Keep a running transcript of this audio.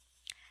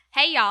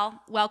Hey y'all,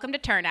 welcome to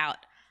Turnout,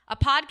 a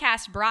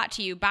podcast brought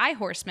to you by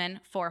horsemen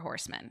for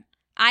horsemen.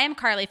 I am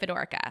Carleigh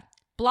Fedorka,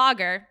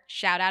 blogger,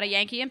 shout out a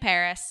Yankee in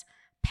Paris,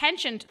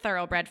 pensioned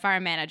thoroughbred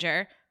farm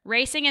manager,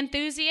 racing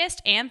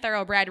enthusiast and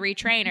thoroughbred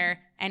retrainer,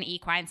 and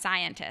equine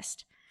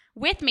scientist.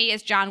 With me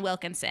is John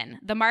Wilkinson,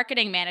 the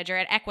marketing manager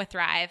at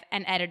Equithrive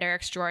and editor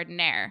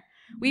extraordinaire.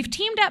 We've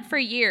teamed up for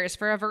years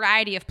for a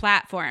variety of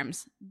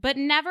platforms, but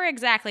never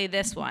exactly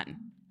this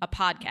one, a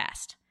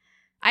podcast.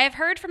 I have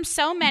heard from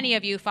so many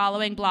of you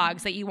following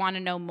blogs that you want to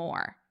know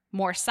more.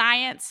 More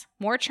science,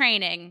 more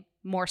training,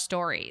 more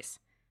stories.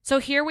 So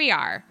here we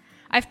are.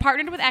 I've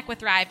partnered with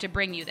Equithrive to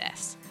bring you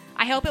this.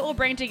 I hope it will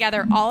bring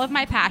together all of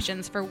my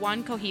passions for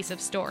one cohesive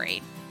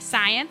story.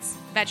 Science,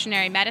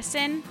 veterinary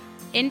medicine,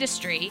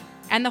 industry,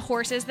 and the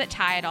horses that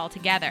tie it all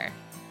together.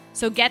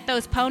 So get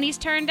those ponies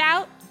turned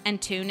out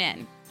and tune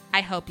in. I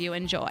hope you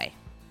enjoy.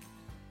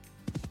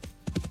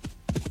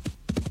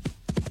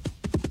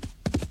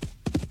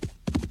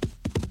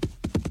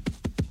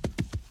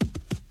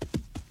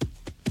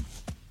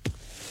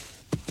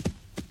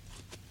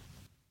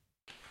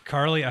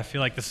 Carleigh, I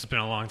feel like this has been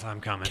a long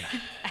time coming.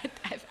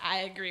 I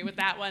agree with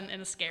that one in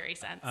a scary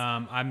sense.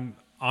 I'm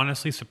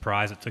honestly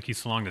surprised it took you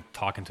so long to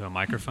talk into a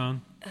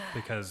microphone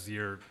because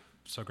you're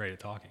so great at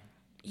talking.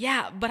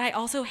 Yeah, but I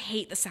also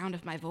hate the sound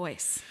of my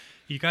voice.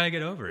 You got to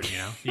get over it, you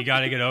know? You got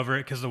to get over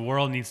it because the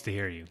world needs to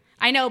hear you.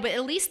 I know, but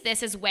at least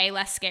this is way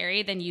less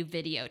scary than you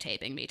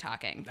videotaping me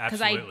talking.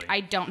 Because I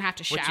don't have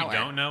to shower. What you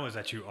don't know is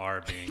that you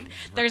are being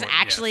There's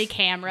actually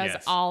cameras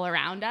all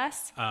around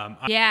us.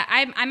 Yeah,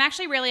 I'm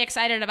actually really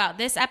excited about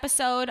this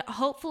episode.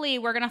 Hopefully,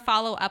 we're going to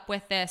follow up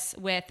with this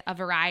with a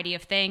variety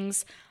of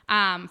things.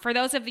 For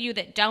those of you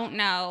that don't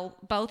know,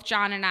 both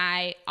John and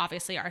I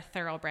obviously are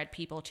thoroughbred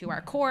people to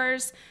our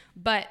cores,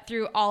 but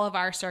through all of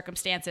our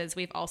circumstances,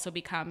 we've also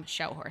become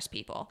show horse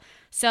people.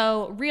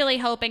 So really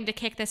hoping to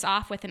kick this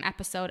off with an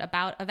episode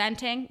about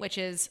eventing, which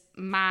is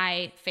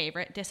my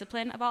favorite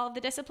discipline of all of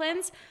the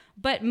disciplines.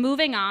 But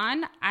moving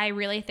on, I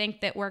really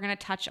think that we're going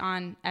to touch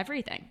on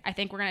everything. I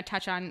think we're going to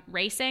touch on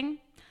racing,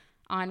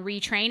 on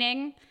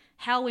retraining.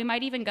 Hell, we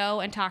might even go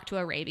and talk to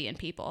Arabian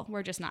people.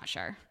 We're just not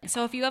sure.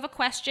 So if you have a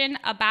question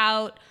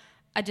about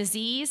a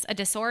disease, a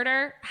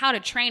disorder, how to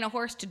train a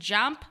horse to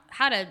jump,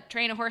 how to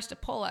train a horse to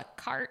pull a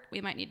cart,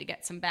 we might need to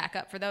get some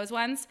backup for those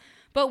ones.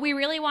 But we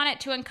really want it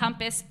to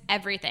encompass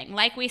everything.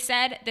 Like we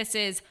said, this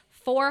is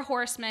for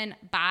horsemen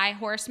by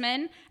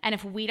horsemen. And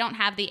if we don't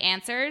have the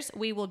answers,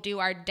 we will do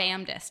our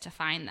damnedest to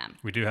find them.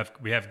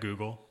 We have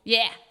Google.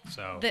 Yeah.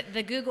 So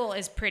the Google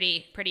is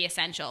pretty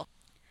essential.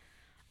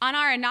 On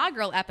our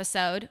inaugural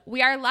episode,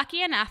 we are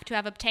lucky enough to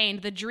have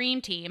obtained the dream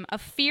team of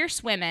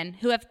fierce women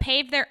who have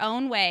paved their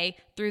own way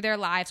through their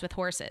lives with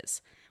horses.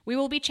 We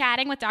will be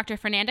chatting with Dr.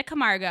 Fernanda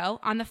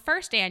Camargo on the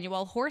first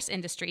annual Horse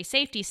Industry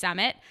Safety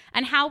Summit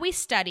and how we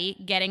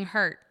study getting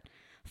hurt.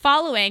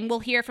 Following,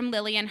 we'll hear from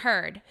Lillian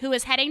Heard, who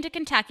is heading to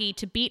Kentucky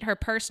to beat her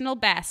personal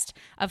best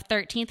of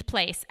 13th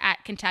place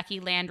at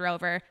Kentucky Land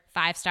Rover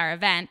 5-star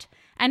event.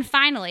 And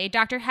finally,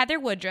 Dr. Heather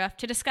Woodruff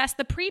to discuss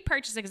the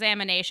pre-purchase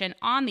examination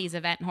on these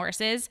event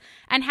horses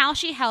and how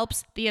she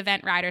helps the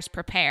event riders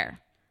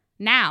prepare.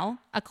 Now,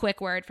 a quick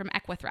word from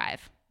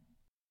Equithrive.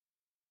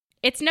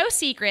 It's no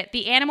secret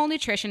the animal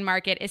nutrition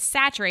market is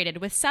saturated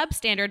with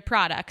substandard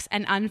products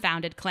and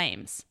unfounded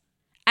claims.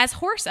 As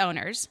horse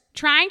owners,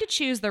 trying to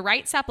choose the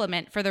right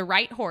supplement for the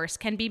right horse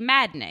can be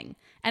maddening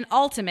and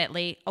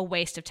ultimately a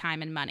waste of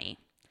time and money.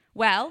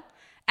 Well,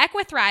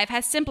 Equithrive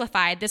has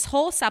simplified this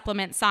whole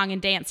supplement song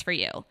and dance for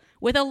you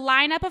with a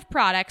lineup of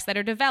products that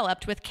are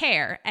developed with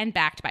care and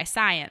backed by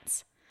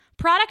science.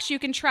 Products you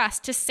can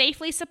trust to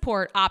safely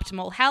support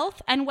optimal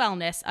health and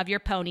wellness of your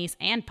ponies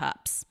and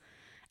pups.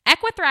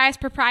 Equithrive's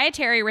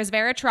proprietary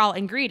resveratrol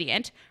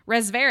ingredient,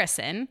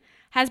 resvericin,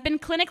 has been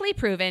clinically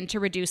proven to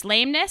reduce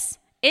lameness,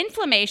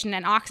 inflammation,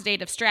 and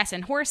oxidative stress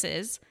in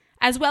horses,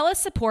 as well as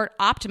support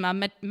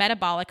optimum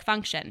metabolic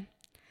function.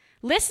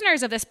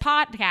 Listeners of this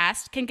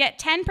podcast can get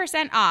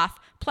 10% off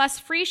plus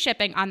free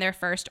shipping on their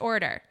first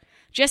order.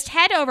 Just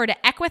head over to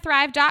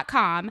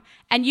equithrive.com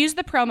and use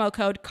the promo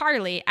code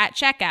Carleigh at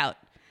checkout.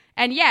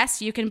 And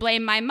yes, you can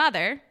blame my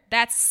mother,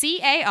 that's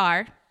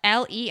CARLEIGH,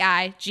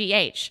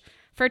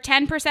 for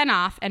 10%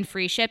 off and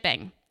free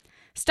shipping.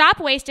 Stop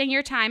wasting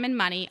your time and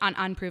money on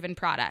unproven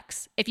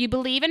products. If you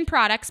believe in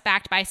products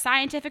backed by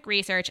scientific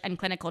research and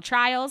clinical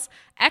trials,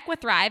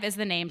 Equithrive is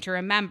the name to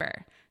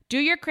remember. Do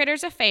your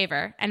critters a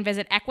favor and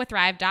visit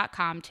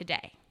equithrive.com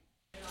today.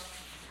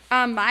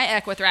 My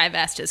Equithrive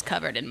vest is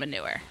covered in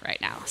manure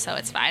right now, so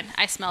it's fine.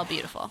 I smell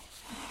beautiful.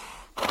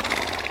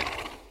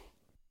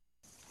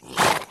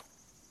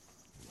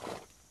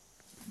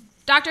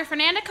 Dr.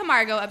 Fernanda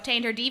Camargo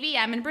obtained her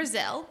DVM in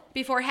Brazil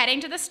before heading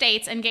to the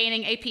States and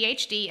gaining a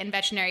PhD in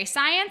veterinary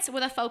science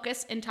with a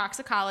focus in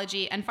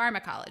toxicology and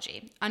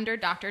pharmacology under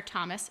Dr.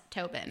 Thomas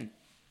Tobin.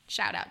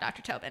 Shout out,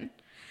 Dr. Tobin.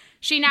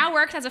 She now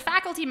works as a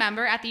faculty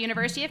member at the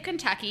University of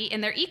Kentucky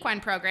in their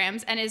equine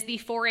programs and is the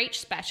 4-H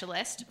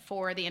specialist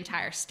for the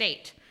entire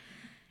state.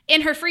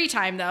 In her free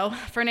time, though,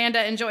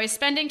 Fernanda enjoys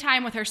spending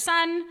time with her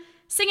son,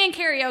 singing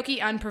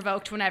karaoke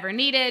unprovoked whenever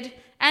needed,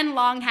 and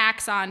long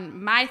hacks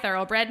on my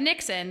thoroughbred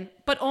Nixon,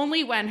 but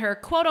only when her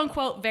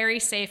quote-unquote very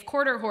safe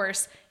quarter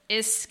horse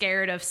is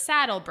scared of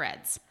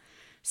saddlebreds.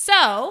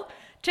 So,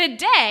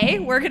 today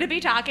we're going to be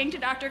talking to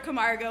Dr.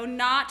 Camargo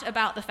not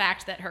about the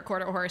fact that her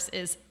quarter horse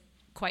is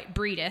quite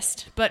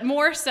breedist, but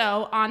more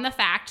so on the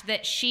fact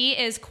that she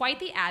is quite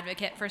the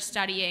advocate for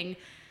studying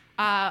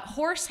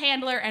horse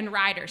handler and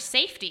rider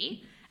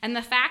safety, and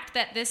the fact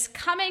that this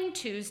coming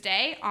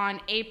Tuesday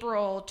on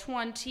April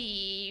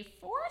 24th,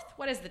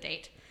 what is the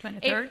date?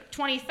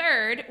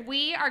 23rd,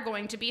 we are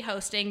going to be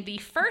hosting the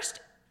first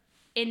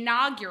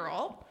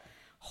inaugural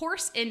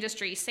Horse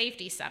Industry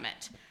Safety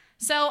Summit.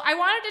 So I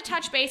wanted to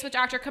touch base with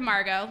Dr.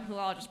 Camargo, who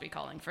I'll just be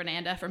calling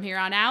Fernanda from here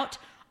on out,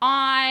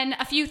 on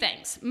a few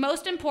things.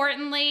 Most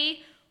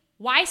importantly,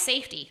 why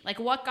safety? Like,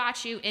 what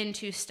got you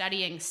into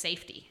studying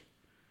safety?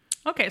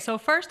 Okay, so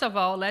first of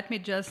all, let me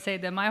just say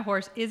that my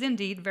horse is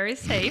indeed very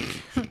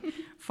safe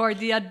for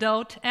the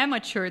adult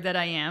amateur that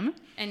I am.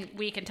 And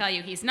we can tell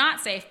you he's not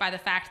safe by the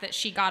fact that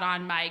she got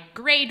on my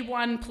grade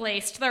 1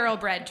 placed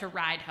thoroughbred to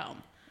ride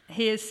home.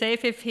 He is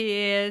safe if he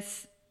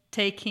is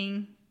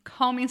taking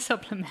calming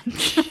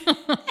supplements.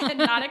 And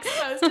not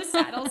exposed to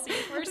saddle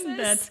seahorses.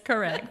 That's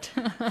correct.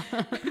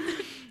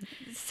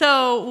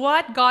 So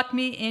what got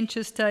me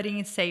into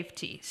studying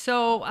safety?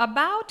 So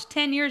about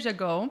 10 years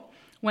ago,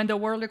 when the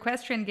World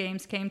Equestrian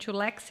Games came to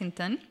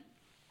Lexington,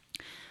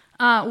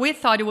 we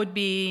thought it would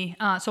be,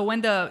 so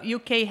when the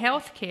UK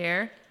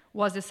healthcare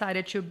was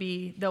decided to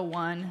be the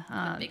one,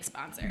 the big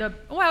sponsor.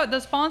 The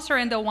sponsor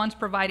and the ones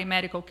providing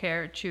medical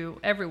care to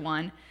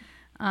everyone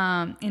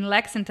in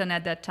Lexington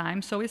at that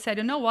time. So we said,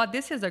 you know what,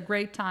 this is a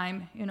great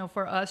time,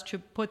 for us to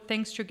put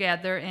things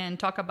together and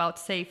talk about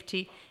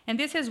safety. And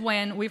this is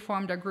when we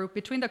formed a group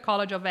between the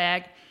College of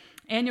Ag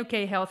and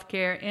UK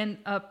Healthcare and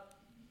a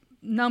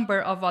number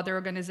of other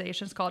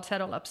organizations called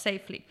Settle Up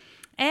Safely.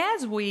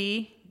 As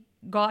we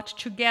got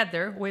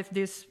together with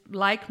these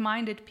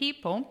like-minded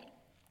people,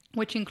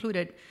 which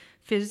included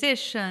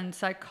physicians,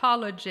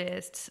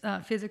 psychologists,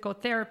 physical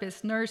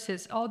therapists,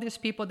 nurses, all these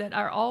people that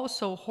are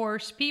also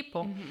horse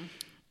people,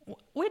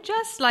 we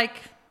just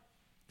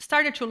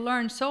started to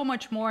learn so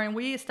much more, and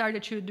we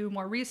started to do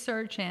more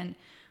research and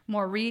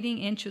more reading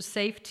into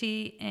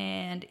safety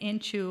and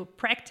into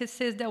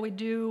practices that we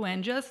do,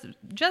 and just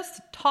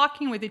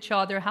talking with each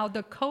other how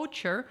the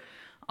culture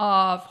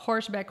of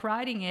horseback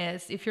riding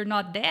is. If you're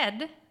not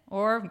dead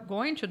or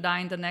going to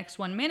die in the next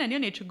 1 minute, you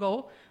need to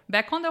go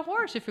back on the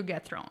horse if you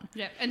get thrown.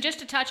 Yeah, and just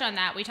to touch on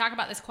that, we talk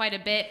about this quite a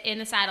bit in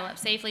the Saddle Up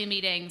Safely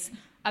meetings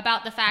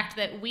about the fact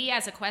that we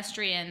as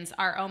equestrians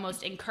are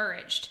almost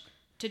encouraged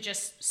to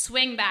just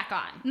swing back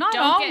on. Not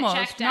Don't almost.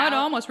 get checked out. Not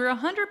almost. We're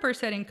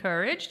 100%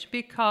 encouraged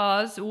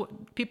because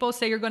people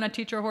say you're going to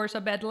teach your horse a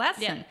bad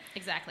lesson. Yeah,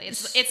 exactly.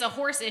 It's a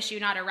horse issue,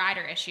 not a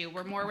rider issue.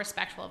 We're more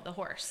respectful of the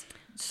horse.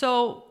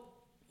 So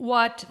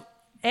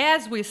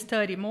as we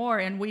study more,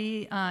 and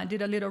we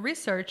did a little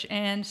research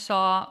and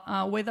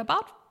saw with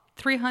about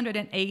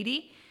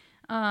 380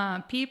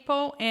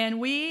 people, and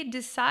we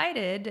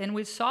decided and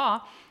we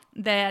saw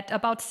that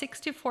about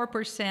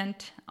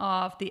 64%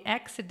 of the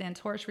accidents,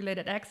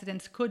 horse-related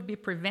accidents, could be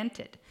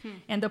prevented.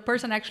 And the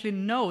person actually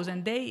knows,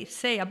 and they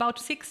say, about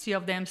 60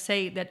 of them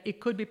say that it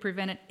could be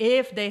prevented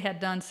if they had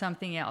done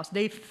something else.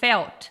 They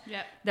felt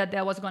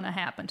that was going to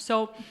happen.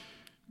 So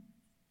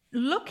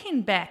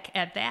looking back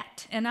at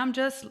that, and I'm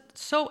just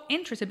so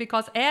interested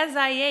because as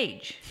I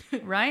age,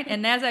 right,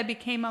 and as I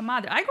became a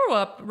mother, I grew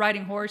up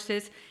riding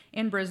horses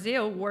in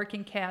Brazil,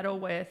 working cattle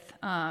with,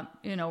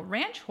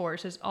 ranch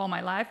horses all my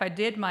life. I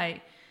did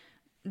my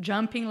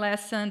jumping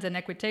lessons and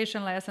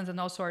equitation lessons and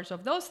all sorts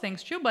of those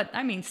things too. But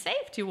I mean,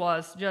 safety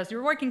was just,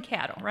 you're working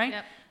cattle, right?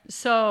 Yep.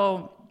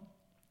 So,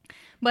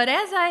 but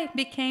as I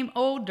became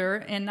older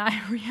and I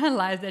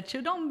realized that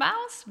you don't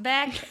bounce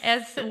back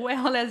as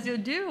well as you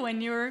do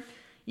when you're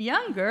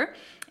younger.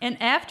 And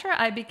after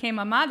I became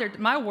a mother,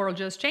 my world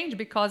just changed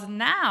because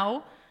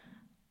now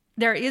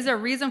there is a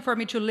reason for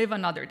me to live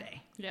another day.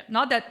 Yep.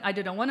 Not that I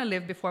didn't want to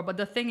live before, but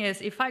the thing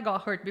is, if I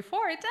got hurt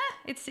before,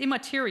 it's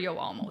immaterial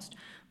almost.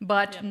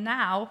 But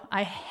now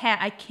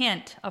I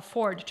can't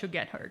afford to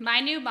get hurt. My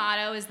new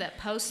motto is that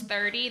post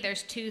 30,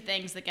 there's two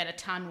things that get a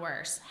ton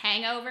worse: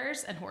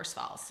 hangovers and horse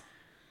falls.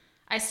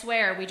 I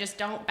swear, we just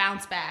don't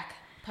bounce back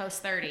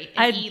post 30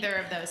 in either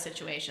of those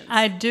situations.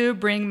 I do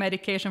bring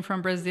medication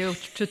from Brazil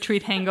to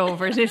treat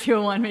hangovers if you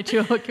want me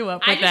to hook you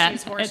up with that. I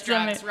just use horse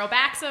drugs.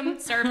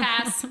 Robaxam,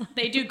 Surpass,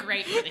 they do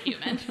great for the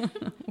human.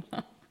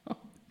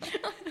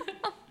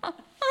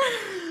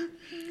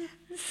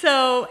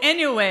 So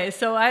anyway,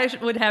 I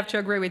would have to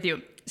agree with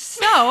you.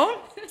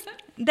 So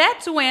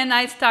that's when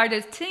I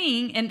started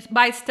seeing, and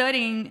by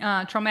studying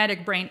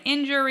traumatic brain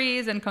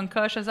injuries and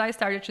concussions, I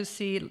started to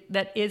see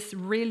that it's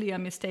really a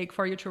mistake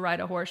for you to ride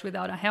a horse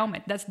without a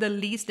helmet. That's the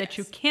least that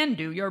you can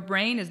do. Your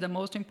brain is the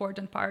most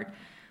important part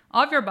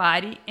of your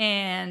body,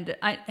 and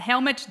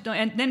helmets don't,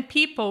 and then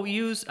people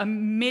use a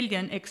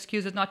million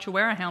excuses not to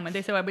wear a helmet.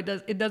 They say, well,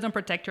 it doesn't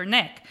protect your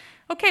neck.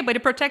 Okay, but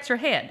it protects your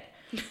head.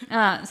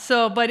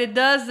 But it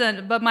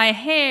doesn't, but my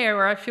hair,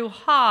 or I feel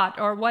hot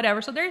or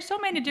whatever. So there's so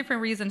many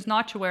different reasons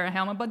not to wear a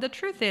helmet. But the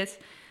truth is,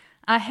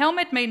 a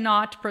helmet may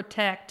not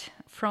protect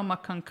from a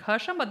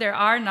concussion, but there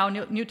are now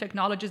new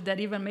technologies that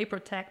even may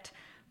protect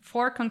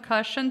for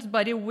concussions,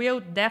 but it will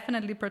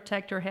definitely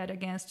protect your head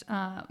against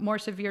more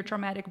severe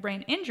traumatic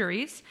brain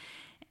injuries.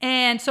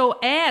 And so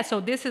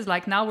this is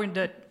like now we're in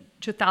the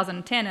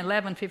 2010,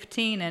 11,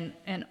 15,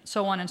 and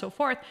so on and so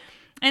forth.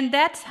 And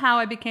that's how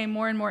I became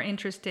more and more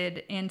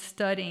interested in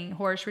studying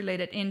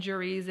horse-related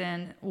injuries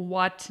and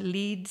what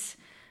leads,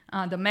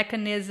 the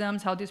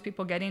mechanisms, how these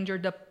people get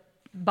injured, the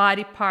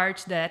body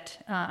parts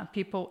that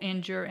people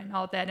injure and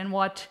all that, and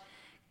what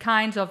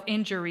kinds of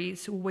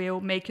injuries will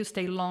make you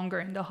stay longer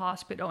in the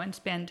hospital and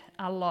spend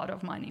a lot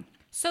of money.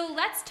 So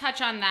let's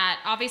touch on that,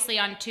 obviously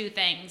on two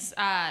things.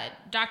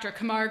 Dr.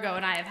 Camargo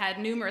and I have had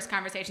numerous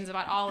conversations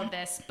about all of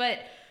this, but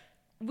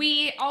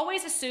we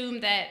always assume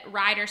that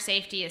rider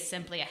safety is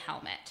simply a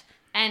helmet.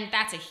 And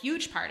that's a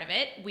huge part of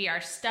it. We are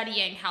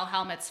studying how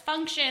helmets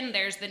function.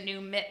 There's the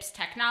new MIPS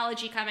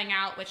technology coming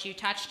out, which you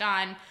touched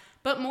on.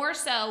 But more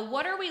so,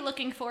 what are we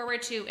looking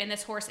forward to in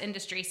this horse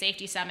industry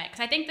safety summit? Because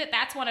I think that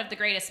that's one of the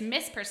greatest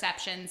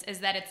misperceptions, is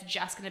that it's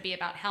just going to be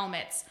about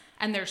helmets.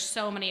 And there's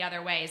so many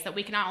other ways that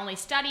we can not only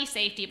study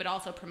safety, but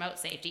also promote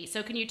safety.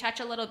 So can you touch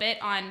a little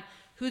bit on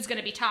who's going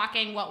to be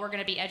talking, what we're going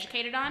to be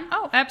educated on?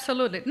 Oh,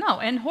 absolutely. No,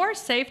 and horse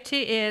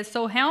safety is,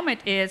 so helmet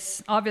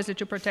is obviously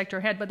to protect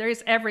your head, but there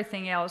is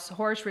everything else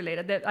horse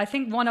related. I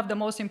think one of the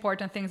most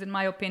important things, in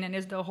my opinion,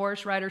 is the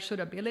horse rider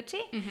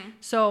suitability. Mm-hmm.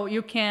 So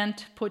you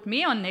can't put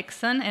me on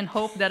Nixon and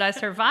hope that I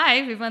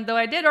survive, even though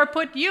I did, or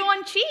put you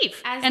on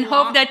Chief and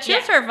hope that you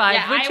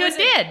survive, which you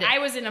did. I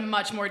was in a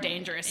much more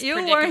dangerous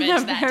predicament You were in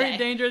a that very day.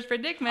 dangerous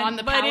predicament. On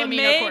the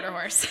Palomino quarter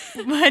horse.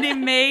 But it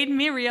made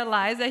me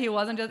realize that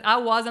I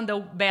wasn't the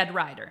bad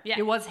rider. Yeah.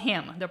 It was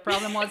him. The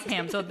problem was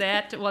him. So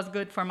that was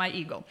good for my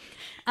ego.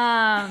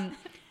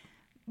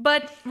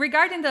 But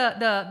regarding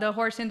the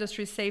Horse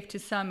Industry Safety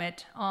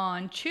Summit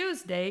on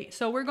Tuesday,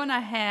 so we're going to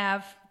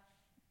have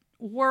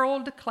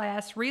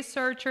world-class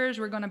researchers.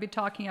 We're going to be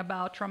talking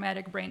about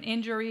traumatic brain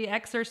injury,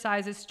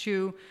 exercises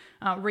to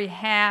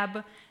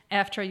rehab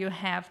after you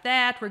have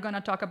that. We're going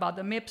to talk about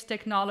the MIPS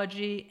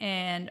technology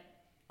and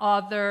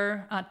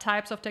other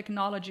types of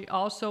technology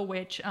also,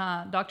 which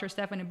Dr.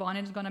 Stephanie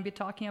Bonin is going to be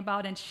talking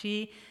about, and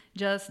she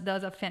just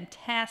does a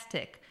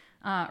fantastic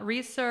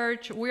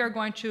research. We are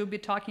going to be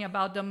talking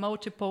about the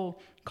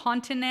multiple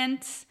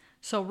continents.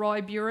 So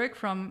Roy Burek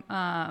from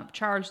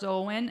Charles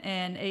Owen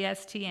and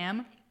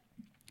ASTM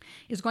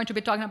is going to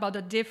be talking about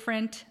the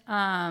different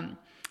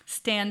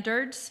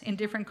standards in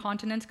different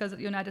continents, because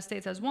the United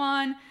States has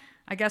one.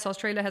 I guess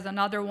Australia has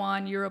another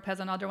one. Europe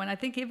has another one. I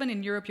think even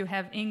in Europe you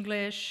have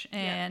English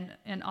and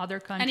other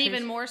countries. And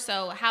even more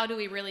so, how do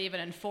we really even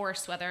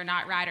enforce whether or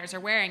not riders are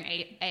wearing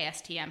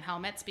ASTM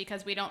helmets,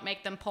 because we don't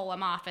make them pull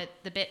them off at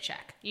the bit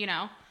check, you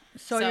know?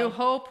 So you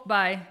hope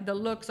by the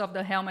looks of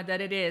the helmet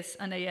that it is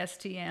an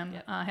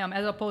ASTM helmet,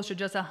 as opposed to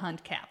just a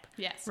hunt cap.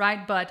 Yes.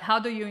 Right? But how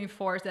do you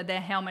enforce that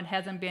the helmet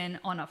hasn't been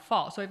on a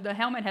fall? So if the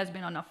helmet has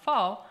been on a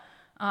fall,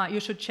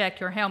 you should check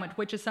your helmet,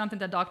 which is something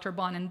that Dr.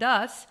 Bonin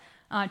does.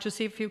 To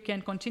see if you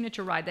can continue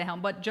to ride the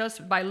helmet. But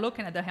just by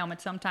looking at the helmet,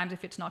 sometimes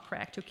if it's not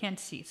cracked, you can't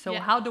see. So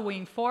how do we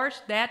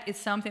enforce that? Is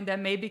something that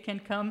maybe can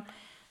come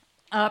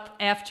up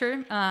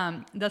after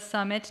the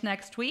summit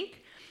next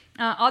week.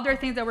 Other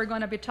things that we're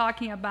going to be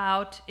talking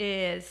about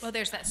is... Well,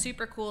 there's that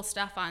super cool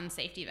stuff on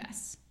safety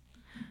vests.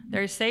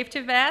 There's safety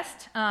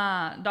vest.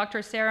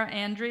 Dr. Sarah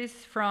Andrews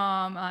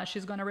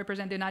she's going to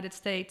represent the United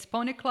States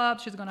Pony Club.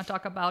 She's going to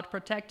talk about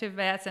protective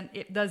vests and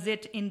does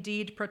it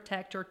indeed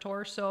protect your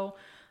torso?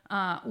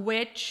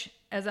 Which,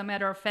 as a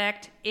matter of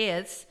fact,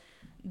 is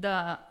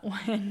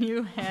when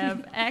you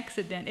have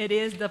accident, it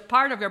is the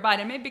part of your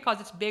body, maybe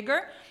because it's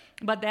bigger,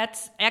 but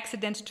that's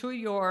accidents to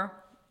your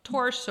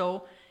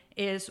torso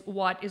is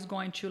what is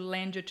going to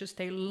lend you to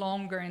stay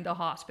longer in the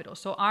hospital.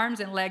 So arms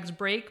and legs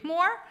break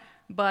more,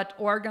 but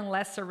organ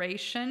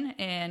laceration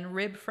and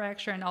rib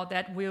fracture and all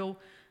that will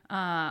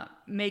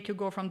make you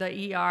go from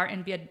the ER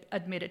and be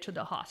admitted to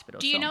the hospital.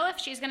 Do you know if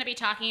she's going to be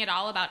talking at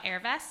all about air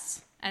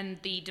vests and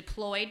the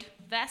deployed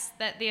vests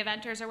that the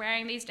eventers are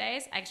wearing these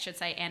days? I should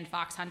say, and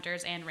fox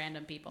hunters and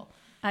random people.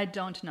 I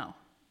don't know.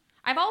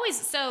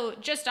 So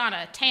just on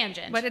a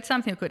tangent. But it's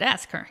something you could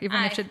ask her,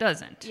 even if she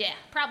doesn't. Yeah,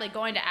 probably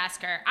going to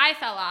ask her. I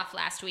fell off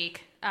last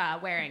week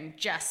wearing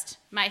just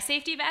my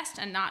safety vest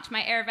and not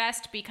my air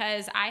vest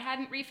because I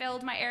hadn't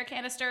refilled my air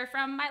canister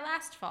from my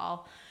last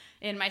fall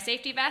in my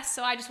safety vest.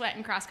 So I just went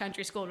and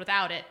cross-country schooled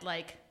without it,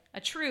 like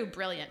a true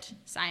brilliant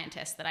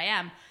scientist that I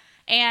am.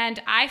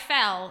 And I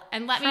fell,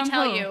 and let me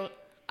tell you,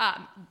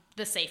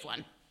 the safe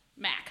one,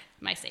 Mac,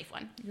 my safe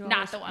one,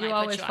 not the one I put you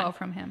on. You always fall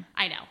from him.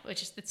 I know,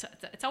 which is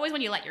it's always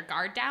when you let your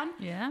guard down.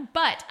 Yeah.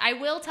 But I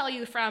will tell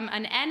you from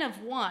an N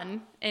of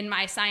 1 in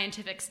my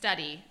scientific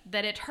study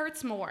that it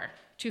hurts more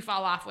to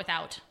fall off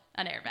without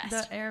an air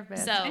vest. The air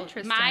vest. So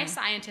Interesting. my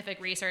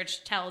scientific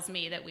research tells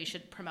me that we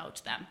should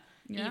promote them,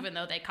 even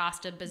though they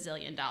cost $1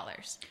 bazillion.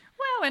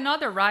 Well, No, and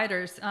other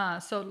riders,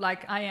 so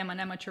like I am an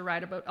amateur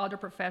rider, but other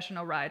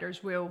professional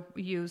riders will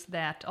use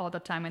that all the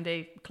time, and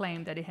they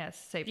claim that it has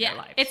saved their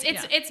lives.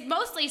 It's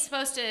mostly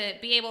supposed to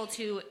be able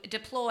to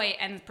deploy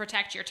and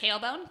protect your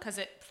tailbone because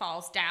it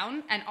falls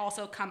down and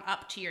also come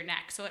up to your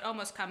neck, so it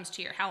almost comes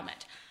to your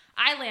helmet.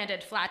 I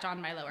landed flat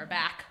on my lower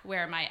back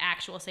where my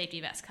actual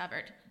safety vest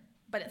covered,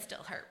 but it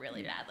still hurt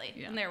really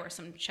badly, and there were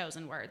some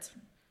chosen words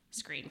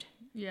screamed.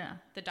 Yeah.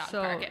 The dog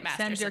park at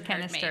Masterson send your heard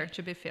canister me.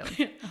 to be filled.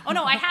 Oh,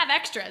 no, I have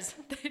extras.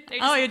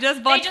 You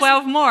just bought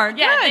 12 more.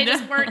 Yeah, Good. they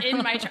just weren't in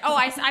my...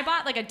 I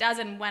bought like a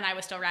dozen when I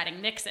was still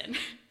riding Nixon,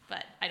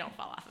 but I don't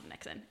fall off of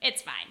Nixon.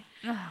 It's fine.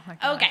 Oh, my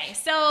gosh. Okay,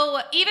 so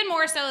even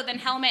more so than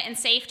helmet and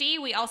safety,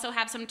 we also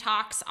have some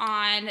talks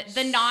on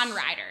the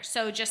non-rider,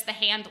 so just the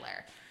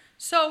handler.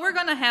 So we're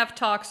going to have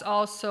talks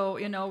also,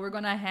 we're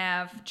going to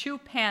have 2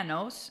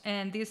 panels,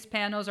 and these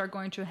panels are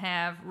going to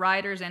have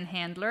riders and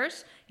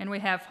handlers, and we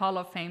have Hall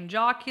of Fame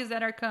jockeys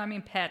that are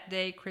coming. Pat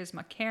Day, Chris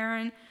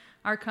McCarron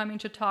are coming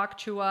to talk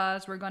to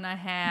us. We're going to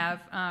have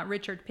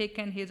Richard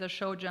Picken. He's a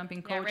show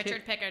jumping coach. Yeah,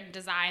 Richard Picken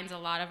designs a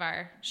lot of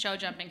our show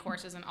jumping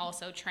courses and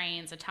also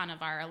trains a ton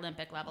of our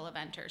Olympic level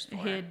eventers for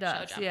He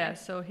does, show jumping. yeah.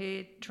 So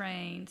he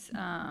trains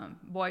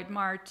Boyd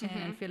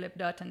Martin, Philip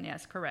Dutton,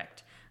 yes,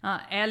 correct.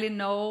 Ellie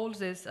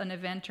Knowles is an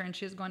eventer, and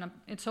she's going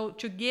to... So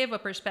to give a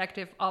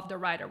perspective of the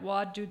rider,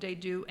 what do they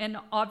do? And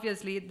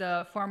obviously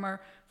the former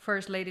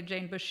First Lady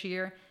Jane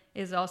Bashir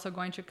is also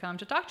going to come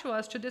to talk to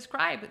us to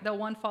describe the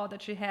one fall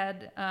that she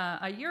had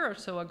a year or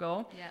so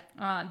ago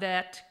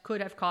that could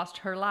have cost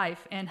her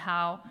life, and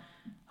how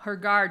her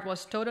guard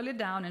was totally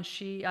down. And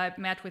I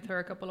met with her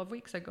a couple of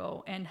weeks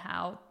ago, and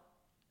how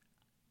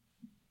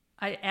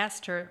I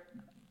asked her,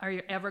 are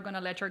you ever going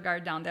to let your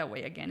guard down that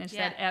way again? And she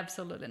said,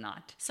 absolutely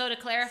not. So to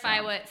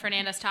clarify what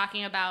Fernanda's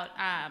talking about,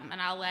 and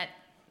I'll let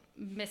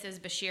Mrs.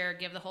 Bashir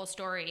give the whole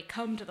story,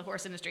 come to the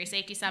Horse Industry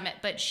Safety Summit,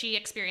 but she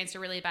experienced a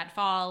really bad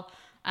fall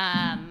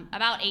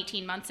about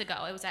 18 months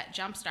ago. It was at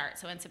Jumpstart,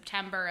 so in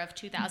September of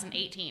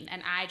 2018,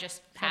 and I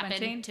just happened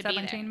to be there.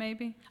 17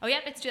 maybe? Oh,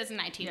 yep, it's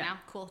 2019 now.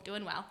 Cool,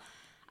 doing well.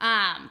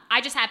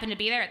 I just happened to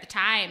be there at the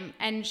time,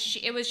 and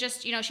it was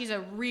just, she's a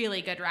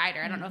really good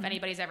rider. I don't know if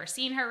anybody's ever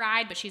seen her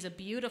ride, but she's a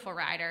beautiful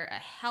rider, a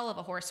hell of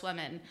a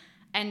horsewoman,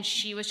 and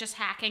she was just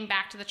hacking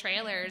back to the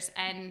trailers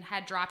and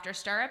had dropped her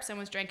stirrups and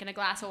was drinking a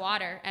glass of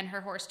water, and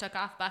her horse took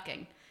off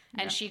bucking,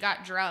 and she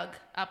got drug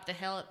up the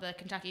hill at the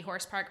Kentucky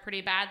Horse Park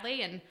pretty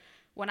badly, and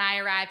when I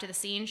arrived to the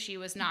scene, she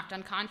was knocked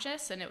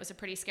unconscious, and it was a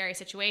pretty scary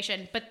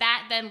situation. But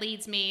that then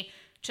leads me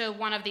to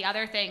one of the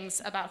other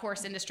things about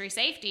horse industry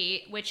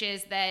safety, which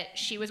is that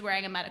she was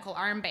wearing a medical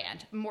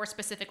armband, more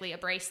specifically a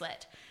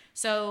bracelet.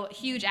 So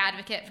huge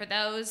advocate for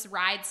those.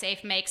 Ride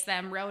Safe makes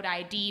them, Road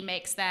ID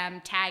makes them,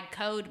 Tag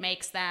Code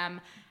makes them.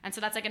 And so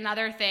that's like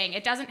another thing.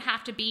 It doesn't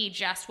have to be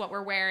just what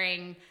we're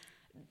wearing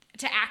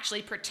to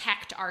actually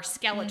protect our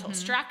skeletal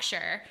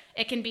structure.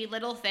 It can be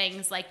little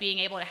things like being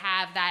able to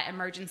have that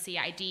emergency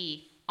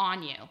ID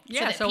on you.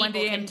 Yeah, so when the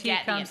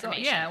EMT comes,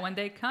 when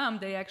they come,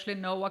 they actually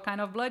know what kind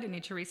of blood you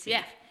need to receive.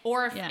 Yeah.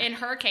 Or if, in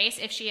her case,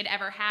 if she had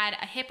ever had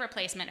a hip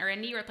replacement or a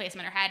knee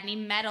replacement or had any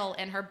metal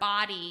in her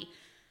body,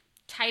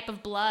 type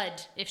of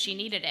blood if she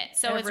needed it.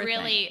 So It's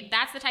really,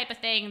 that's the type of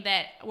thing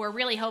that we're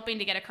really hoping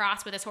to get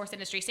across with this Horse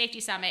Industry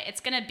Safety Summit.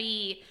 It's going to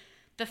be,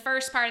 the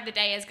first part of the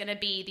day is going to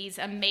be these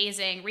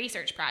amazing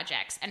research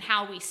projects and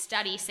how we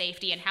study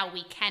safety and how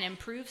we can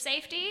improve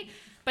safety.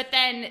 But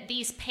then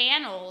these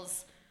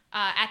panels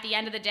at the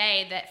end of the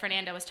day that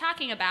Fernanda was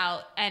talking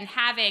about, and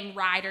having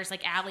riders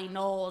like Allie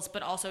Knowles,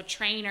 but also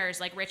trainers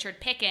like Richard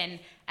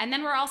Picken. And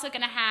then we're also going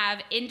to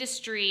have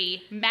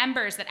industry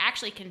members that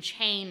actually can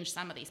change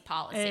some of these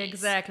policies.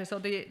 Exactly. So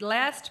the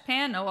last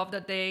panel of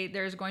the day,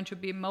 there's going to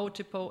be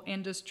multiple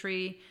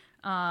industry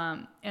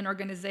and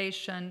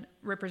organization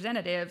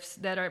representatives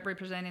that are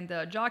representing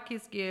the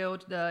Jockeys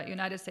Guild, the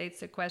United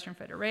States Equestrian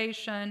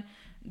Federation,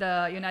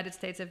 the United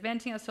States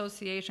Eventing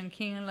Association,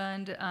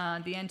 Keeneland,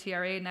 the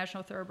NTRA,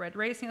 National Thoroughbred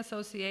Racing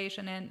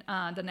Association,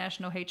 and the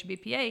National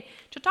HBPA,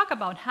 to talk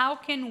about how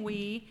can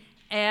we,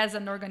 as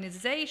an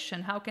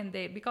organization, how can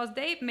they, because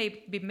they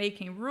may be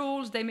making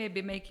rules, they may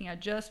be making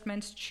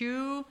adjustments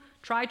to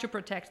try to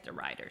protect the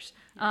riders.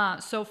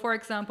 So, for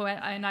example,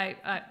 and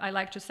I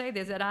like to say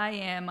this, that I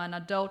am an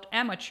adult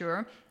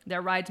amateur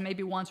that rides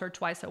maybe once or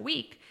twice a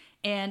week.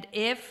 And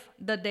if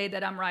the day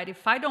that I'm riding,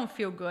 if I don't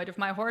feel good, if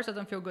my horse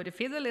doesn't feel good, if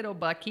he's a little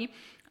bucky,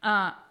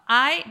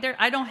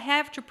 I don't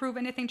have to prove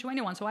anything to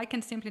anyone. So I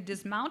can simply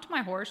dismount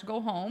my horse,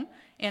 go home,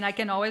 and I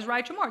can always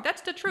ride tomorrow.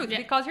 That's the truth. Yeah.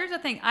 Because here's the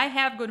thing. I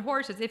have good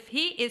horses. If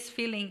he is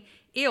feeling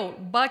ill,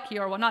 bucky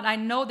or whatnot, I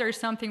know there's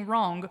something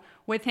wrong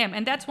with him.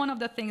 And that's one of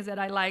the things that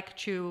I like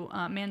to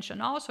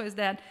mention also, is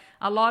that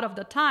a lot of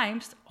the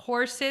times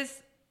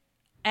horses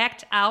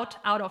act out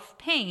of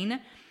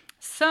pain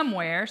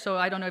somewhere. So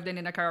I don't know if they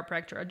need a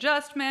chiropractor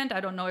adjustment. I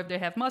don't know if they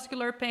have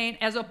muscular pain,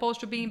 as opposed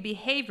to being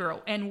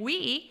behavioral. And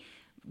we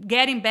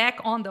getting back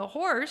on the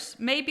horse,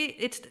 maybe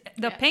it's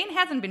the pain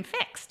hasn't been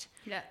fixed.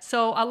 Yeah.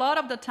 So a lot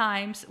of the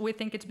times we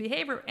think it's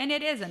behavior, and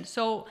it isn't.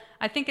 So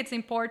I think it's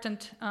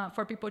important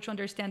for people to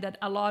understand that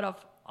a lot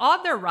of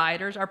other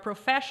riders are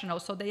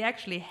professionals, so they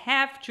actually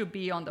have to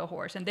be on the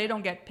horse, and they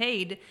don't get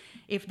paid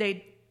if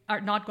they are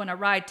not going to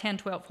ride 10,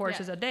 12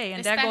 horses a day.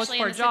 And that goes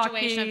for in the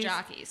situation of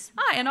jockeys.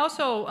 And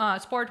also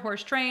sport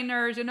horse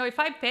trainers. If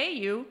I pay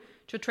you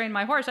to train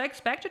my horse, I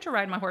expect you to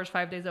ride my horse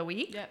 5 days a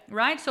week,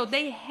 right? So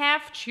they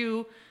have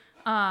to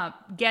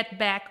get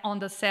back on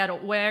the saddle,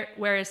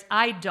 whereas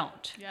I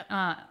don't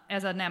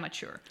as an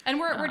amateur. And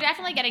we're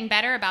definitely getting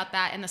better about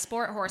that in the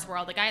sport horse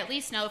world. Like I at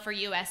least know for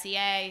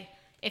USEA,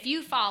 if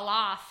you fall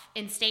off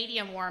in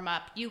stadium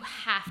warm-up, you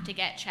have to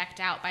get checked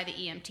out by the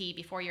EMT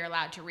before you're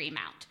allowed to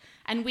remount.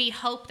 And we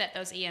hope that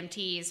those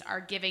EMTs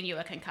are giving you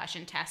a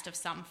concussion test of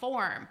some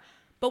form.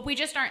 But we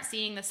just aren't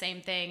seeing the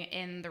same thing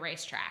in the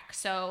racetrack.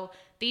 So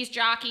these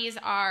jockeys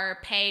are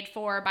paid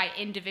for by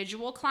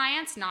individual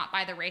clients, not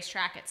by the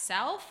racetrack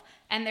itself.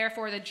 And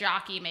therefore, the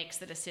jockey makes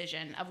the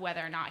decision of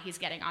whether or not he's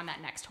getting on that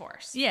next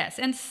horse. Yes,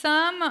 and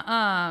some,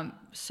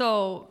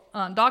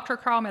 Dr.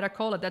 Carl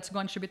Metacola, that's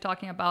going to be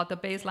talking about the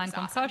baseline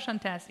concussion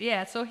test.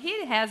 Yeah, so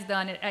he has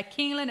done it at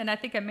Keeneland, and I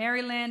think at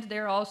Maryland,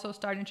 they're also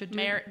starting to do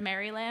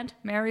Maryland?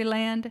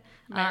 Maryland.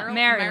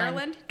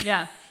 Maryland?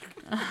 Yeah.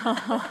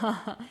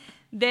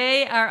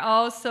 They are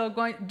also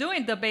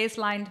doing the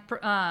baseline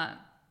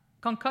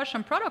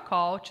concussion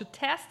protocol to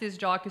test these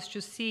jockeys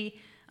to see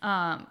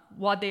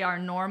what they are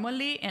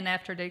normally and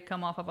after they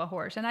come off of a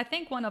horse. And I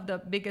think one of the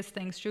biggest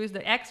things too is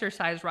the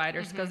exercise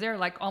riders, because they're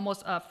like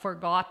almost a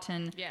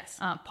forgotten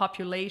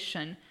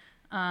population.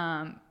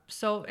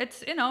 So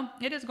it's,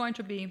 it is going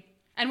to be.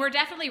 And we're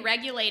definitely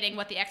regulating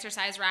what the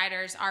exercise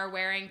riders are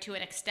wearing to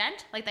an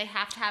extent. Like they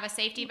have to have a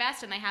safety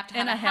vest and they have to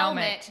have a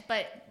helmet.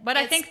 But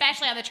I think,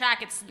 especially on the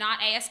track, it's not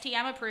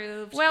ASTM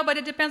approved. Well, but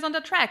it depends on the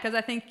track, because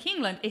I think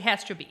Keeneland, it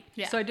has to be.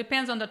 Yeah. So it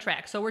depends on the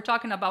track. So we're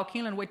talking about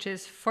Keeneland, which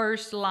is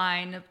first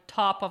line,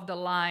 top of the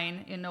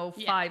line,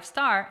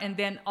 5-star, and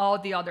then all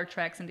the other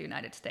tracks in the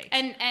United States.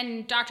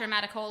 And Dr.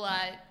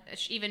 Matacola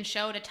even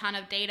showed a ton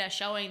of data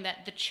showing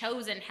that the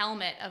chosen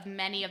helmet of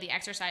many of the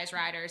exercise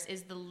riders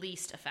is the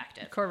least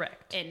effective.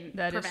 Correct. In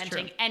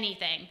preventing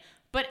anything.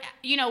 But,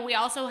 we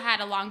also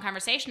had a long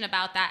conversation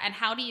about that. And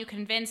how do you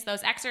convince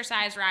those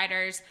exercise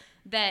riders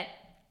that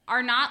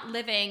are not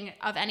living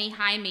of any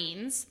high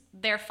means?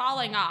 They're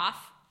falling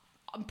off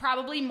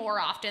probably more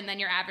often than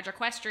your average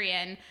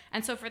equestrian.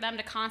 And so for them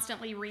to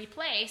constantly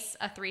replace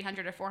a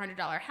 $300 or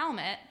 $400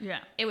 helmet,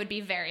 it would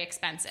be very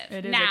expensive.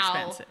 It is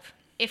expensive.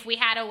 If we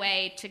had a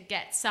way to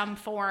get some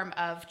form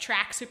of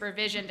track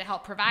supervision to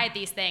help provide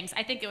these things,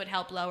 I think it would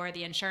help lower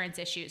the insurance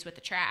issues with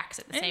the tracks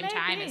at the same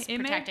time as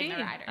protecting the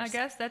riders. I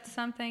guess that's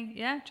something,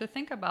 to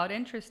think about.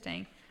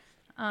 Interesting.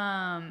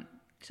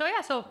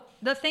 So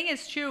the thing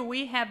is, too,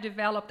 we have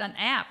developed an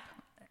app,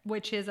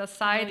 which is a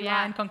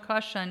sideline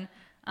concussion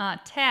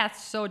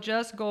test. So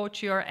just go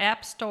to your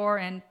app store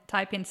and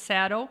type in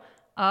Saddle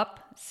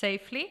Up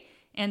Safely.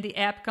 And the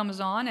app comes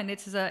on, and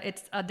it's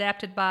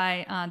adapted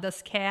by the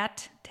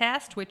SCAT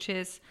test, which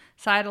is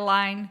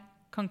sideline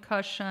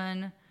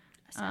concussion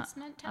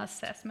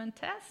assessment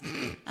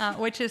test,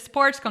 which is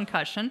sports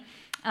concussion.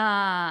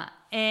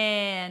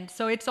 And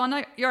so it's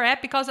on your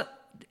app because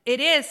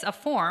it is a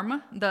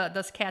form,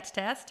 the SCAT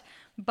test,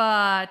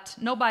 but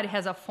nobody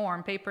has a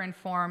form, paper and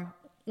form,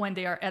 when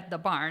they are at the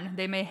barn.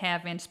 They may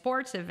have in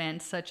sports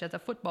events such as a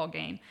football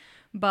game.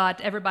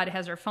 But everybody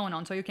has their phone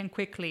on, so you can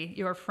quickly,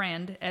 your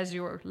friend, as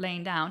you're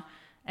laying down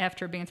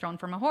after being thrown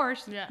from a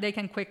horse, they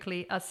can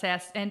quickly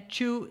assess and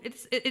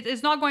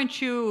it's not going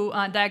to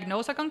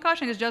diagnose a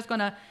concussion. It's just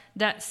going to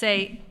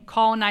say,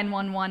 call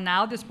 911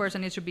 now. This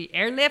person needs to be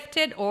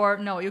airlifted, or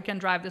no, you can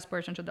drive this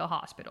person to the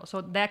hospital.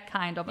 So that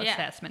kind of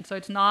assessment. So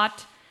it's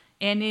not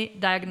any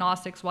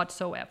diagnostics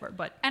whatsoever.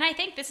 And I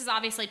think this is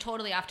obviously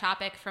totally off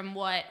topic from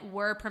what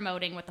we're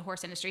promoting with the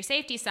Horse Industry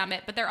Safety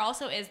Summit, but there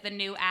also is the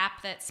new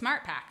app that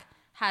SmartPack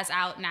has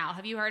out now.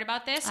 Have you heard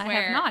about this? I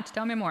have not.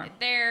 Tell me more.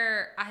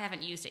 I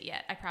haven't used it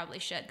yet. I probably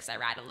should, because I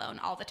ride alone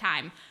all the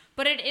time.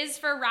 But it is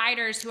for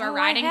riders who are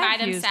riding by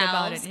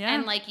themselves.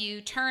 And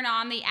you turn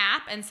on the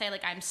app and say,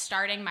 I'm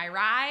starting my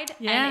ride.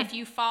 And if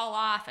you fall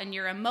off and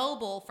you're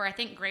immobile for, I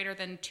think, greater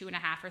than 2.5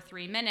 or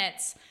 3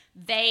 minutes,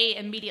 they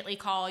immediately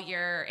call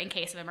your in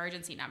case of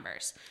emergency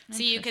numbers.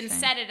 So you can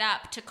set it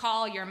up to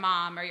call your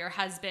mom or your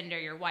husband or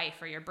your wife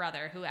or your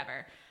brother,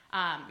 whoever,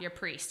 your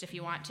priest if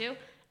you want to.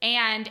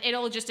 And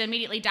it'll just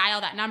immediately dial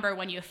that number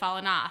when you've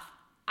fallen off.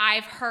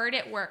 I've heard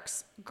it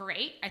works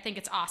great. I think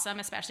it's awesome,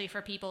 especially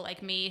for people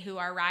like me who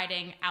are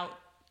riding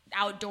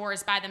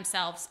outdoors by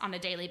themselves on a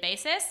daily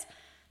basis.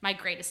 My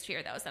greatest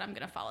fear, though, is that I'm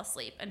going to fall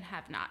asleep and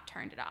have not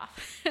turned it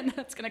off. And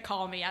that's going to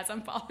call me as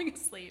I'm falling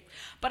asleep.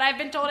 But I've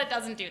been told it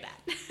doesn't do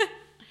that.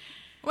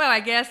 Well,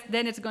 I guess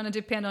then it's going to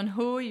depend on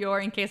who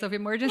your in case of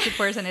emergency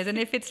person is. And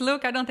if it's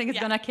Luke, I don't think he's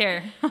going to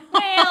care.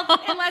 Well,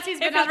 unless he's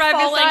been up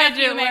falling a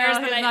few mares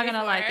the night he's not going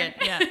to like it.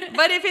 Yeah.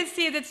 But if he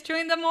sees it's 2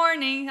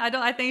 a.m,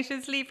 I think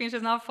she's sleeping.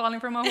 She's not falling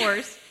from a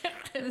horse.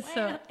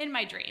 So in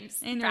my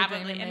dreams,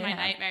 probably in my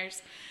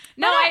nightmares.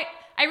 No,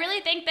 I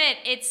really think that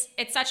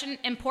it's such an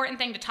important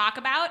thing to talk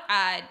about.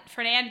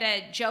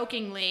 Fernanda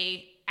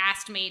jokingly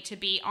asked me to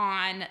be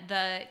on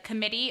the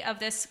committee of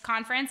this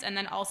conference and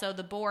then also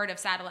the board of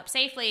Saddle Up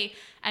Safely.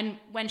 And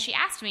when she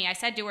asked me, I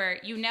said to her,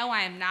 you know,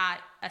 I am not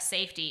a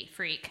safety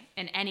freak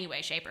in any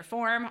way, shape, or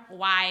form.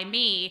 Why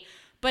me?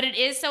 But it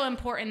is so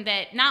important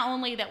that not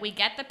only that we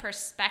get the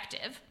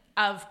perspective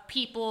of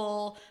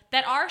people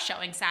that are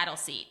showing saddle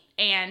seat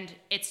and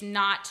it's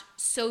not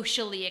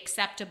socially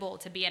acceptable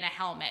to be in a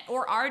helmet,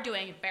 or are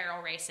doing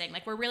barrel racing.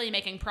 Like, we're really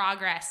making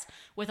progress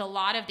with a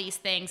lot of these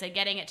things and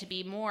getting it to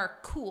be more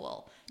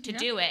cool to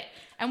do it.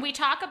 And we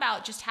talk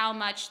about just how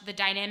much the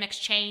dynamics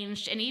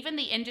changed, and even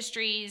the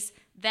industries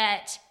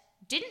that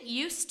didn't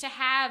used to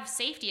have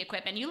safety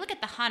equipment. You look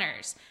at the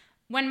hunters.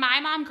 When my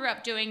mom grew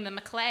up doing the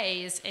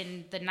Maclays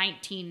in the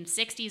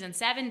 1960s and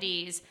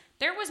 70s,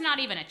 there was not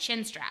even a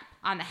chin strap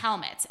on the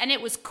helmets. And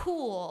it was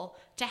cool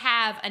to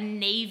have a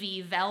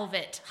navy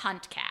velvet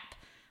hunt cap.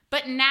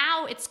 But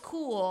now it's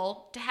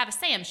cool to have a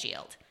SAM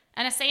shield.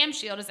 And a SAM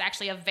shield is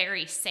actually a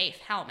very safe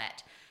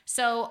helmet.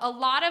 So a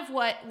lot of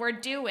what we're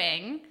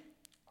doing,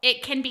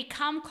 it can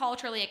become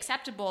culturally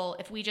acceptable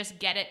if we just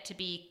get it to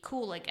be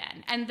cool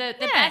again. And the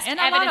best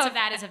evidence of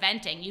that is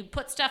eventing. You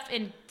put stuff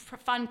in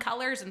fun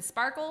colors and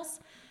sparkles,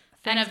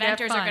 and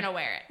eventers are going to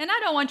wear it. And I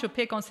don't want to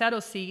pick on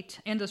saddle seat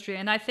industry.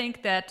 And I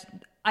think that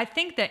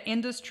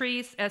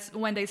industries, as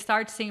when they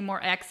start seeing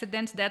more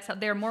accidents,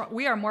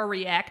 we are more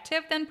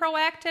reactive than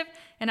proactive.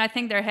 And I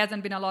think there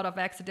hasn't been a lot of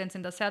accidents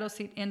in the saddle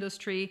seat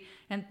industry,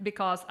 and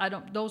because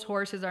those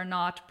horses are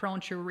not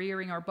prone to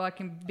rearing or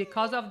bucking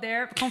because of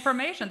their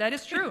conformation. That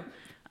is true.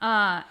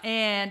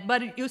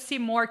 But you see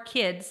more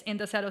kids in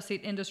the saddle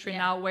seat industry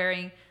now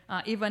wearing,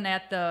 even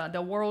at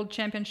the World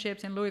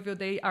Championships in Louisville,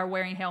 they are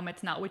wearing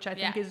helmets now, which I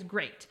think is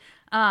great.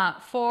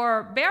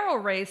 For barrel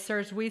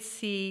racers, we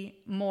see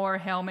more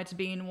helmets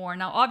being worn.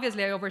 Now,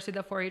 obviously, I oversee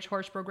the 4-H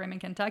horse program in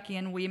Kentucky,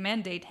 and we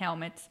mandate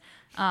helmets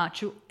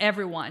to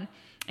everyone.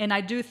 And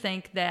I do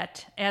think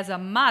that as a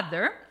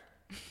mother,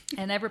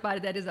 and everybody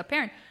that is a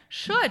parent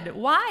should.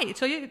 Why?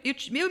 So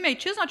you may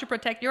choose not to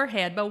protect your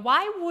head, but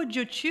why would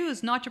you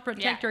choose not to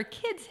protect your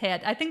kid's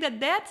head? I think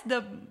that's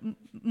the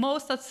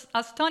most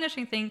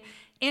astonishing thing,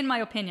 in my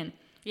opinion.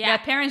 Yeah.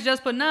 That parents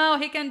just put, no,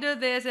 he can do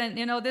this, and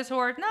this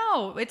horse.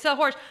 No, it's a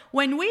horse.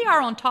 When we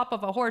are on top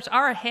of a horse,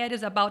 our head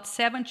is about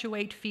 7 to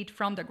 8 feet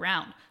from the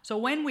ground. So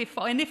when we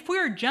fall, and if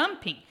we're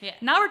jumping,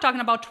 now we're talking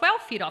about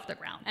 12 feet off the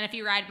ground. And if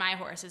you ride my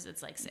horses,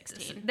 it's like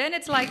 16. Then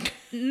it's like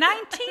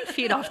 19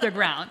 feet off the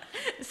ground.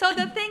 So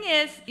the thing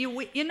is,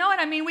 you know what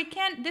I mean? We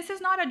can't, this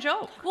is not a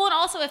joke. Well, and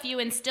also if you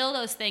instill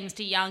those things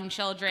to young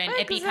children,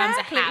 it becomes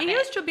a habit. It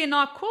used to be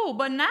not cool,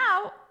 but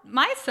now,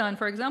 my son,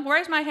 for example,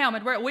 where's my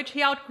helmet? Which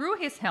he outgrew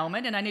his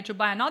helmet, and I need to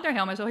buy another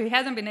helmet, so he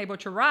hasn't been able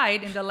to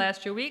ride in the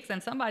last 2 weeks,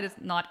 and somebody's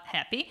not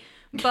happy.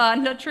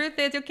 But the truth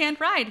is, you can't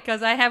ride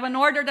because I haven't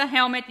ordered a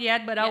helmet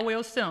yet, but I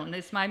will soon.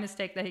 It's my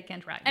mistake that he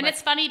can't ride. And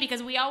it's funny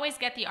because we always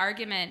get the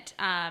argument,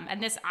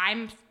 and this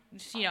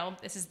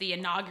is the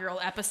inaugural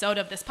episode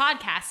of this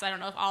podcast, so I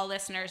don't know if all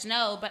listeners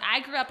know, but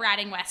I grew up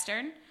riding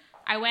Western.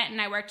 I went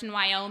and I worked in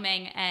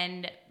Wyoming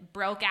and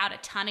broke out a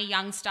ton of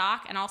young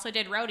stock and also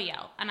did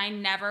rodeo. And I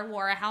never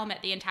wore a helmet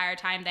the entire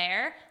time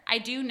there. I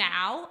do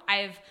now.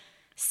 I've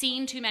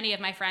seen too many of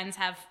my friends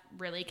have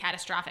really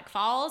catastrophic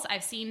falls.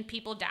 I've seen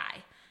people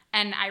die.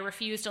 And I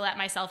refuse to let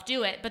myself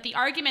do it. But the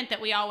argument that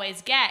we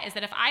always get is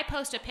that if I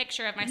post a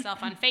picture of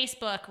myself on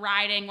Facebook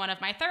riding one of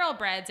my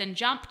thoroughbreds in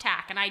jump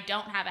tack and I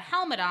don't have a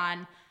helmet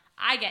on,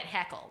 I get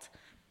heckled.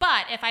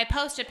 But if I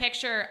post a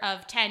picture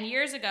of 10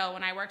 years ago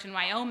when I worked in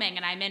Wyoming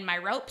and I'm in my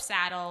rope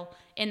saddle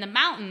in the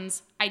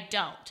mountains, I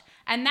don't.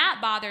 And that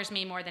bothers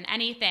me more than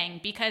anything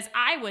because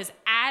I was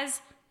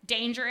as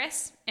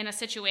dangerous in a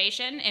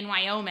situation in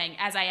Wyoming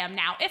as I am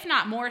now, if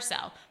not more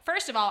so.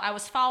 First of all, I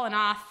was falling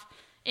off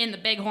in the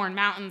Bighorn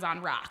Mountains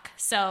on rock.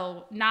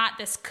 So not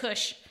this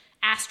cush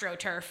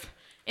AstroTurf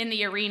in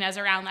the arenas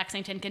around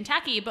Lexington,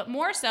 Kentucky, but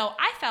more so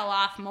I fell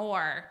off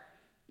more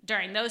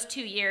during those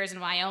 2 years in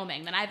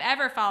Wyoming than I've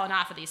ever fallen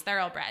off of these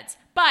thoroughbreds.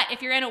 But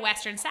if you're in a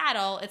Western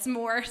saddle, it's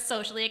more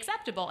socially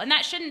acceptable. And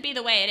that shouldn't be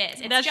the way it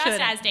is. It's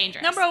just as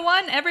dangerous. Number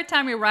one, every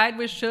time we ride,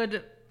 we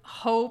should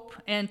hope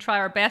and try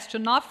our best to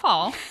not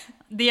fall.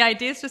 The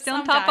idea is to stay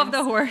on top of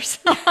the horse.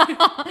 And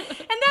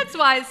that's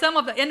why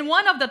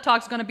one of the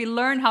talks is going to be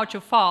learn how to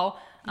fall.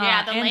 The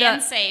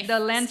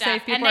land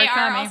safe people and they are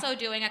coming. Also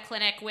doing a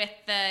clinic with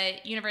the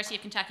University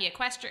of Kentucky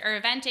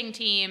eventing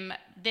team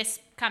this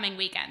coming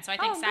weekend. So I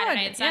think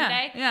Saturday and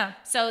Sunday. Yeah.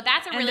 So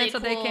that's a really cool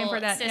they came for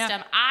that,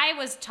 system. Yeah. I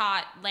was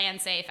taught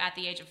land safe at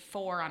the age of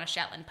 4 on a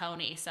Shetland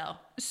pony. So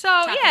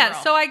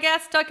I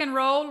guess tuck and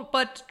roll,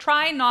 but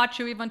try not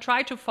to even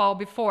try to fall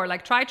before.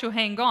 Like try to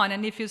hang on,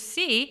 and if you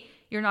see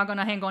you're not going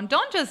to hang on,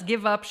 don't just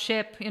give up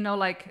ship,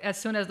 like as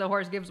soon as the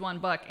horse gives one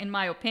buck, in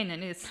my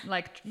opinion. It's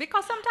like,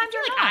 because sometimes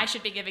I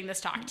should be giving this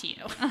talk to you.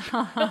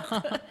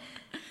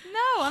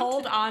 No.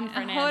 Hold on,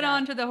 Fernanda. Hold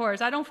on to the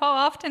horse. I don't fall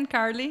often,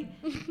 Carleigh.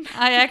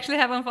 I actually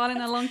haven't fallen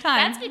in a long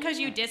time. That's because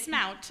you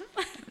dismount.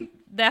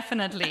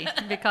 Definitely,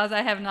 because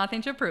I have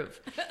nothing to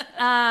prove.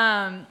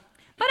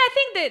 But I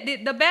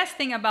think the best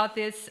thing about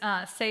this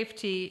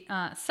safety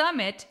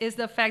summit is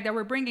the fact that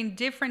we're bringing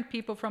different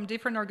people from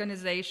different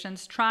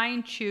organizations,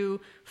 trying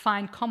to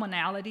find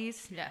commonalities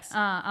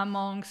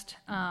amongst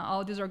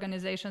all these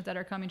organizations that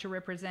are coming to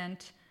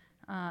represent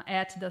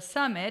at the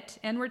summit.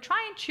 And we're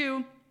trying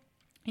to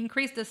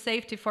increase the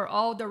safety for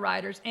all the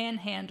riders and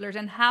handlers.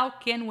 And how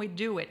can we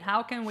do it?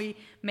 How can we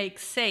make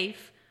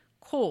safe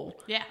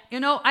cool? Yeah.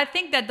 I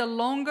think that the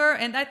longer,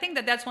 and I think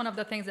that that's one of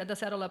the things that the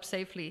Saddle Up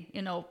Safely,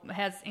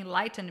 has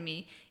enlightened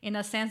me, in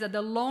a sense that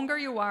the longer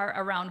you are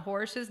around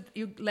horses,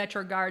 you let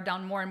your guard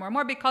down more and more and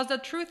more, because the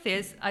truth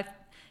is,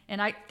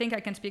 and I think I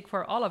can speak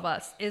for all of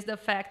us, is the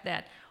fact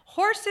that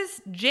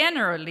horses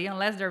generally,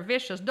 unless they're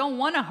vicious, don't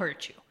want to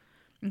hurt you.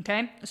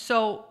 Okay?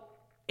 So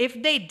if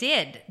they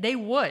did, they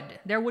would.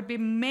 There would be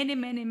many,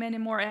 many, many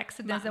more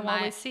accidents than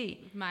what we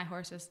see. My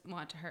horses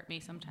want to hurt me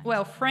sometimes.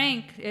 Well,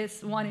 Frank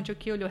is wanting to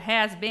kill you,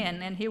 has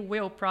been, and he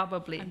will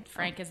probably. And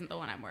Frank isn't the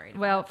one I'm worried about.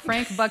 Well,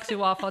 Frank bucks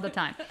you off all the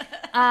time.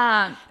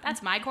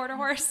 That's my quarter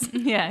horse.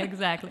 Yeah,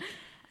 exactly.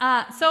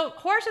 So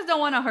horses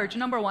don't want to hurt you,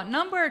 number one.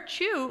 Number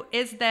two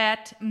is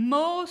that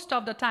most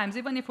of the times,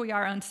 even if we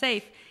are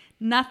unsafe,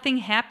 nothing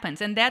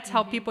happens. And that's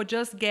how people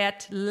just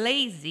get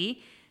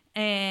lazy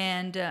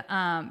and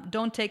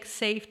don't take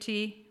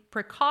safety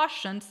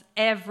precautions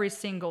every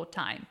single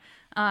time.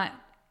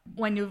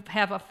 When you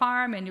have a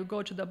farm and you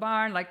go to the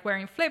barn, like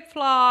wearing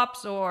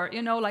flip-flops or,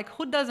 like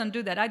who doesn't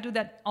do that? I do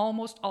that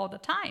almost all the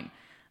time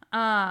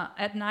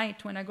at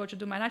night when I go to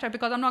do my night ride,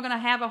 because I'm not going to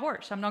have a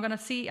horse. I'm going to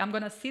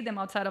see them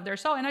outside of their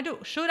stall, and I do.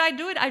 Should I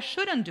do it? I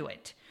shouldn't do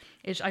it.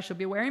 I should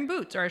be wearing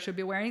boots, or I should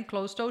be wearing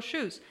closed-toe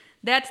shoes.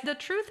 That's the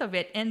truth of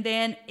it. And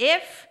then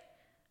if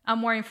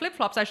I'm wearing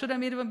flip-flops, I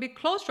shouldn't even be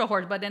close to a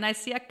horse, but then I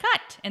see a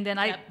cut, and then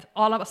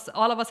all of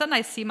a sudden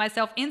I see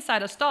myself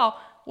inside a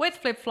stall with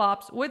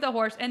flip-flops, with a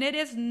horse, and it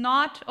is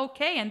not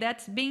okay, and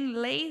that's being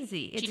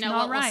lazy. It's Do you know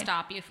not what right. will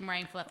stop you from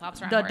wearing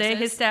flip-flops around The horses? day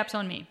he steps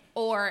on me.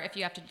 Or if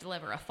you have to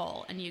deliver a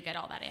foal and you get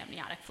all that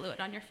amniotic fluid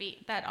on your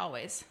feet.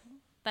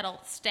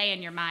 That'll stay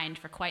in your mind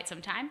for quite some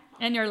time.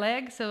 And your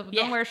legs, so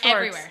don't wear shorts.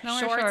 Everywhere.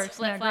 Don't wear shorts.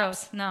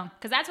 Flip-flops. No.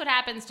 Because that's what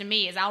happens to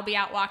me, is I'll be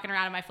out walking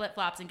around in my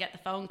flip-flops and get the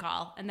phone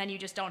call, and then you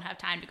just don't have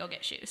time to go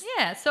get shoes.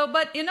 Yeah,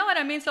 but you know what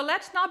I mean? So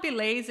let's not be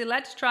lazy.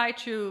 Let's try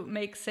to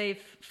make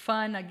safe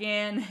fun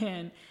again.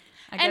 And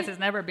I guess it's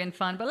never been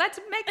fun, but let's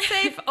make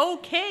safe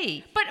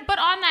okay. But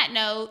on that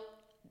note,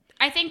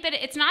 I think that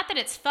it's not that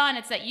it's fun,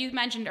 it's that you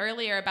mentioned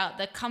earlier about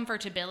the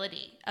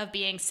comfortability of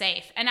being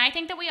safe. And I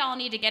think that we all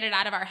need to get it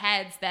out of our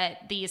heads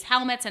that these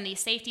helmets and these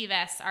safety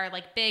vests are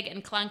like big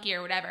and clunky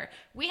or whatever.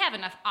 We have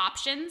enough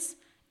options,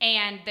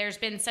 and there's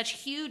been such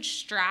huge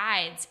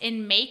strides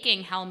in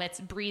making helmets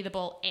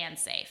breathable and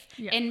safe,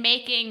 in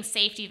making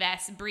safety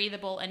vests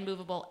breathable and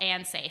movable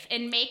and safe,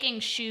 in making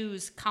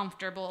shoes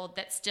comfortable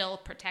that still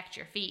protect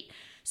your feet.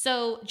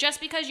 So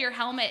just because your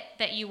helmet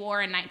that you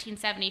wore in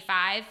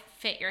 1975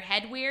 fit your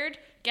head weird,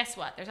 guess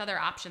what? There's other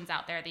options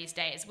out there these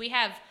days. We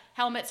have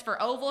helmets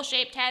for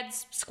oval-shaped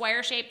heads,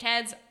 square-shaped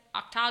heads,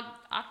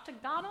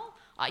 octagonal?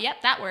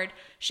 That word.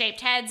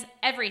 Shaped heads,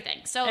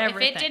 everything. So if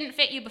it didn't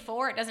fit you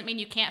before, it doesn't mean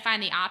you can't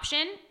find the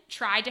option.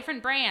 Try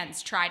different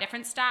brands. Try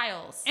different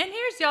styles. And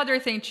here's the other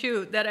thing,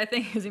 too, that I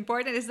think is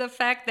important, is the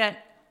fact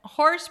that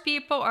horse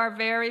people are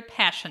very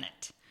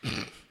passionate.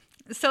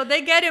 So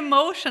they get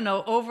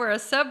emotional over a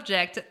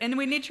subject, and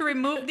we need to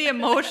remove the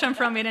emotion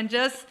from it and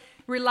just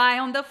rely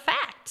on the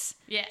facts.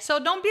 Yeah.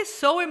 So don't be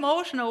so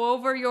emotional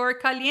over your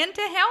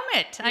Caliente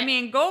helmet. Yeah. I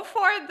mean, go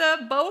for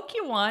the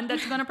bulky one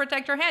that's going to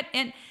protect your head.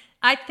 And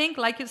I think,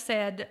 like you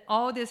said,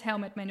 all these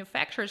helmet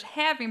manufacturers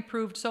have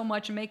improved so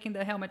much in making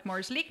the helmet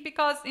more sleek,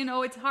 because,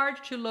 it's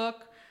hard to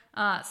look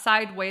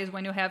sideways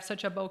when you have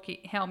such a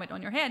bulky helmet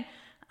on your head.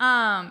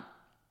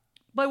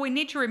 But we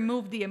need to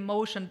remove the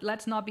emotion.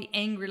 Let's not be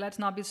angry. Let's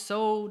not be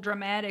so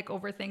dramatic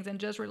over things, and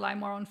just rely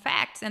more on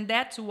facts. And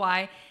that's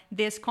why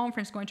this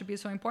conference is going to be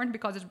so important,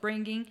 because it's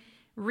bringing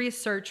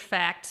research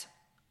facts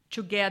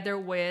together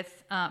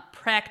with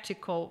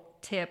practical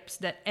tips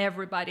that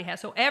everybody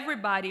has. So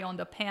everybody on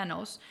the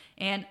panels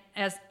and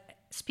as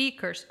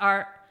speakers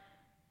are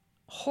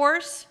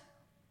horse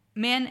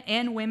men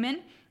and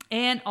women,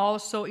 and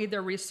also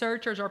either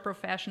researchers or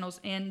professionals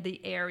in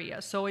the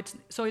area. So it's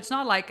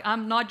not like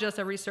I'm not just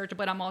a researcher,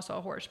 but I'm also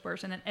a horse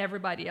person, and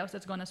everybody else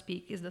that's going to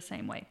speak is the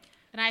same way.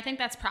 And I think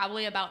that's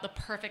probably about the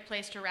perfect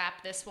place to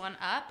wrap this one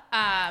up.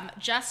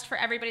 Just for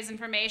everybody's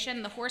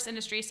information, the Horse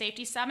Industry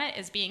Safety Summit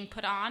is being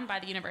put on by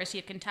the University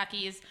of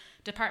Kentucky's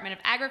Department of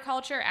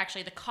Agriculture,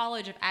 actually the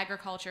College of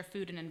Agriculture,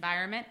 Food and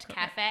Environment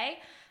Cafe.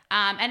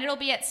 And it'll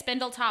be at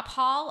Spindletop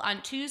Hall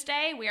on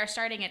Tuesday. We are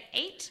starting at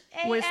 8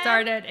 a.m. We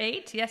start at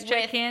 8. Yes,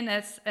 check in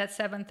at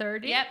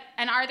 7:30. Yep.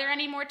 And are there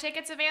any more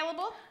tickets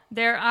available?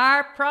 There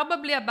are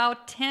probably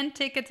about 10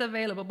 tickets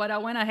available, but I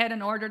went ahead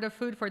and ordered the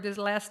food for these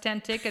last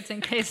 10 tickets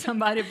in case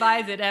somebody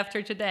buys it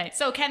after today.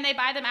 So can they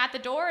buy them at the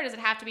door, or does it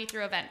have to be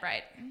through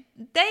Eventbrite?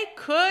 They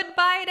could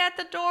buy it at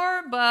the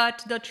door,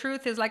 but the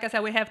truth is, like I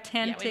said, we have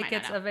 10 we might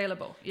tickets not know.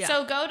 available. Yeah.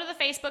 So go to the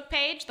Facebook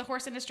page. The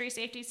Horse Industry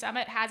Safety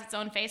Summit has its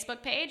own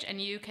Facebook page,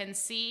 and you can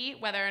see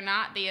whether or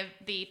not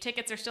the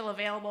tickets are still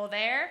available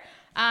there.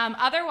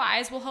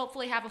 Otherwise, we'll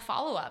hopefully have a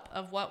follow-up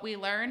of what we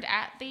learned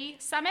at the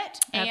summit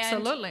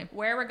Absolutely. and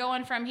where we're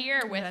going from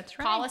here with That's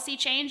right. policy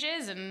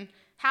changes and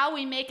how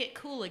we make it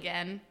cool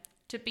again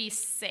to be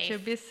safe. To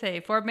be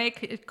safe, or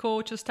make it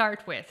cool to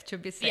start with, to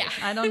be safe.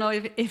 Yeah. I don't know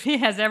if he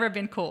has ever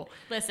been cool.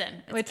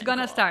 Listen, It's going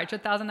to cool. start.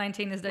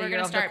 2019 is the We're year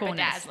gonna of the start coolness.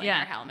 bedazzling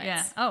our helmets.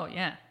 Yeah. Oh,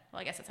 yeah.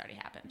 Well, I guess it's already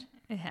happened.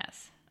 It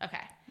has. Okay.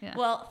 Yeah.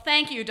 Well,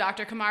 thank you,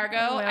 Dr. Camargo.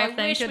 Well, I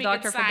thank wish you, we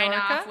Dr. could sign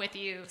Fedorka. off with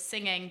you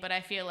singing, but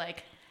I feel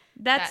like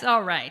That's that-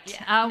 all right.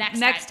 yeah,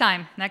 Next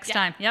time. Next Yeah.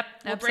 time. Yep.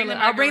 We'll absolutely. bring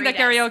the I'll bring the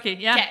margaritas. karaoke.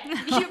 Yeah. Okay.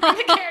 You bring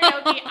the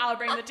karaoke, I'll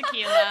bring the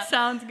tequila.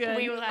 Sounds good.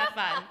 We will have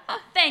fun.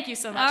 Thank you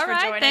so much All for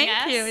right. joining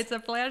us. Thank you. It's a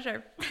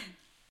pleasure.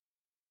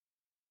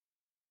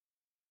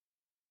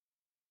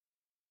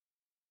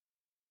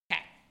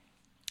 Okay.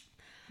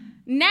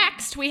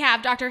 Next, we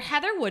have Dr.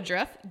 Heather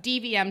Woodruff,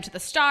 DVM to the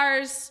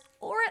stars,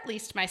 or at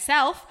least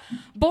myself.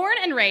 Born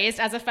and raised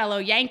as a fellow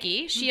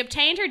Yankee, she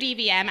obtained her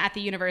DVM at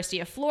the University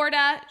of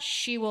Florida.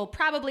 She will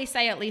probably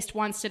say at least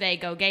once today,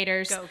 "Go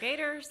Gators." Go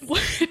Gators.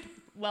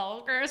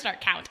 Well, we're going to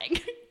start counting.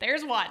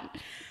 There's one.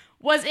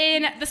 Was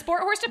in the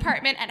sport horse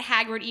department at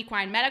Hagwood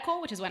Equine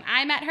Medical, which is when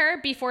I met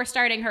her, before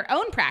starting her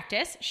own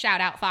practice,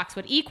 shout out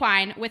Foxwood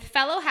Equine, with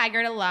fellow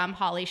Haggard alum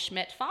Holly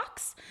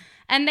Schmidt-Fox.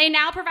 And they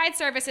now provide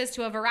services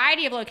to a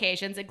variety of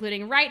locations,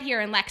 including right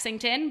here in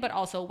Lexington, but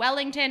also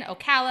Wellington,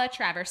 Ocala,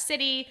 Traverse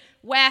City,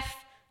 WEF,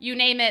 you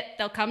name it,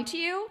 they'll come to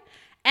you.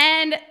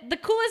 And the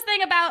coolest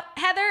thing about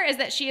Heather is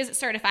that she is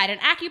certified in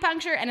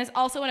acupuncture and is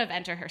also an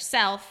eventer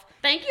herself.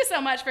 Thank you so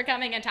much for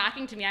coming and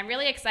talking to me. I'm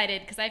really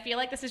excited because I feel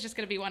like this is just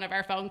going to be one of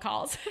our phone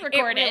calls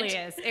recorded. It really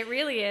is. It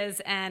really is.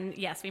 And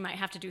yes, we might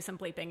have to do some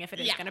bleeping if it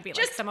is going to be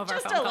like some of our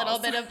phone calls. Just a little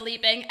bit of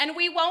bleeping. And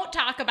we won't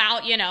talk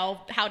about,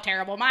 how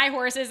terrible my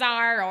horses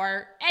are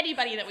or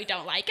anybody that we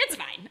don't like. It's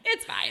fine.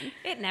 It's fine.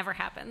 It never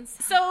happens.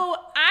 So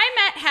I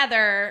met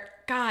Heather,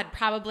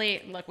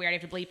 probably, look, we already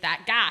have to bleep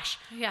that. Gosh.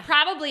 Yeah.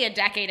 Probably a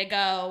decade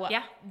ago.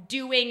 Yeah.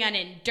 Doing an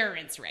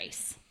endurance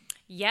race.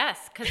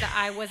 Yes, because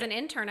I was an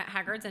intern at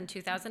Haggard's in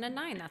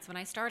 2009. That's when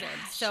I started.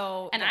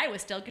 And I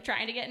was still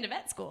trying to get into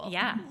vet school.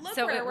 Yeah. Look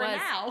so where it we're was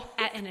now.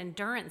 At an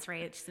endurance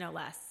race, no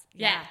less.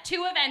 Yeah.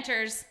 2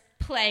 eventers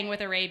playing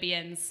with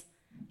Arabians,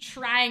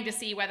 trying to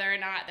see whether or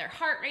not their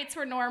heart rates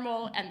were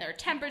normal and their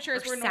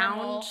temperatures were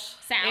normal.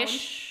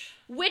 Sound-ish.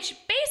 Which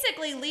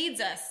basically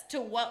leads us to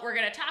what we're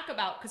going to talk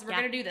about, because we're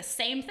going to do the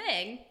same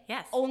thing.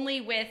 Yes.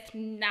 Only with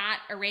not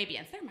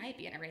Arabians. There might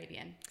be an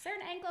Arabian. Is there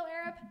an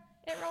Anglo-Arab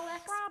at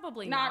Rolex?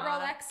 Probably not.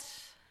 not. Rolex?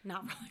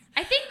 Not Rolex.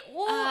 I think,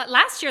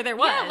 last year there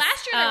was. Yeah,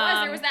 last year there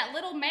was. There was that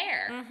little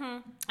mare. Mm-hmm.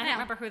 I don't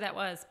remember who that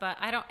was, but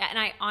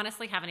I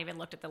honestly haven't even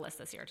looked at the list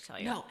this year to tell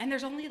you. No, and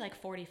there's only like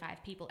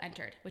 45 people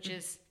entered, which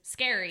is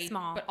scary.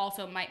 Small. But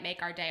also might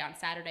make our day on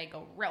Saturday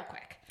go real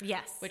quick.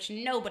 Yes. Which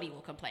nobody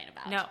will complain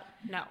about.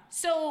 No.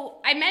 So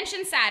I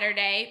mentioned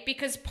Saturday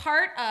because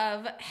part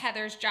of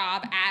Heather's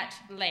job at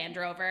Land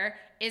Rover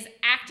is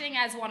acting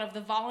as one of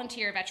the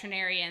volunteer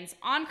veterinarians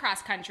on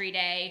Cross Country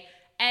Day.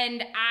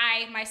 And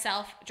I,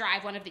 myself,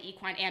 drive one of the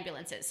equine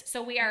ambulances.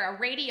 So we are a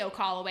radio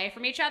call away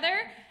from each other.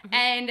 Mm-hmm.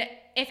 And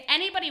if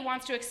anybody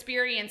wants to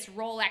experience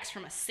Rolex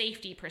from a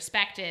safety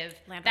perspective,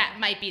 that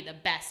might be the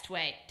best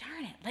way.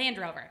 Darn it, Land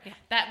Rover. Yeah.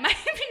 That might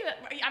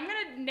be I'm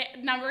going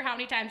to number how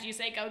many times you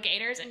say Go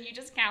Gators, and you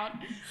just count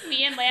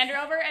me and Land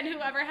Rover, and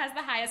whoever has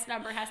the highest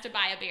number has to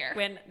buy a beer.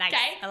 Win. Nice.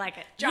 Okay? I like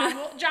it.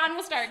 John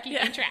will start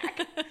keeping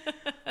track.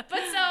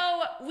 But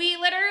so we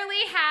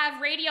literally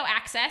have radio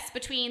access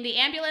between the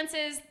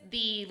ambulances,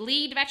 the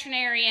lead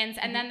veterinarians,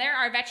 and then there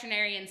are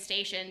veterinarians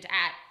stationed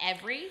at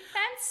every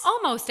fence.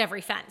 Almost every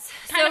fence.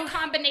 Kind of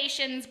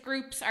combinations,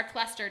 groups are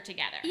clustered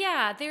together.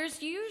 Yeah,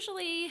 there's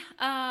usually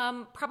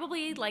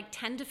probably like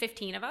 10 to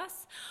 15 of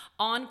us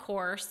on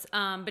course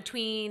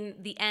between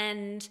the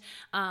end,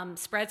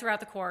 spread throughout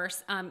the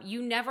course.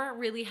 You never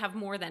really have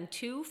more than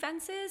 2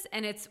 fences,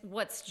 and it's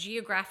what's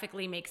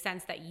geographically makes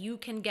sense that you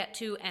can get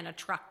to and a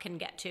truck can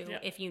get to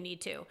if you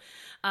need to.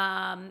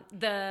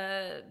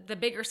 The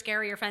bigger,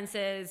 scarier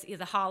fences,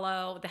 the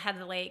hollow, the head of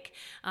the lake,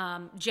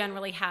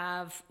 generally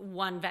have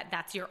one vet.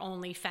 That's your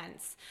only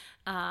fence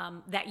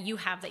that you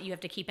have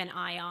to keep an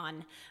eye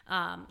on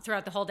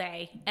throughout the whole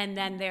day. And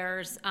then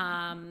there's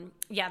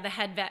the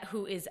head vet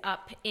who is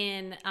up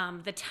in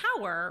the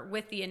tower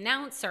with the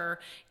announcer,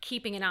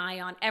 keeping an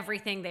eye on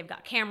everything. They've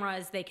got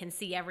cameras, they can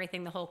see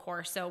everything the whole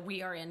course. So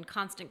we are in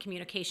constant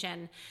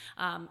communication.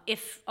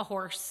 If a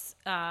horse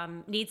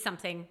needs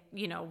something,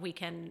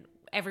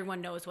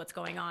 everyone knows what's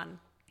going on.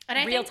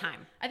 And real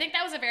time. I think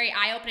that was a very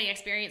eye-opening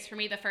experience for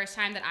me. The first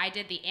time that I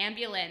did the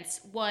ambulance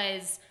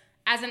was,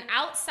 as an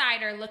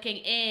outsider looking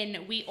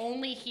in, we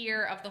only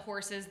hear of the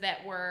horses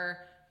that were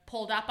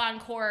pulled up on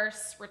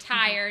course,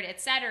 retired,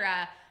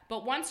 etc.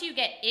 But once you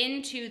get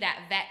into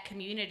that vet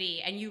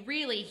community and you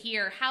really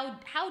hear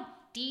how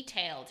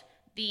detailed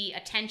the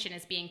attention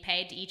is being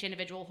paid to each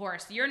individual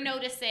horse, you're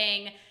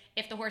noticing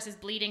if the horse is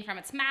bleeding from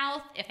its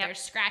mouth, if there's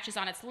scratches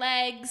on its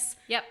legs.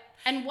 Yep.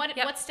 And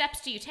what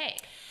steps do you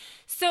take?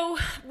 So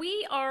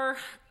we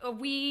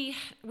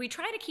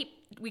try to keep,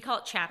 we call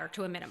it chatter,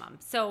 to a minimum.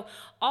 So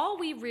all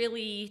we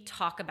really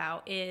talk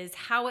about is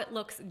how it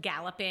looks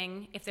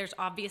galloping, if there's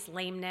obvious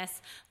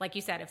lameness, like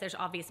you said, if there's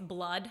obvious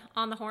blood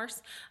on the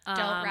horse. Don't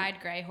ride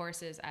gray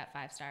horses at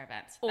 5-star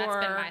events.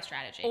 That's been my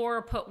strategy.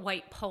 Or put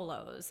white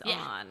polos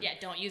on. Yeah,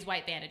 don't use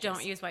white bandages.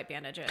 Don't use white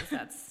bandages.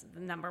 That's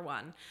number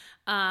one.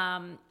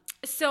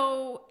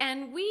 So,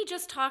 and we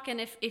just talk,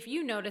 and if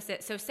you notice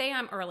it, so say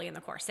I'm early in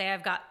the course, say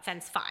I've got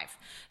fence 5.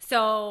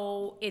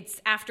 So it's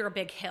after a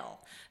big hill.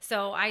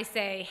 So I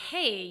say,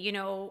 hey,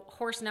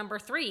 horse number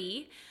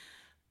 3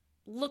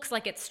 looks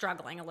like it's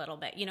struggling a little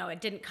bit.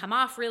 It didn't come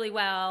off really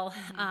well.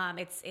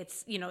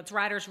 Its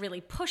rider's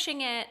really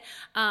pushing it.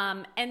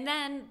 And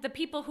then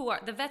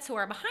the vets who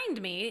are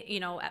behind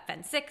me, at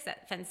fence 6,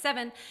 at fence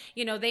 7,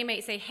 they may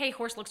say, hey,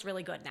 horse looks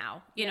really good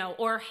now,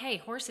 or hey,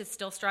 horse is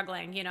still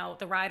struggling.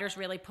 The rider's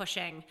really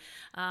pushing.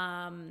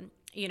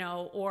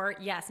 Or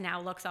yes,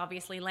 now looks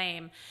obviously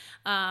lame.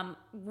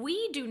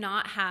 We do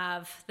not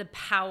have the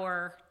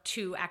power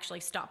to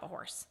actually stop a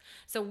horse.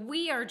 So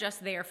we are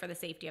just there for the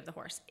safety of the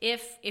horse.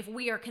 If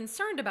we are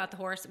concerned about the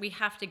horse, we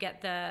have to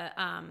get the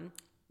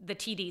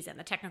TDs in,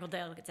 the technical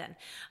delegates in.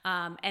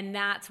 And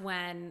that's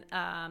when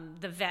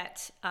the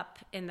vet up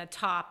in the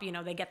top,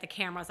 they get the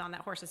cameras on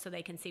that horse so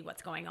they can see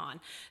what's going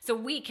on. So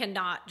we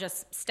cannot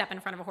just step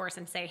in front of a horse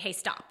and say, hey,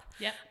 stop.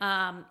 Yep.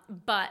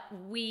 But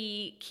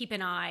we keep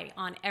an eye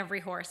on every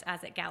horse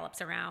as it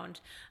gallops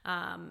around.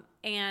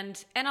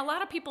 And a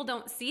lot of people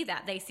don't see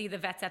that. They see the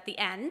vets at the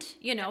end,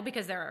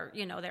 because there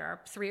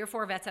are 3 or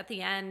 4 vets at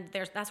the end.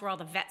 That's where all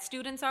the vet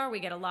students are. We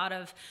get a lot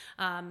of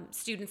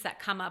students that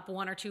come up,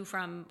 1 or 2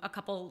 from a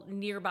couple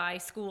nearby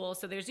schools.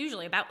 So there's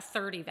usually about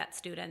 30 vet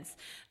students.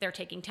 They're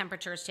taking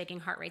temperatures, taking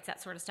heart rates,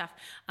 that sort of stuff.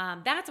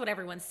 That's what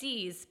everyone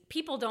sees.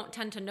 People don't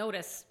tend to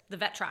notice the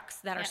vet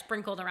trucks that are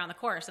sprinkled around the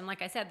course. And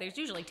like I said, there's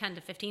usually 10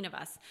 to 15 of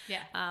us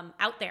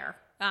out there.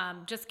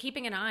 Just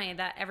keeping an eye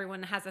that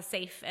everyone has a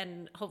safe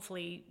and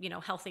hopefully,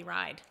 healthy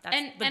ride.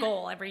 That's the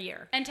goal every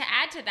year. And to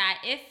add to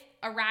that, if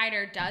a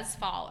rider does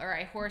fall or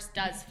a horse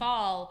does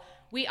fall,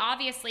 we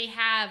obviously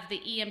have the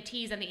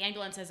EMTs and the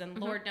ambulances, and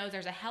Lord knows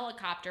there's a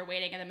helicopter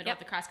waiting in the middle of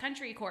the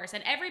cross-country course,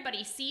 and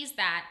everybody sees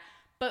that.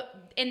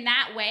 But in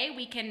that way,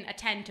 we can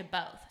attend to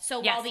both. So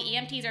while the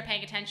EMTs are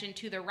paying attention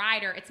to the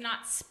rider, it's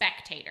not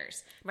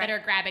spectators that are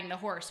grabbing the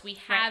horse. We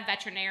have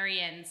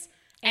veterinarians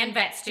and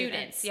vet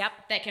students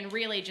that can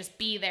really just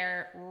be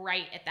there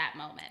right at that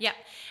moment. Yep.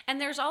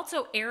 And there's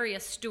also area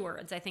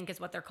stewards, I think is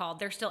what they're called.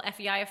 They're still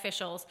FEI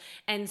officials.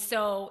 And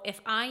so if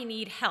I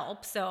need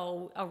help,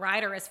 so a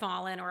rider has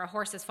fallen or a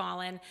horse has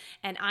fallen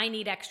and I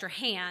need extra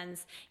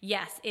hands,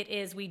 yes, it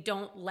is. We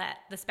don't let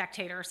the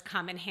spectators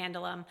come and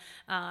handle them.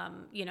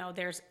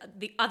 There's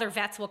the other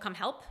vets will come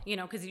help,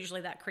 because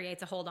usually that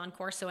creates a hold on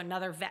course. So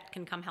another vet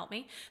can come help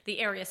me. The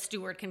area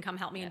steward can come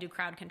help me and do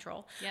crowd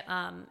control. Yep.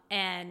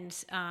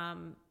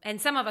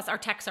 And some of us, our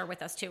techs are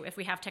with us too, if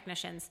we have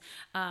technicians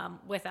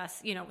with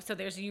us, so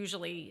there's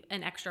usually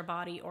an extra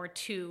body or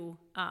 2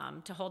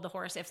 to hold the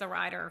horse if the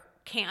rider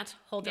can't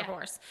hold their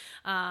horse.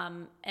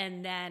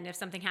 And then if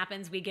something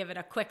happens, we give it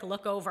a quick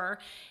look over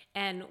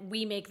and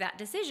we make that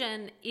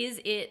decision.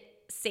 Is it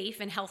safe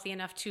and healthy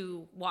enough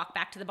to walk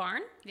back to the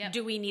barn? Yep.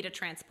 Do we need a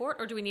transport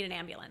or do we need an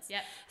ambulance?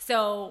 Yep.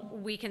 So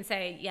we can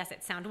say, yes,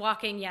 it's sound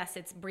walking. Yes,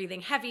 it's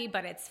breathing heavy,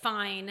 but it's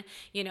fine.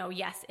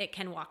 Yes, it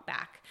can walk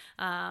back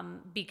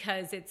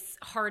because it's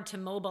hard to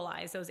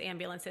mobilize those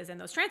ambulances and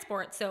those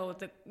transports. So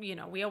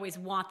we always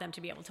want them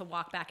to be able to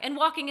walk back, and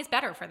walking is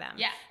better for them.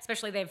 Yeah.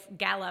 Especially they've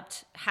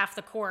galloped half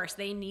the course.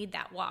 They need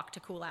that walk to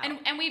cool out.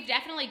 And we've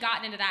definitely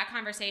gotten into that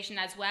conversation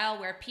as well,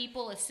 where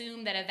people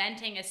assume that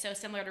eventing is so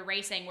similar to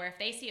racing, where if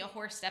they see a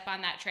horse step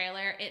on that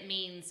trailer, it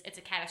means it's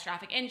a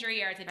catastrophic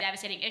injury or it's a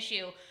devastating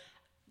issue.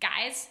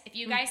 Guys, if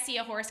you guys see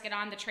a horse get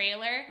on the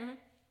trailer,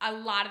 a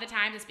lot of the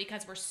times it's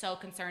because we're so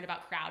concerned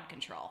about crowd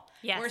control.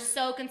 Yes. We're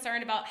so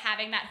concerned about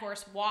having that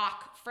horse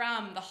walk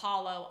from the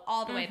hollow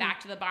all the way back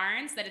to the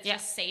barns that it's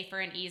just safer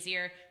and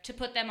easier to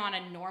put them on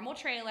a normal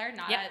trailer,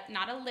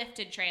 not a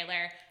lifted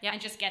trailer, and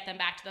just get them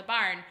back to the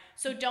barn.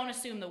 So don't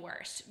assume the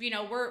worst.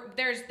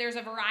 There's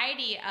a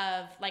variety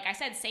of, like I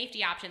said,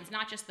 safety options,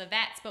 not just the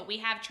vets, but we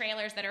have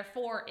trailers that are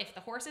for if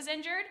the horse is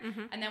injured,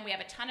 and then we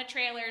have a ton of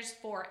trailers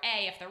for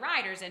if the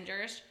rider's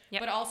injured,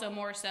 but also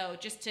more so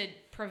just to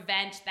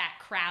prevent that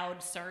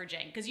crowd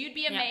surging. Because you'd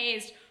be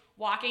amazed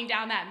walking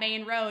down that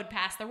main road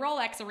past the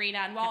Rolex arena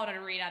and Walnut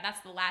arena.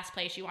 That's the last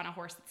place you want a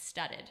horse that's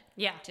studded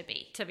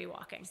to be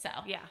walking.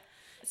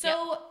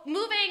 So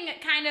moving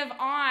kind of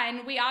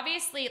on, we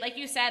obviously, like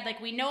you said,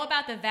 we know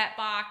about the vet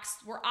box.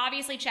 We're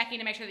obviously checking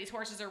to make sure these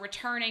horses are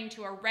returning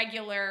to a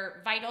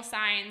regular vital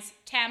signs,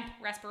 temp,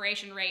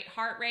 respiration rate,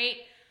 heart rate.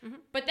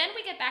 But then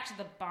we get back to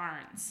the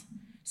barns.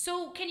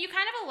 So can you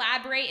kind of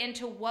elaborate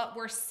into what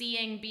we're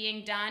seeing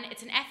being done?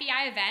 It's an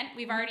FEI event.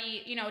 We've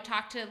already,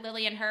 talked to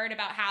Lillian Heard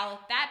about how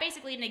that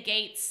basically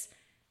negates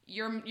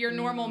your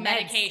normal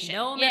medication.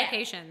 No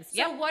medications.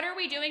 So what are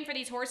we doing for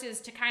these horses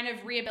to kind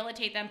of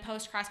rehabilitate them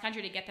post cross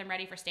country to get them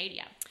ready for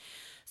stadium?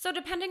 So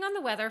depending on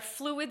the weather,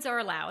 fluids are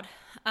allowed,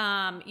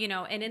 and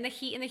in the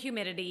heat and the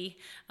humidity,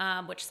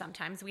 which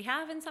sometimes we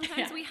have and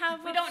sometimes we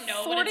have we don't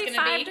know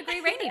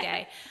 45-degree rainy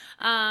day.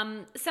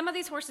 Some of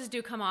these horses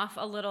do come off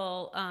a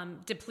little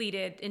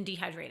depleted and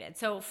dehydrated.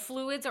 So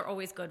fluids are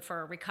always good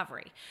for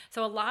recovery.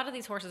 So a lot of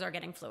these horses are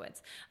getting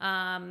fluids.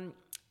 And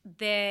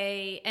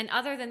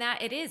other than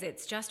that,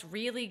 it's just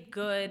really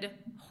good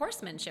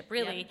horsemanship,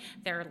 really.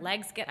 Their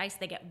legs get iced,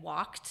 they get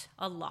walked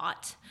a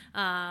lot,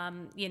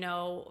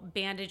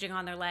 bandaging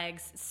on their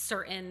legs.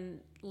 Certain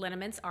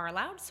liniments are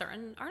allowed,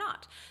 certain are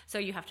not. So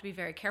you have to be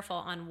very careful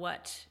on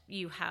what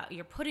you're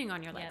putting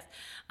on your legs.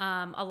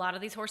 A lot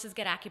of these horses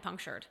get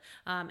acupunctured.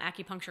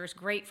 Acupuncture is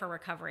great for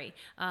recovery.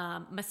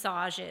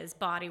 Massages,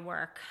 body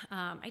work.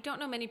 I don't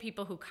know many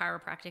people who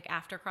chiropractic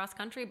after cross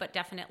country, but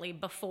definitely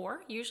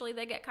before. Usually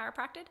they get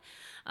chiropracted,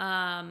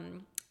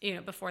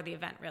 before the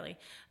event, really.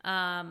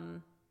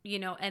 And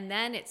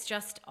then it's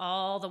just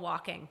all the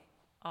walking.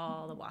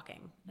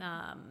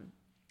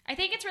 I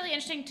think it's really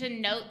interesting to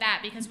note that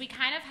because we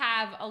kind of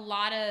have a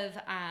lot of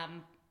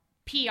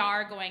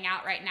PR going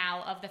out right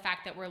now of the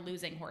fact that we're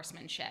losing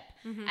horsemanship.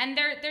 Mm-hmm. And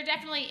there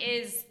definitely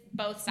is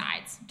both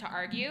sides to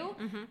argue,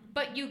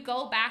 but you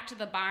go back to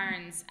the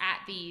barns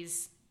at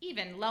these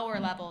even lower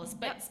levels,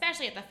 but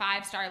especially at the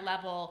 5-star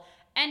level.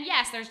 And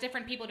yes, there's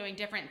different people doing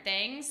different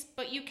things,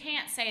 but you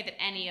can't say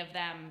that any of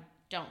them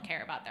don't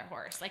care about their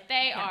horse. Like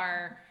they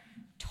are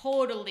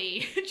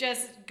totally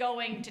just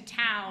going to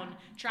town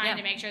trying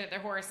to make sure that their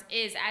horse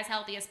is as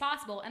healthy as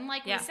possible. And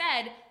like we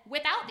said,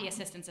 without the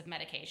assistance of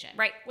medication,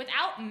 right?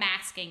 Without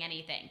masking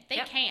anything, they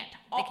can't.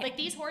 Like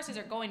these horses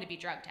are going to be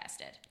drug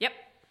tested. Yep.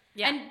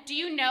 Yeah. And do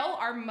you know,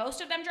 are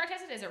most of them drug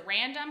tested? Is it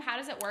random? How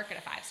does it work at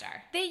a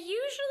 5-star? They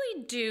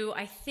usually do,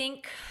 I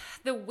think,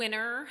 the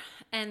winner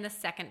and the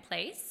second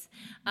place.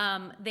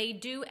 They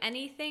do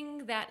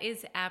anything that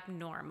is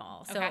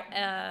abnormal. So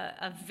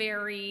a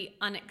very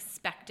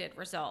unexpected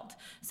result.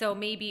 So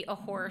maybe a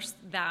horse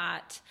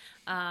that,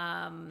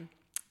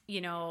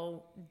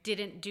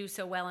 didn't do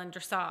so well in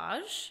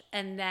dressage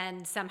and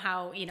then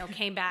somehow,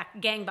 came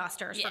back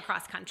gangbusters for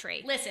cross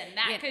country. Listen,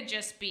 that could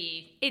just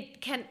be a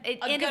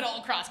good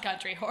old cross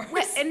country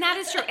horse. And that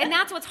is true. And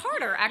that's what's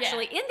harder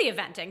actually in the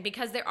eventing,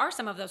 because there are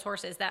some of those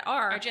horses that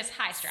are just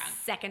high strung,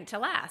 second to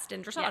last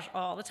in dressage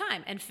all the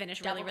time and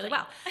finish really, really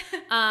well.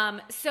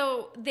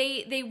 So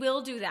they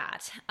will do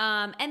that.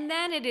 And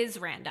then it is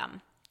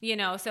random.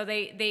 So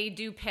they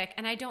do pick,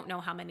 and I don't know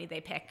how many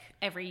they pick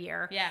every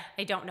year. Yeah.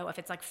 I don't know if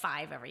it's like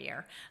 5 every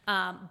year.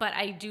 But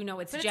I do know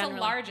it's generally a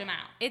large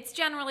amount. It's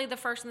generally the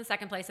first and the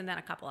second place and then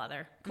a couple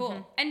other. Cool.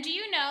 Mm-hmm. And do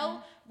you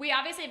know, we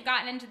obviously have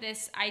gotten into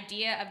this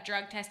idea of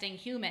drug testing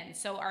humans.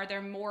 So are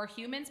there more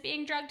humans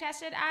being drug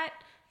tested at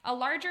a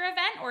larger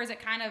event, or is it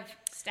kind of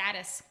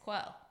status quo?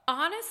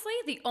 Honestly,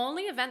 the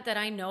only event that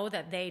I know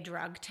that they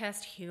drug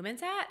test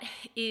humans at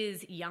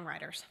is young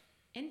riders.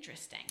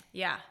 Interesting.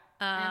 Yeah.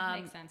 That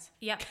makes sense.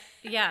 Yep.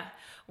 Yeah.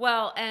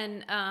 Well,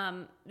 and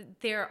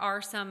there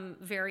are some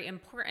very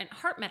important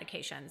heart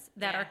medications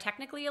that are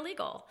technically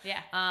illegal. Yeah.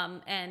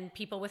 And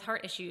people with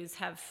heart issues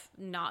have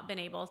not been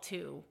able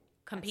to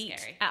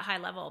compete at high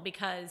level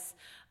because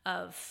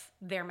of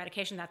their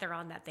medication that they're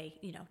on, that they,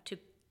 to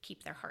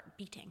keep their heart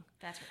beating.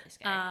 That's really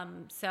scary.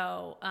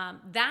 So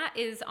that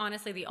is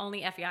honestly the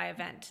only FEI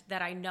event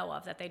that I know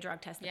of that they drug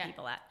test the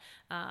people at.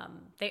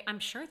 I'm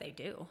sure they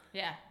do.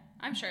 Yeah.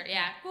 I'm sure,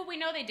 yeah. Well, we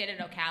know they did it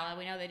at Ocala.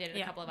 We know they did it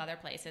a couple of other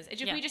places.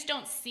 It's just, we just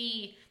don't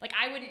see, like,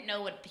 I wouldn't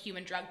know what the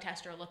human drug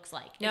tester looks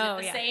like. Is it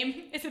the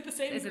same? Is it the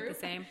same Is group? it the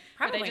same?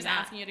 Probably Are they just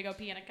asking you to go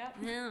pee in a cup?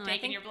 No,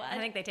 Taking your blood? I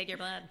think they take your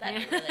blood.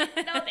 That'd be really,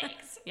 no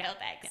thanks. No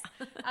thanks.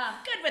 Yeah.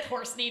 Good with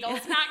horse needles.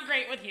 Not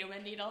great with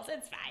human needles.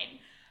 It's fine.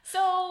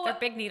 So they're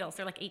big needles.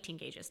 They're like 18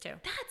 gauges too.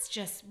 That's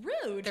just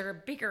rude. They're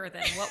bigger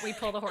than what we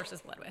pull the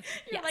horse's blood with.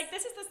 You're like,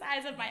 this is the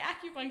size of my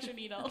acupuncture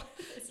needle.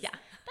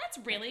 That's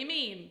really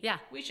mean. Yeah.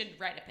 We should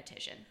write a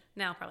petition.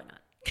 No, probably not.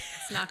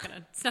 It's not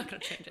gonna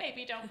change it.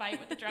 Maybe don't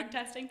fight with the drug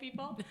testing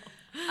people.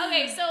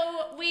 Okay,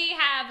 so we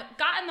have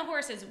gotten the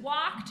horses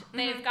walked.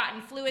 They've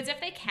gotten fluids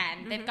if they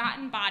can. They've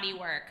gotten body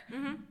work.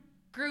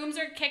 Grooms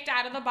are kicked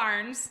out of the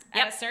barns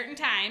at a certain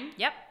time.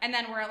 Yep. And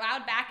then we're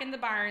allowed back in the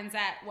barns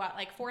at what,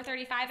 like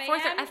 4:35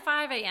 a.m.? At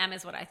 5 a.m.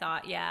 is what I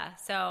thought, yeah.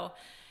 So,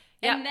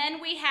 and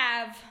then we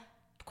have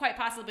quite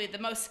possibly the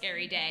most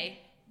scary day.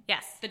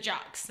 Yes. The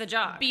jogs. The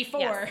jogs.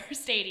 Before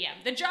stadium.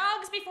 The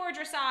jogs before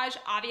dressage,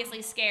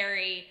 obviously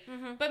scary.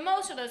 But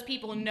most of those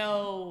people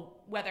know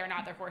whether or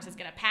not their horse is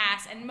going to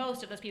pass. And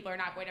most of those people are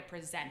not going to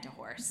present a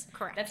horse.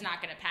 Correct. That's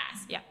not going to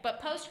pass. Yeah.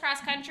 But post cross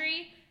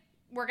country,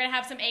 we're going to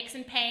have some aches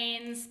and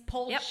pains,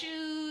 pulled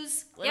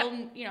shoes,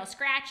 little,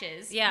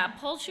 scratches. Yeah,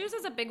 pulled shoes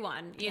is a big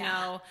one. You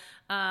know,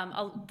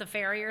 the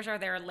farriers are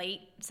there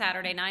late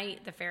Saturday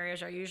night. The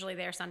farriers are usually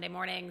there Sunday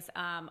mornings.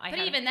 But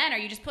even then, are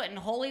you just putting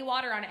holy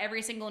water on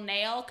every single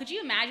nail? Could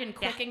you imagine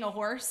quicking a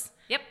horse?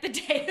 Yep. The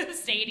day of the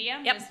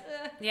stadium. Yep. Just,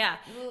 yeah.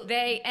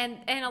 They and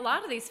a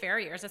lot of these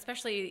farriers,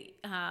 especially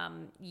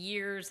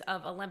years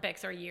of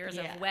Olympics or years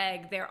of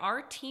WEG, there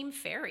are team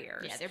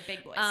farriers. Yeah, they're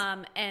big boys.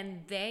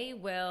 And they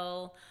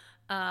will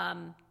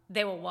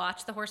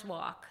watch the horse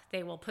walk.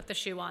 They will put the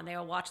shoe on. They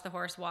will watch the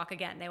horse walk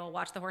again. They will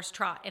watch the horse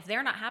trot. If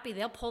they're not happy,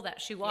 they'll pull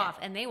that shoe off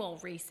and they will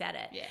reset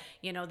it. Yeah.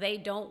 You know, they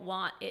don't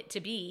want it to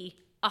be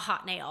a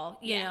hot nail,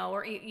 you know,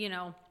 or,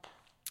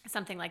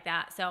 something like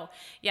that. So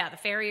yeah, the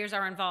farriers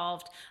are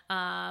involved.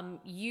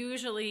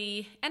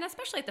 Usually, and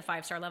especially at the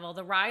 5-star level,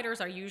 the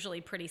riders are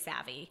usually pretty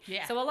savvy.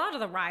 Yeah. So a lot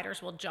of the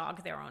riders will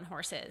jog their own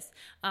horses,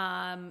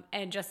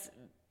 and just,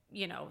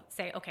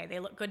 say, okay, they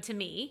look good to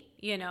me,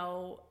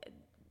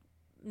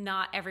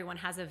 not everyone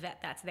has a vet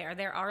that's there.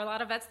 There are a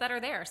lot of vets that are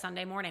there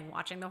Sunday morning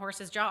watching the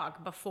horses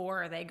jog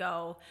before they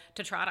go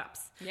to trot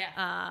ups.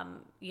 Yeah.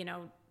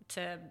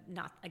 To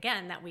not,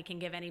 again, that we can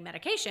give any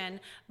medication,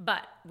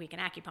 but we can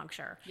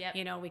acupuncture.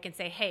 Yep. We can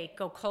say, hey,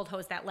 go cold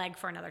hose that leg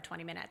for another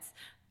 20 minutes.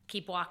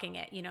 Keep walking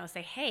it,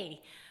 say,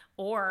 hey,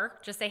 or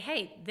just say,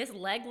 hey, this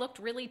leg looked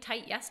really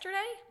tight yesterday.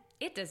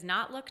 It does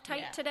not look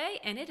tight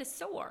today, and it is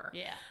sore.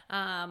 Yeah.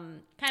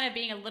 Kind of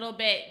being a little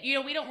bit,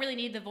 we don't really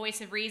need the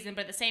voice of reason,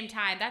 but at the same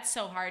time, that's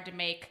so hard to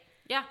make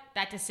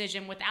that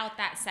decision without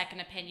that second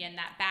opinion,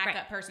 that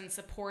backup person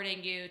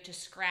supporting you to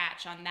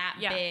scratch on that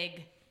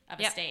big of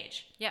a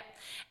stage. Yep.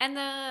 And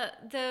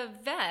the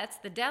vets,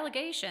 the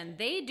delegation,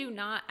 they do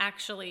not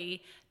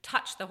actually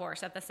touch the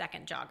horse at the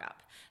second jog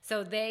up.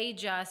 So they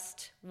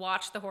just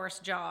watch the horse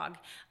jog.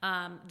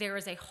 There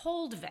is a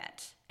hold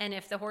vet, and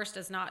if the horse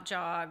does not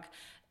jog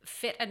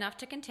fit enough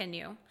to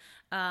continue,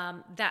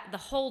 that the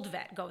hold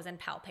vet goes and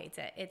palpates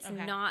it. It's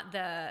not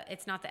the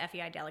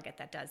FEI delegate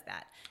that does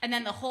that. And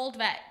then the hold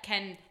vet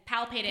can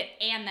palpate it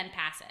and then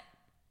pass it.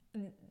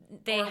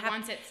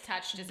 Once it's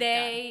touched, is it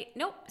done?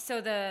 Nope. So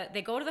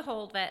they go to the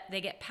hold vet, they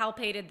get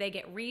palpated, they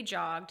get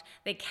re-jogged.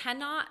 They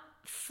cannot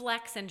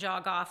flex and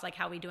jog off like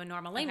how we do a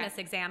normal lameness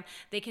exam.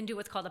 They can do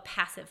what's called a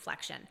passive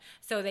flexion.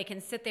 So they can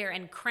sit there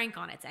and crank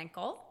on its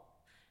ankle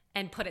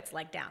and put its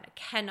leg down. It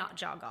cannot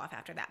jog off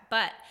after that.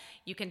 But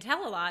you can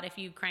tell a lot if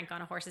you crank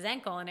on a horse's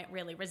ankle and it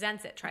really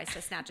resents it, tries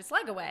to snatch its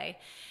leg away.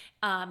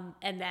 And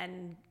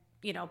then,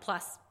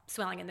 plus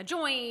swelling in the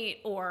joint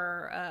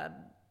or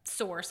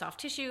sore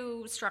soft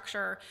tissue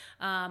structure,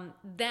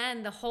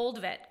 then the hold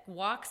vet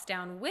walks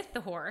down with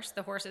the horse.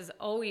 The horse is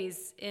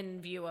always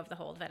in view of the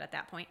hold vet at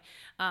that point,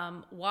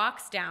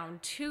 walks down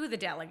to the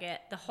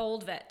delegate. The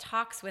hold vet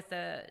talks with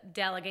the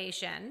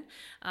delegation,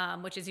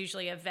 which is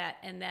usually a vet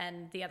and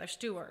then the other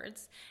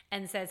stewards,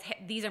 and says,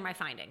 hey, these are my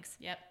findings.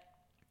 Yep.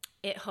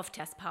 It hoof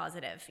test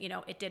positive.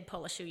 It did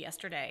pull a shoe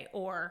yesterday,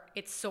 or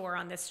it's sore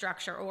on this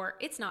structure, or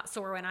it's not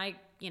sore when I,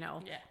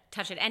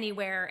 touch it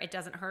anywhere. It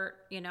doesn't hurt,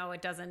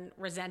 it doesn't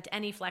resent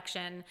any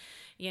flexion.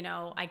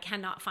 I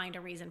cannot find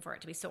a reason for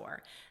it to be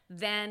sore.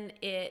 Then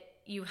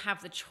you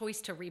have the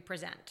choice to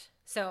represent.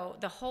 So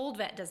the hold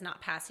vet does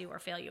not pass you or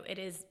fail you. It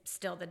is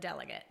still the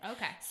delegate.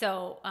 Okay.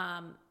 So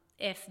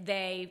if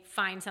they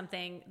find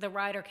something, the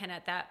rider can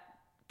at that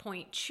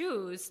point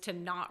choose to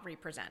not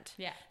represent.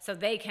 Yeah. So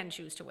they can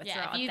choose to withdraw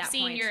at that point. If you've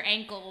seen your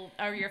ankle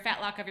or your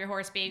fetlock of your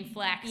horse being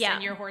flexed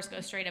and your horse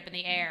goes straight up in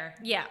the air.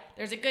 Yeah.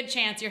 There's a good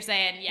chance you're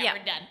saying,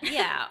 we're done.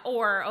 Yeah.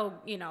 Or,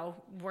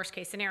 worst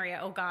case scenario,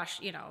 oh gosh,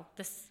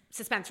 this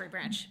suspensory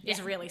branch is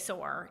really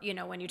sore.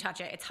 When you touch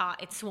it, it's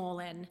hot, it's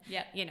swollen.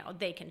 Yeah.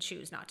 They can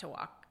choose not to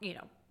walk,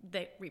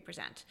 they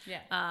represent.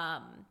 Yeah.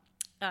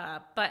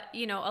 But,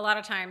 a lot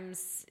of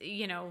times,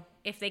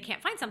 if they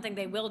can't find something,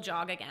 they will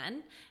jog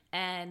again.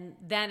 And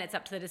then it's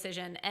up to the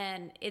decision.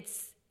 And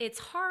it's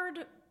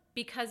hard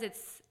because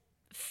it's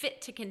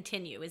fit to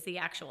continue is the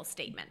actual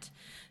statement.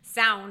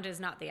 Sound is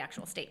not the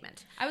actual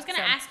statement. I was going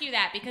to ask you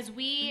that because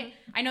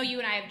I know you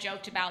and I have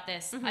joked about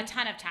this a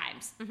ton of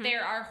times.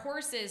 There are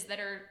horses that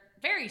are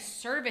very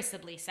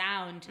serviceably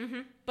sound,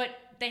 but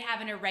they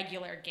have an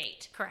irregular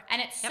gait. Correct.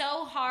 And it's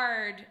so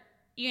hard,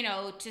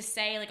 to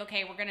say like,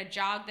 okay, we're going to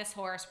jog this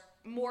horse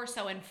more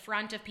so in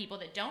front of people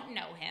that don't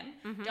know him,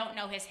 don't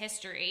know his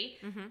history,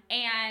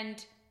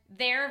 and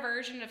their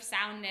version of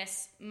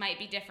soundness might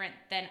be different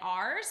than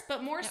ours,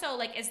 but more so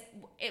like,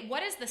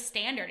 what is the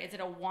standard? Is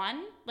it a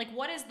 1? Like,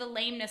 what is the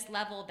lameness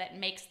level that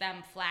makes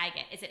them flag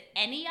it? Is it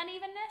any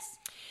unevenness?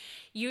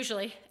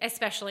 Usually,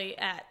 especially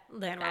at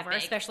Land Rover,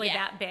 especially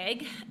that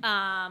big,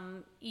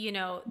 and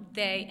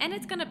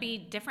it's going to be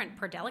different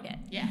per delegate.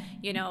 Yeah.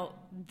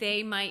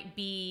 They might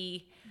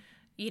be,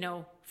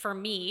 for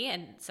me,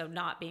 and so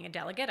not being a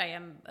delegate, I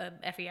am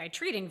a FEI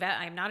treating vet,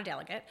 I am not a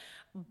delegate,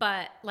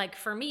 but like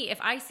for me, if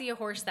I see a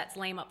horse that's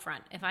lame up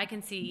front, if I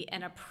can see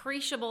an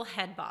appreciable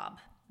head bob,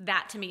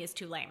 that to me is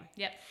too lame.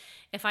 Yep.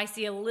 If I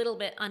see a little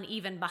bit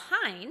uneven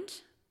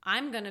behind,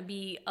 I'm going to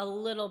be a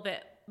little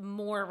bit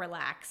more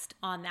relaxed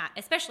on that,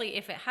 especially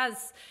if it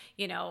has,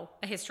 you know,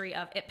 a history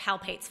of it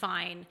palpates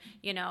fine,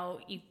 you know,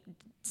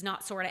 it's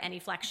not sore to any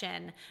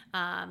flexion,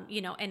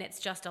 you know, and it's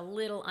just a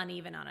little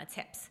uneven on its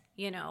hips,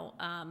 you know,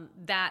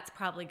 that's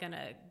probably going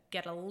to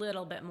get a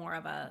little bit more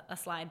of a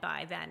slide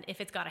by than if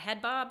it's got a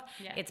head bob,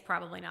 it's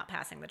probably not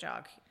passing the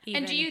jog.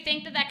 And do you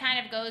think that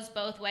kind of goes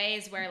both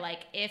ways where,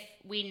 like, if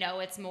we know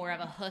it's more of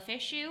a hoof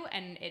issue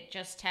and it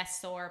just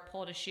tests sore,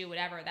 pulled a shoe,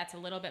 whatever, that's a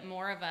little bit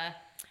more of a...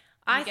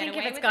 I think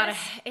if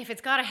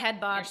it's got a head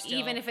bob,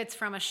 even if it's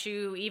from a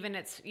shoe, even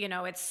it's, you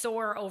know, it's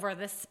sore over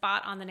this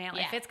spot on the nail.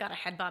 If it's got a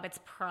head bob, it's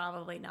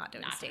probably not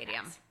doing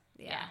stadium.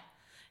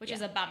 Which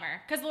is a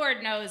bummer, because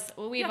Lord knows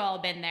we've all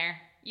been there.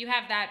 You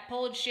have that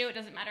pulled shoe. It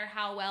doesn't matter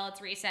how well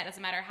it's reset. It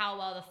doesn't matter how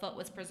well the foot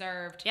was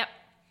preserved. Yep.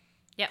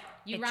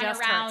 You run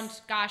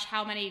around, gosh,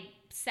 how many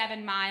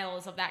 7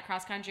 miles of that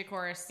cross country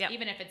course,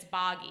 even if it's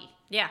boggy.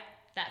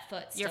 That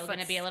foot's still going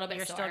to be a little bit sore.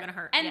 You're still going to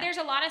hurt. And there's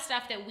a lot of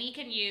stuff that we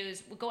can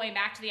use, going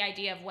back to the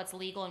idea of what's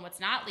legal and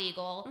what's not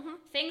legal.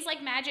 Things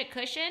like Magic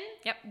Cushion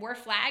were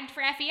flagged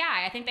for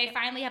FEI. I think they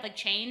finally have, like,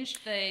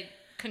 changed the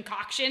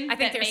concoction. I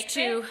think there's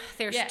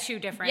two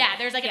different. Yeah,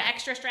 there's like an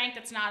extra strength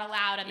that's not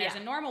allowed, and there's a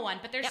normal one.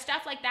 But there's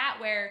stuff like that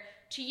where,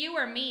 to you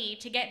or me,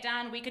 to get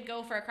done, we could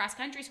go for a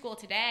cross-country school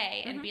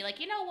today and be like,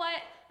 you know what?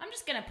 I'm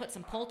just going to put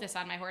some poultice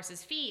on my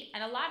horse's feet.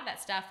 And a lot of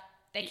that stuff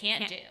they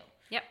can't do.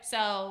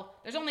 So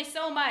there's only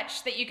so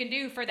much that you can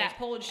do for that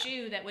pulled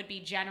shoe that would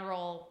be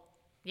general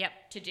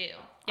to do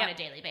on a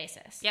daily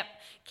basis.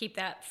 Keep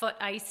that foot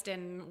iced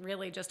and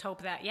really just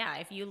hope that,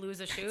 if you lose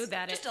a shoe,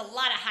 that just a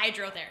lot of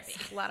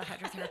hydrotherapy. A lot of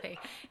hydrotherapy.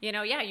 You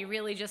know, you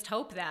really just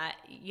hope that,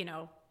 you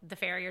know, the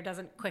farrier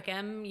doesn't quick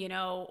him, you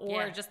know,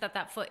 or just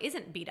that foot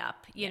isn't beat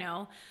up, you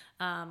know,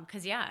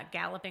 because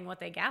galloping what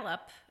they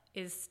gallop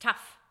is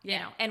tough, you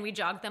know, and we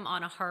jog them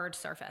on a hard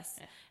surface,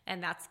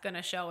 and that's going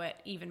to show it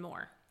even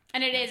more.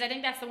 And it is. I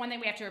think that's the one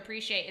thing we have to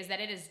appreciate, is that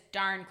it is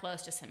darn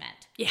close to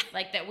cement.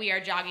 Like, that we are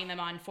jogging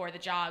them on for the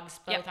jogs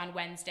both on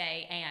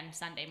Wednesday and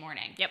Sunday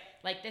morning.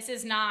 Like, this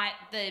is not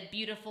the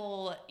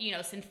beautiful, you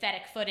know,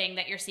 synthetic footing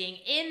that you're seeing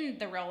in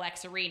the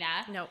Rolex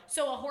arena. No.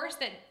 So a horse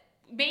that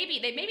maybe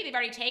they've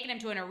already taken him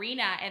to an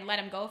arena and let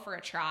him go for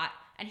a trot,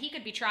 and he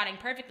could be trotting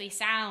perfectly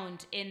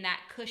sound in that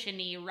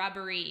cushiony,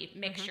 rubbery,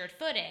 mixtured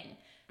footing.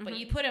 But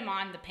you put him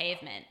on the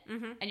pavement,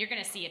 and you're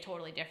going to see a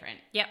totally different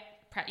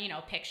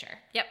picture.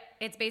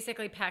 It's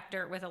basically packed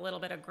dirt with a little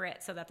bit of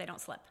grit so that they don't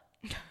slip.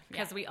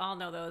 Because we all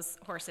know those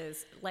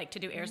horses like to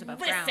do airs above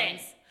ground.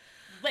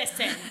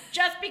 Listen,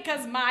 just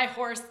because my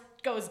horse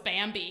goes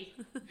Bambi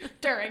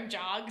during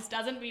jogs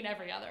doesn't mean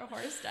every other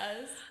horse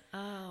does.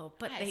 Oh,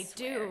 but they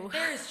do.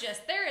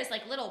 There is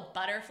like little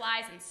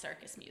butterflies and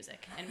circus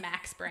music in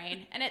Mac's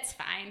brain, and it's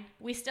fine.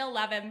 We still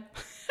love him.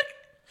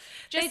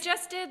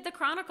 The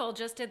Chronicle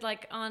just did,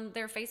 like, on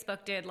their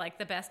Facebook, did, like,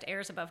 the best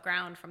airs above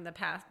ground from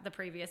the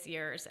previous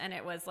years, and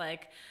it was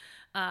like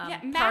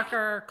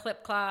Parker,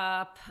 Clip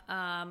Clop,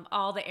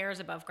 all the airs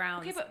above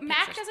ground. Okay, but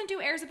Mac doesn't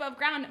do airs above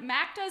ground.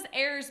 Mac does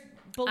airs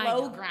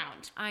below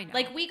ground. I know.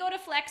 Like, we go to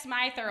flex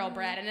my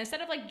thoroughbred, and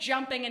instead of, like,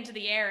 jumping into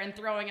the air and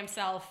throwing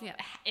himself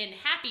in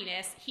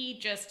happiness, he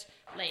just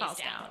lays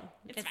down.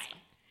 It's fine.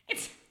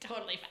 It's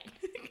totally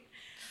fine.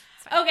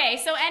 Okay,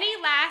 so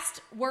any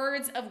last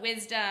words of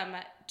wisdom?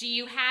 Do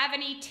you have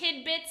any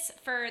tidbits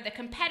for the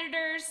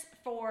competitors,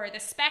 for the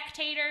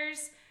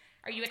spectators?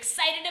 Are you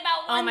excited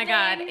about one thing? Oh my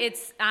God,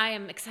 I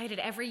am excited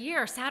every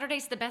year.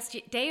 Saturday's the best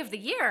day of the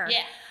year.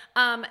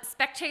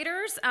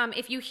 Spectators,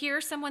 if you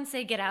hear someone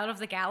say, get out of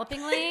the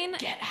galloping lane.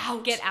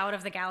 Get out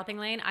of the galloping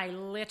lane. I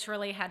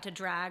literally had to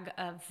drag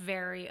a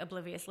very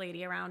oblivious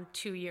lady around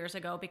 2 years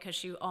ago because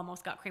she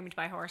almost got creamed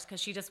by a horse because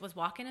she just was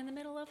walking in the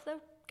middle of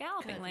the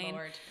galloping lane.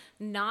 Lord.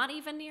 Not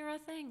even near a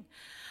thing.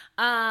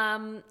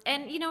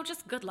 And, you know,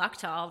 just good luck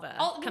to all the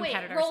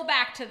competitors. Wait, roll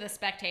back to the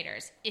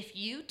spectators. If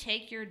you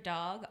take your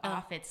dog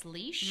off its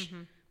leash,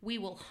 we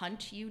will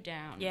hunt you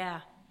down.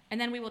 And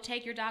then we will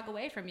take your dog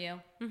away from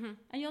you, and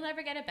you'll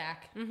never get it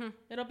back.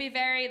 It'll be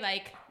very,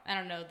 like, I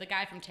don't know, the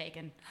guy from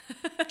Taken.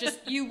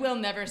 Just, you will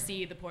never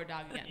see the poor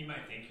dog again. You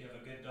might think you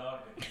have a good dog,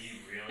 but do you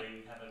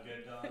really have a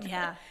good dog?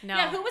 No.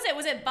 Yeah, who was it?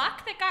 Was it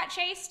Buck that got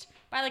chased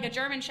by, like, a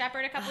German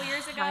Shepherd a couple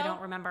years ago? I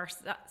don't remember.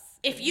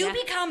 If you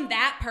become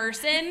that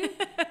person,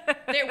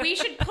 we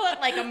should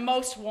put, like, a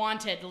most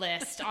wanted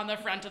list on the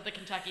front of the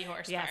Kentucky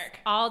Horse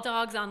Park. All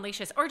dogs on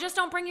leashes. Or just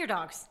don't bring your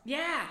dogs.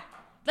 Yeah.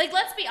 Like,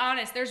 let's be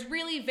honest, there's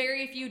really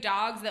very few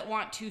dogs that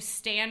want to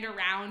stand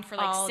around for,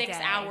 like, all 6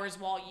 hours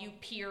while you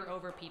peer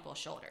over people's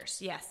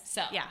shoulders.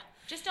 So,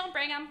 just don't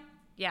bring them.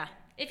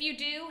 If you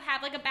do,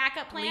 have, like, a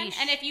backup plan. Leash.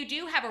 And if you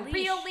do, have a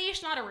real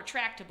leash, not a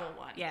retractable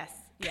one.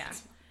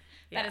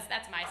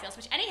 That's my sales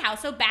pitch. Anyhow,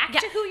 so back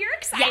to who you're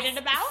excited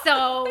about.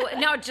 So,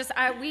 no,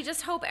 we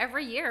just hope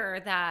every year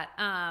that,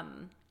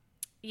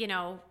 you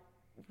know,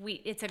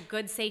 it's a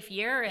good, safe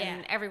year,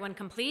 and everyone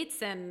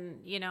completes. And,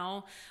 you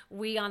know,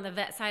 we on the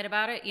vet side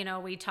about it, you know,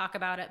 we talk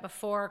about it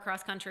before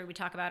cross country, we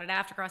talk about it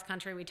after cross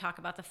country, we talk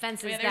about the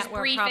fences that were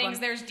briefings, problems.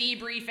 there's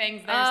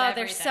debriefings, there's everything. everything.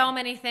 There's so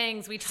many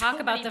things. We talk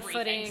about the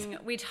briefings. footing.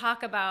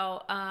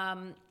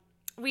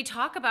 We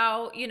talk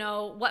about, you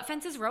know, what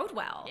fences rode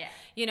well,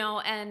 you know,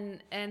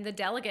 and the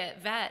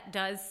delegate vet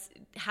does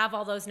have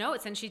all those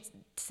notes, and she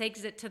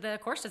takes it to the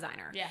course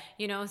designer,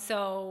 you know.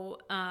 So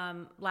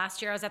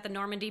last year I was at the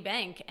Normandy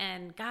Bank,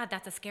 and God,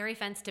 that's a scary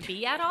fence to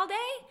be at all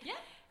day.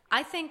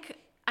 I think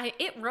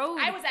it rode.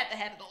 I was at the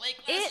head of the lake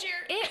last year.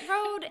 It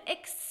rode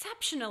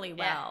exceptionally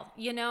well.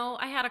 You know,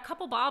 I had a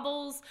couple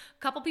bobbles,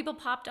 a couple people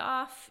popped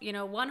off. You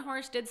know, one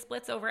horse did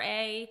splits over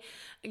A,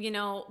 you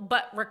know,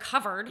 but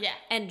recovered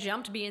and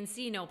jumped B and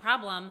C, no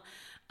problem.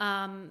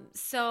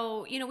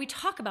 So, you know, we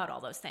talk about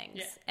all those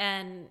things,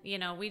 and, you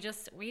know, we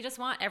just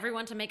want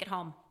everyone to make it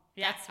home.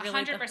 Yeah, that's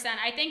really 100%.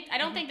 I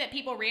don't think that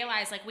people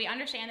realize, like, we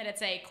understand that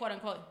it's a quote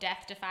unquote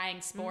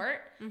death-defying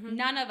sport.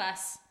 None of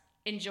us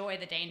enjoy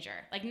the danger.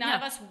 Like, none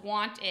of us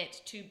want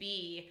it to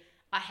be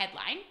a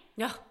headline.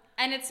 No.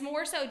 And it's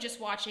more so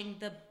just watching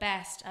the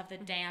best of the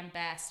damn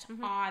best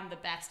on the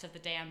best of the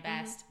damn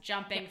best,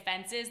 jumping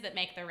fences that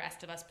make the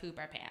rest of us poop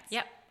our pants.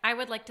 Yep. I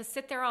would like to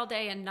sit there all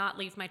day and not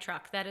leave my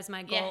truck. That is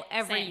my goal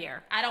every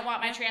year. I don't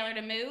want my trailer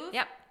to move.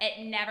 Yep.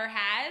 It never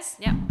has.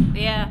 Yep.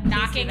 Yeah.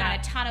 Knocking on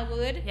a ton of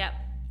wood. Yep.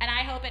 And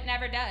I hope it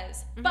never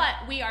does.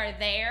 But we are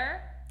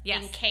there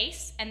in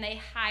case, and they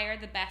hire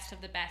the best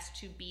of the best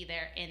to be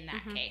there in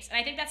that case. And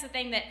I think that's the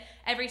thing that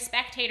every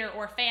spectator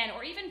or fan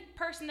or even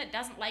person that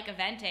doesn't like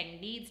eventing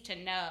needs to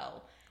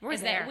know.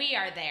 That we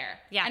are there.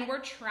 Yeah. And we're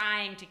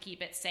trying to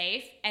keep it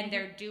safe, and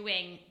they're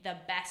doing the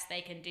best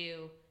they can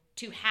do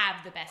to have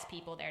the best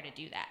people there to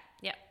do that.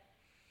 Yep.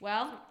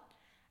 Well,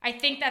 I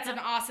think that's an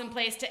awesome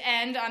place to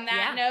end on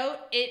that note.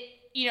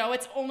 You know,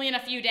 it's only in a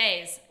few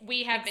days.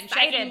 We have been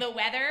checking the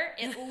weather.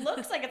 It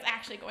looks like it's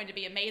actually going to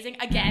be amazing.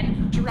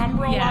 Again, drum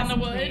roll on the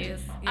wood.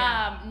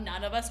 Yeah.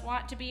 None of us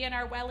want to be in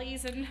our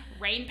wellies and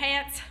rain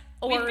pants.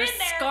 Or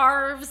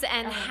scarves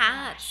and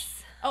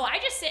hats. Oh, I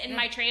just sit in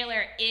my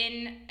trailer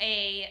in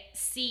a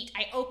seat.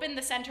 I open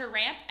the center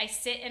ramp. I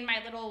sit in my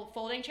little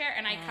folding chair,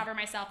 and I cover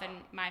myself in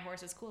my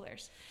horse's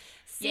coolers.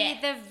 See,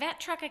 the vet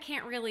truck, I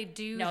can't really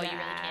do that. No, you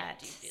really can't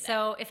do that.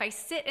 So if I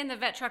sit in the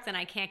vet truck, then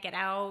I can't get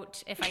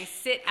out. If I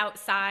sit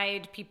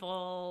outside,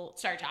 people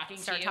start talking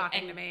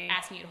to me.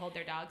 Asking you to hold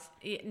their dogs.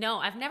 No,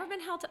 I've never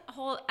been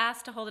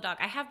asked to hold a dog.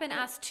 I have been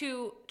asked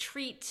to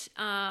treat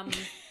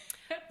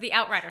the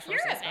Outriders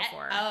horses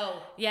before.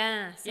 Oh.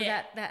 Yeah, so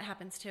that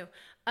happens too.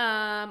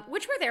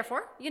 Which we're there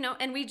for, you know,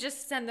 and we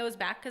just send those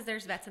back because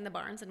there's vets in the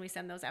barns, and we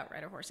send those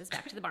Outrider horses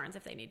back to the barns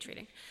if they need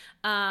treating.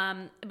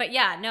 But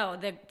yeah, no,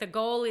 the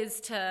goal is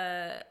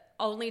to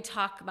only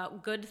talk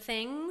about good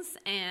things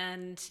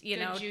and, you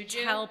know,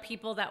 tell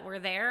people that we're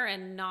there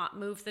and not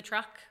move the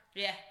truck.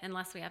 Yeah.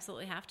 Unless we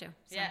absolutely have to.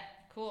 So. Yeah,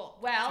 cool.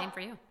 Well, same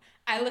for you.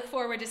 I look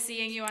forward to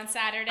seeing you on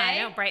Saturday. I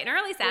know, bright and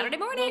early Saturday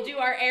morning. We'll do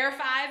our Air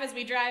 5 as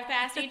we drive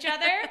past each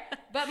other.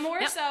 But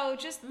more so,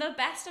 just the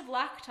best of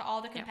luck to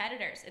all the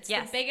competitors. It's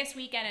the biggest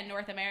weekend in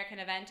North American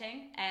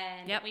eventing,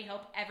 and we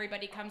hope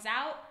everybody comes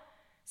out,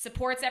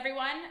 supports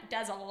everyone,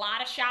 does a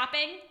lot of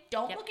shopping.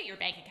 Don't look at your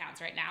bank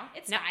accounts right now.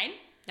 It's fine.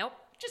 Nope.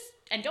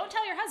 And don't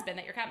tell your husband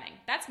that you're coming.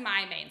 That's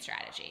my main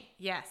strategy.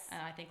 Yes.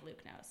 I think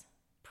Luke knows.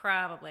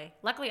 Probably.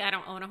 Luckily, I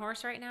don't own a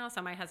horse right now,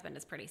 so my husband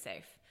is pretty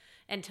safe.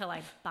 Until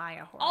I buy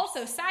a horse.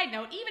 Also, side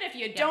note, even if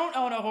you don't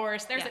own a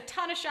horse, there's a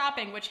ton of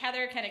shopping, which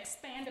Heather can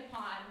expand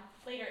upon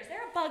later. Is there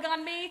a bug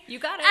on me? You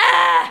got it.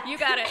 Ah! You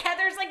got it.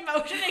 Heather's like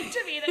motioning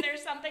to me that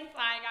there's something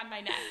flying on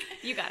my neck.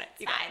 You got it.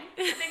 It's fine.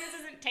 I think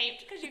this isn't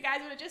taped because you guys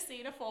would have just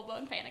seen a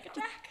full-blown panic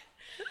attack.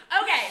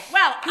 Okay,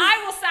 well,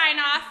 I will sign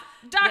off.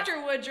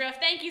 Dr. Woodruff,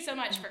 thank you so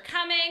much for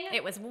coming.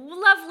 It was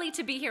lovely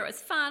to be here. It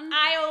was fun.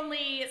 I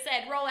only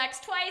said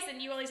Rolex twice,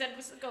 and you only said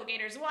Go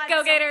Gators once.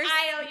 Go Gators. So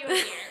I owe you a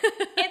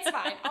beer. It's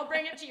fine. I'll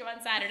bring it to you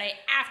on Saturday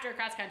after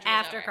cross country.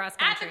 After cross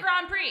country. At the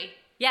Grand Prix.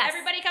 Yes.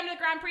 Everybody come to the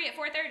Grand Prix at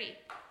 4:30.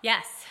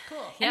 Yes. Cool.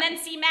 Yep. And then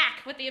see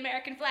Mac with the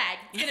American flag.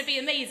 It's going to be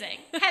amazing.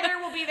 Heather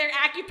will be there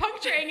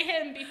acupuncturing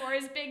him before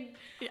his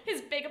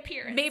big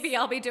appearance. Maybe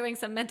I'll be doing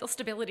some mental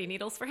stability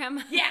needles for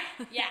him. Yeah.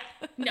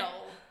 No.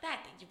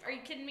 Are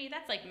you kidding me?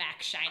 That's like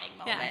Mac's shining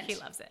moment. Yeah, he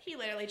loves it. He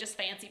literally just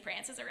fancy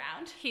prances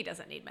around. He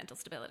doesn't need mental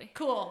stability.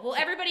 Cool. Well,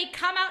 everybody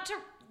come out to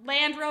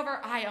Land Rover.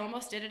 I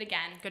almost did it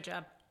again. Good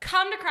job.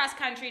 Come to Cross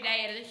Country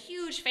Day. It is a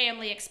huge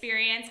family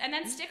experience. And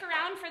then stick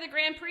around for the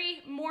Grand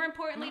Prix. More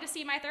importantly, to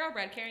see my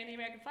thoroughbred carrying the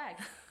American flag.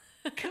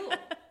 Cool.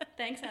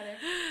 Thanks, Heather.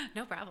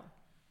 No problem.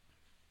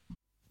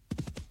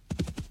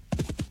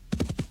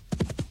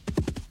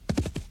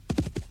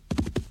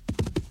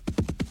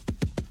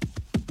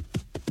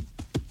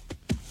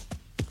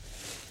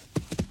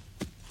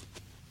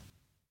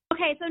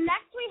 Okay, so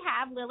next we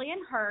have Lillian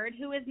Heard,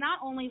 who is not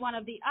only one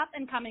of the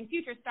up-and-coming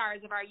future stars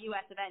of our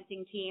U.S.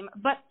 eventing team,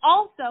 but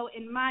also,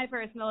 in my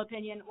personal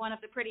opinion, one of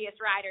the prettiest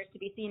riders to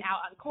be seen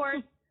out on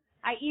course.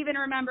 I even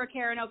remember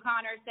Karen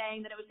O'Connor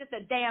saying that it was just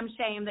a damn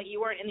shame that you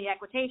weren't in the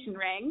equitation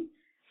ring.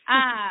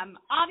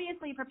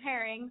 Obviously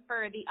preparing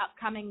for the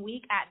upcoming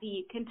week at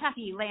the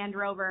Kentucky Land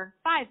Rover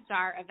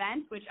 5-star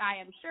event, which I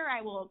am sure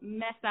I will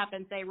mess up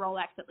and say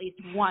Rolex at least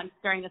once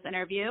during this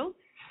interview.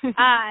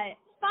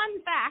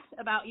 Fun fact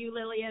about you,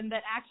 Lillian,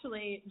 that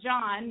actually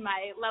John,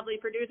 my lovely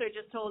producer,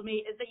 just told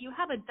me is that you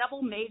have a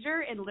double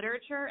major in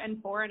literature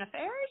and foreign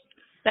affairs.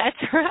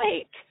 That's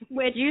right.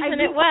 Which using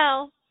it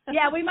well.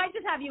 Yeah, we might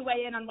just have you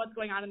weigh in on what's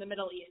going on in the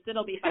Middle East.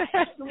 It'll be fun.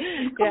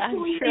 Yeah,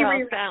 I'm sure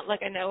I'll sound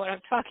like I know what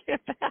I'm talking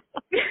about.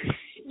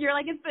 You're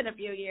like, it's been a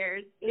few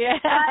years. Yeah.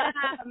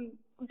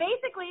 But,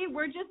 basically,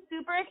 we're just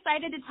super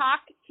excited to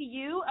talk to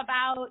you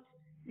about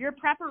your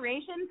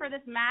preparation for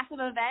this massive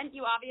event.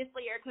 You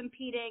obviously are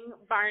competing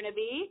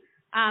Barnaby,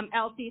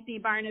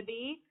 LCC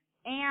Barnaby,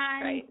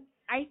 and right.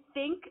 I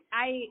think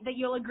that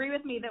you'll agree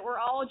with me that we're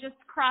all just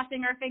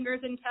crossing our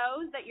fingers and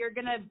toes that you're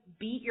going to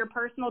beat your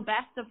personal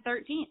best of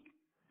 13th.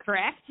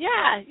 Correct?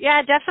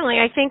 Yeah, definitely.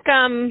 I think,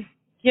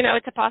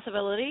 it's a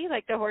possibility.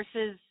 Like, the horse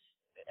is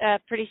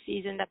pretty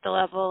seasoned at the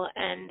level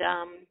and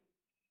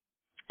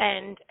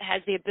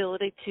has the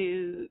ability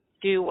to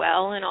do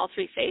well in all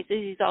three phases.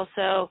 He's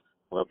also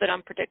a little bit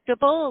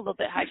unpredictable, a little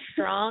bit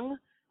high-strung,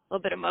 a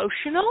little bit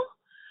emotional.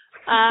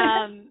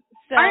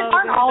 So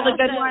aren't all the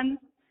good ones?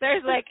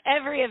 There's, like,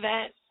 every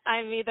event,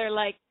 I'm either,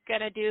 like,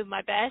 going to do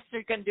my best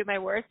or going to do my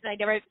worst, and I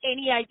never have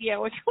any idea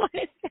which one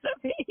it's going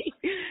to be.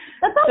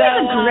 That's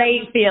always a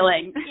great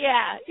feeling.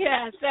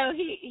 Yeah. So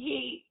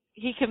he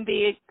can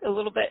be a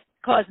little bit,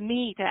 cause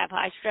me to have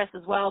high stress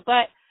as well.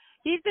 But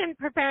he's been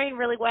preparing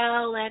really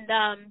well,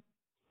 and,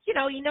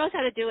 he knows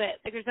how to do it.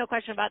 Like, there's no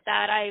question about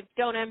that. I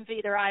don't envy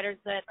the riders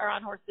that are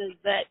on horses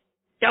that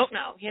don't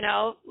know,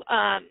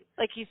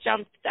 like he's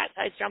jumped that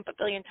size jump a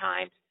billion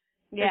times.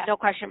 There's no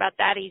question about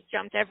that. He's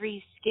jumped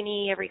every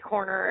skinny, every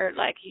corner.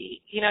 Like,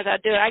 he knows how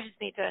to do it. I just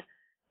need to,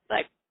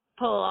 like,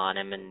 pull on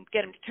him and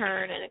get him to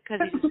turn, and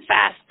because he's a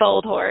fast,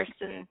 bold horse.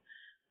 And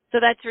so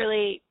that's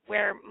really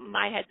where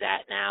my head's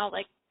at now,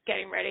 like,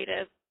 getting ready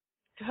to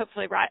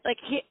hopefully ride. Like,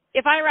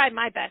 if I ride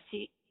my best,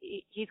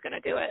 he's going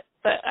to do it.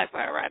 But if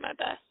I ride my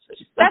best,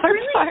 which is the hard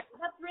part.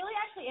 That's really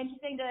actually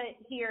interesting to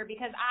hear,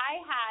 because I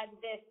had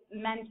this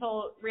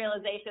mental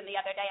realization the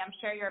other day. I'm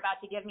sure you're about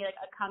to give me, like,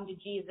 a come to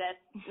Jesus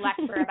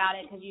lecture about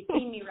it because you've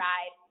seen me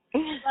ride.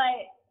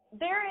 But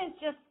there is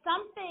just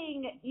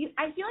something,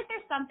 I feel like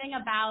there's something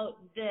about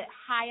the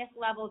highest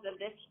levels of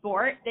this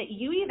sport that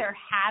you either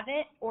have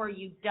it or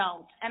you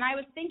don't. And I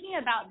was thinking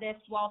about this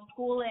while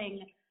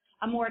schooling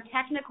a more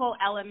technical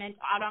element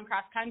out on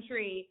cross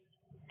country,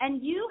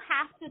 and you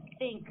have to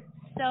think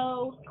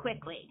so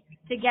quickly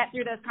to get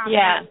through those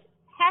competitions. Yeah.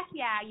 Heck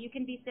yeah, you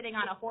can be sitting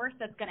on a horse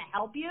that's going to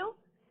help you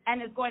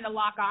and is going to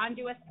lock on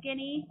to a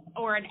skinny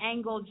or an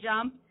angle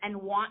jump and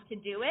want to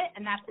do it,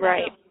 and that's the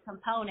right.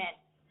 component.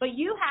 But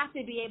you have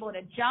to be able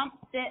to jump,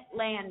 sit,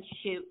 land,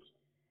 shoot.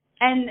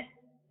 And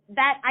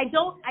that I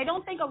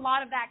don't think a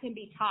lot of that can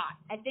be taught.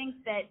 I think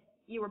that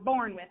you were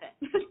born with it.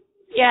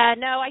 Yeah,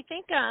 no, I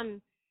think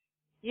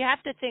you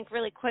have to think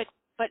really quick,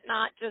 but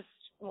not just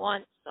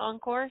once on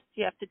course.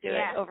 You have to do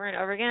it over and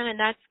over again, and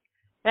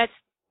that's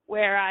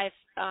where I've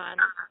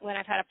when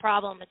I've had a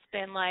problem, it's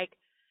been like,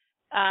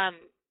 I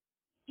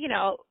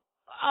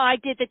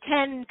did the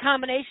 10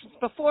 combinations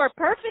before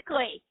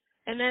perfectly,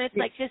 and then it's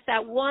like just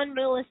that 1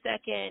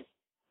 millisecond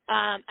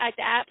at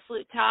the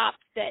absolute top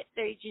that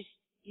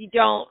you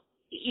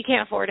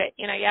can't afford it.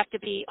 You have to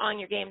be on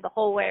your game the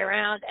whole way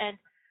around, and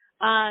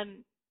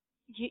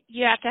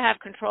you have to have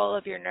control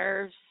of your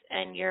nerves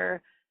and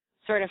your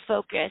sort of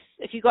focus.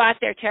 If you go out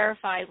there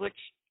terrified, which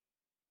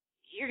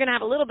you're going to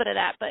have a little bit of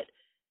that, but,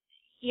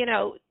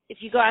 if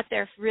you go out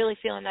there really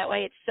feeling that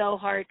way, it's so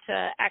hard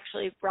to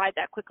actually ride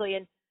that quickly.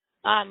 And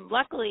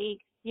luckily,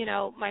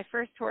 my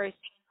first horse,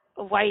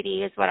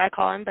 Whitey is what I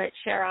call him, but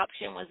Share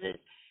Option was his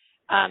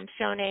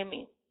show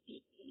name.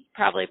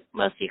 Probably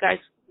most of you guys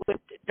would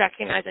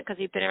recognize it because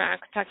he's been around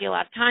Kentucky a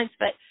lot of times,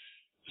 but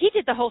he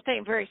did the whole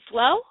thing very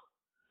slow.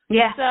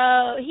 Yeah.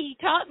 So he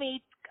taught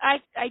me, I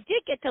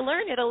did get to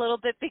learn it a little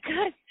bit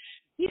because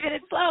he did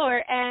it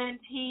slower, and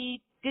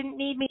he didn't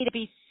need me to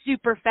be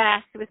super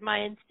fast with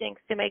my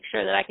instincts to make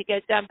sure that I could get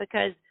it done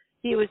because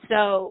he was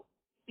so,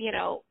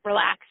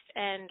 relaxed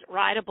and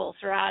rideable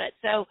throughout it.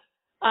 So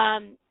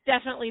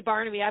definitely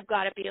Barnaby, I've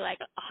got to be like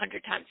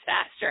 100 times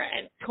faster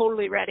and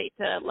totally ready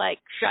to like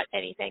shut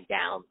anything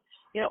down.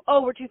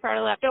 We're too far to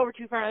the left, we're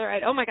too far to the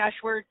right. Oh my gosh,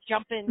 we're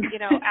jumping,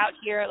 out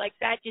here. Like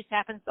that just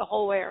happens the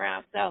whole way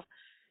around. So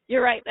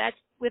you're right. That's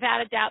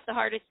without a doubt the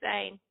hardest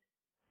thing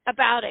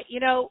about it.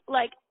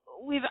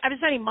 I've been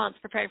spending months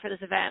preparing for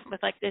this event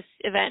with like this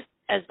event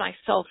as my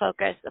sole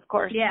focus. Of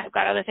course, I've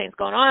got other things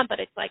going on, but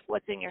it's like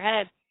what's in your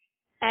head.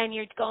 And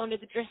you're going to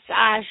the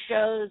dressage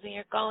shows, and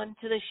you're going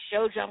to the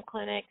show jump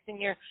clinics,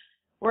 and you're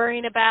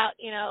worrying about,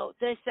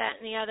 this, that,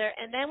 and the other.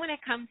 And then when it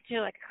comes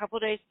to like a couple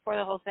of days before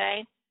the whole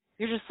thing,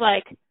 you're just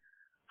like,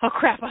 oh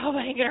crap, I hope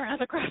I can get around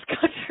the cross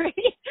country.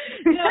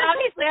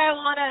 Obviously I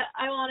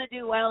want to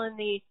do well in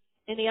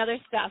the other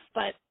stuff,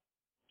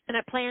 and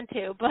I plan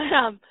to, but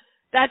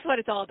that's what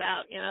it's all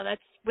about.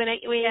 That's when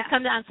it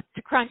comes down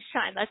to crunch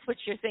time. That's what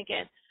you're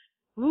thinking.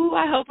 ooh,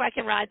 I hope I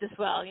can ride this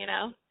well,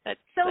 That's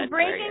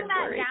breaking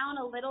that down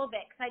a little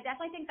bit, because I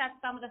definitely think that's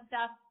some of the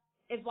stuff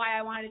is why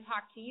I wanted to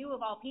talk to you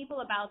of all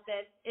people about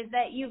this, is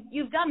that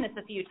you've done this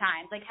a few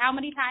times. Like, how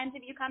many times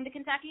have you come to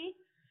Kentucky?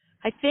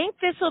 I think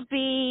this will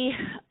be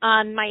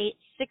on my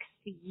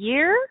 6th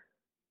year,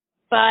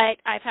 but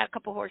I've had a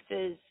couple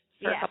horses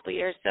for a couple of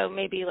years, so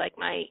maybe like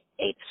my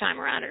 8th time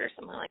around it or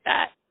something like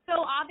that.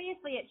 So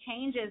obviously it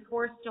changes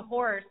horse to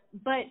horse,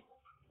 but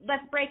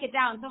let's break it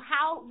down. So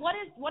what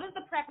does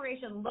the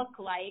preparation look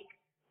like?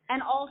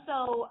 And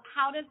also,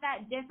 how does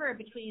that differ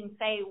between,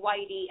 say,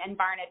 Whitey and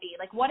Barnaby?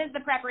 Like, what is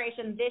the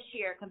preparation this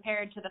year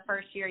compared to the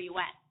first year you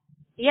went?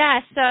 Yeah,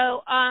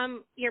 so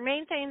your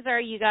main things are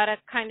you got to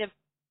kind of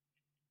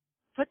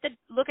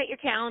look at your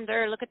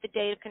calendar, look at the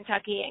date of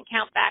Kentucky, and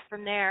count back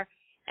from there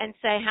and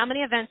say, how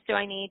many events do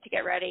I need to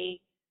get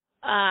ready?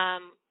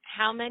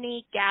 How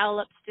many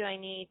gallops do I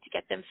need to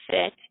get them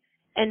fit?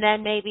 And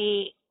then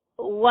maybe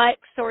what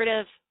sort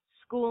of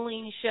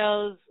schooling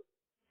shows,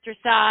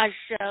 dressage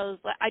shows,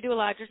 I do a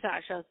lot of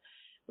dressage shows,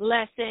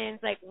 lessons,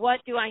 like what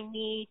do I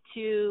need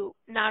to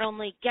not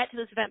only get to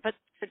this event, but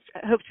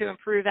hope to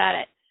improve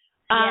at it.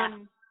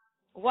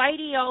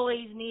 Whitey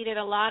always needed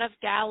a lot of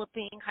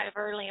galloping kind of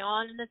early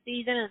on in the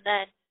season, and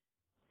then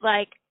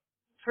like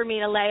for me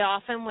to lay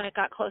off him when it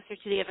got closer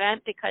to the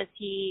event because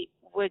he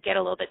would get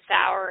a little bit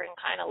sour and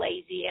kind of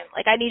lazy, and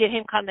like I needed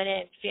him coming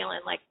in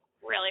feeling like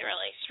really,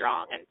 really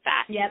strong and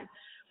fast and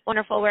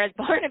wonderful, whereas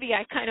Barnaby,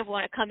 I kind of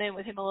want to come in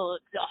with him a little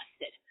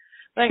exhausted.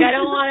 Like, I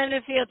don't want him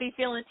to be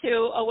feeling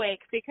too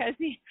awake because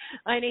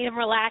I need him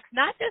relaxed,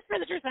 not just for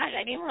the dressage.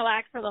 I need him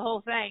relaxed for the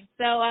whole thing.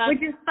 So,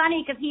 which is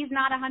funny because he's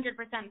not 100%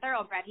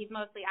 thoroughbred. He's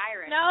mostly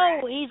Irish. No,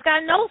 correct? He's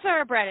got no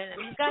thoroughbred in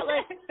him. He's got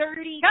like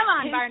 32%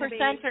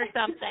 or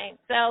something.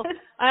 So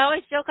I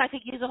always joke I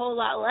think he's a whole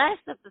lot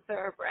less of the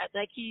thoroughbred.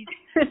 Like he's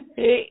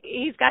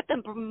got the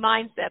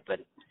mindset,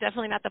 but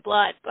definitely not the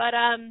blood. But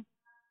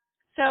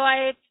so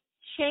I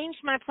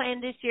changed my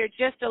plan this year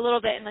just a little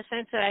bit in the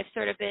sense that I've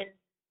sort of been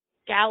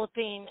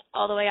galloping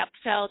all the way up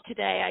till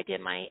today. I did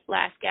my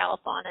last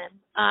gallop on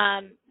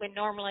him. When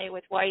normally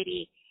with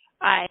Whitey,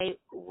 I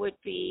would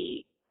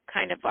be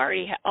kind of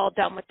already all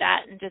done with that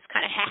and just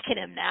kind of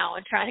hacking him now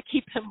and trying to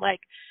keep him like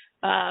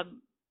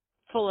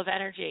full of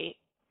energy.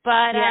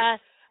 But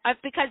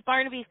because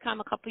Barnaby's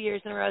come a couple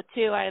years in a row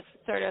too, I've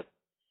sort of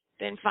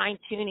been fine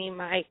tuning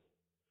my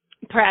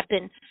prep,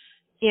 and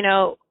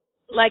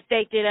like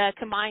they did a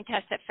combined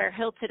test at Fair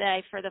Hill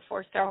today for the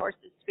 4-star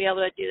horses to be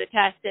able to do the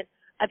test, and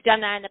I've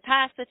done that in the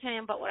past with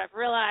him, but what I've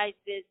realized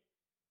is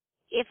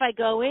if I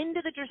go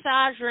into the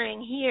dressage ring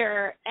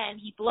here and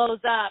he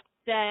blows up,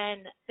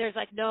 then there's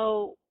like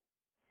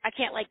I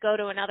can't like go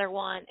to another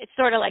one. It's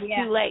sort of like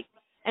too late.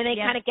 And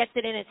he kind of gets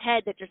it in his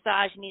head that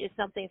dressage needed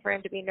something for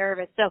him to be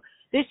nervous. So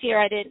this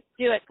year I didn't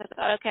do it because I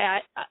thought, okay,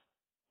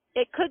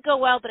 it could go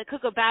well, but it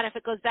could go bad. If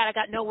it goes bad, I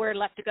got nowhere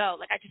left to go.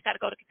 Like I just got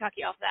to go to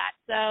Kentucky off that.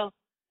 So,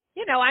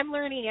 I'm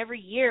learning every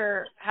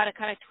year how to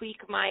kind of tweak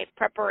my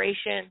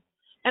preparation.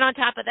 And on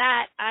top of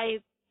that,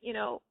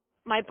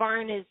 my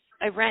barn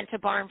I rent a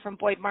barn from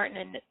Boyd Martin,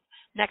 and it's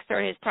next door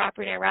to his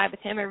property, and I ride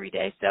with him every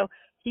day. So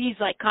he's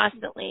like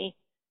constantly,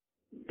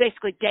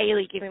 basically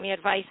daily giving me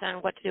advice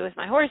on what to do with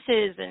my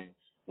horses and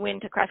when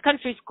to cross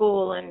country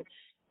school and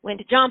when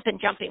to jump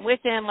and jumping with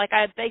him. Like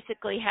I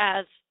basically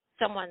have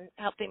someone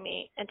helping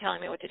me and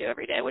telling me what to do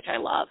every day, which I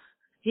love.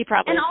 He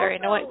probably is very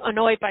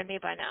annoyed by me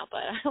by now,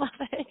 but I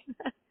love it.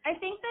 I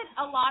think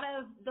that a lot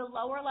of the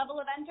lower level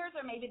eventers,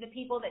 or maybe the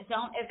people that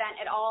don't event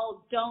at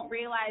all, don't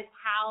realize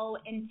how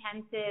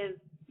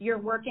intensive you're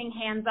working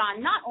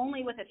hands-on, not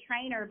only with a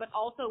trainer, but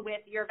also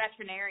with your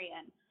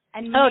veterinarian.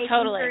 And making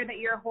sure that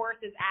your horse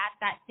is at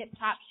that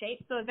tip-top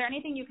shape. So is there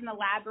anything you can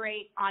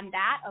elaborate on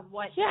that of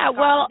what? Yeah,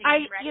 well,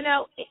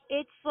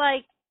 it's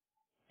like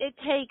it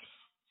takes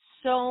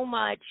so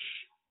much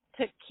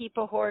to keep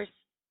a horse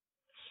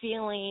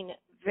feeling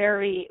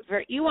very,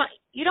 very, you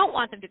don't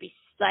want them to be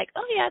like,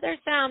 oh yeah, they're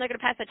sound, they're going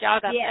to pass a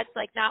jog up. That's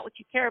like not what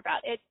you care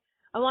about.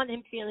 I want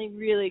him feeling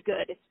really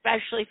good,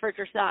 especially for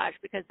dressage,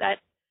 because that's,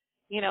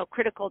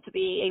 critical to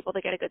be able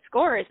to get a good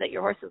score is that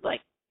your horse is like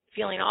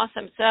feeling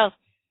awesome. So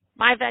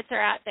my vets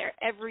are out there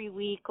every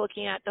week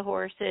looking at the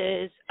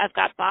horses. I've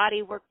got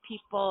body work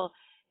people,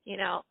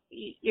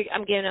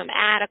 I'm giving them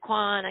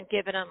Adequan, I'm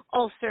giving them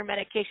ulcer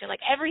medication, like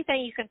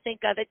everything you can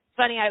think of. It's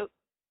funny, I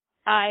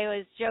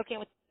was joking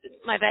with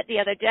my vet the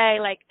other day,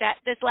 like that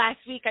this last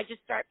week I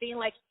just start being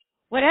like,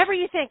 whatever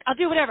you think, I'll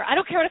do whatever. I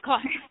don't care what it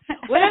costs.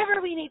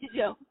 Whatever we need to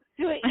do.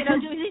 Do it.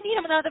 Do we need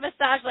him another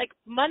massage? Like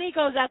money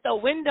goes out the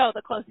window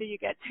the closer you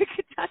get to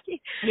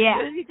Kentucky. Yeah.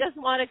 Because you just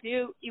want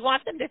you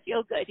want them to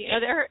feel good.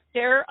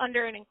 They're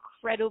under an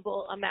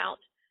incredible amount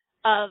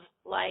of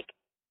like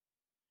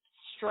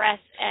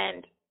stress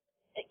and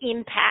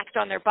impact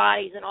on their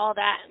bodies and all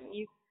that. And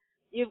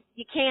you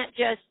can't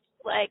just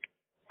like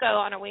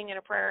go on a wing and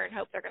a prayer and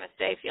hope they're going to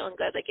stay feeling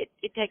good. Like it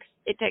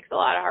takes a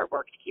lot of hard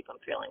work to keep them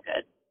feeling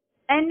good.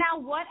 And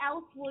now what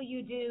else will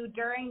you do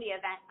during the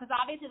event? Because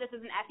obviously this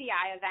is an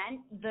FEI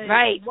event.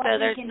 Right. So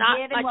there's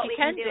not much you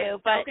can do,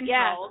 but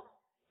yeah.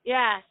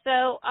 Yeah.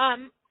 So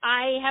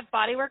I have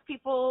bodywork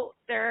people.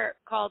 They're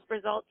called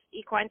Results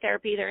Equine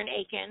Therapy. They're in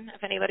Aiken.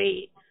 If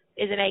anybody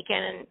is in Aiken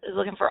and is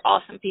looking for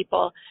awesome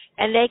people,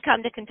 and they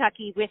come to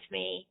Kentucky with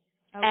me,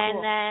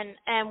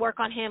 and work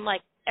on him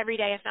like every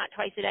day, if not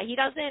twice a day. He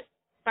doesn't.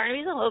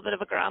 Barnaby's a little bit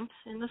of a grump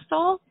in the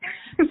stall.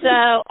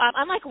 So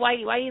unlike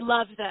Whitey, Whitey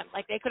loves them.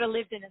 Like they could have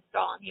lived in his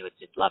stall and he would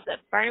just love them.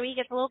 Barnaby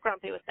gets a little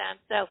grumpy with them.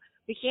 So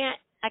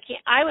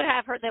I would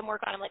have heard them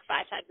work on him like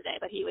 5 times a day,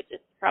 but he would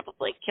just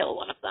probably kill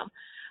one of them.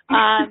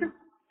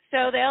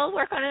 So they'll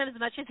work on him as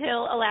much as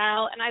he'll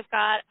allow. And I've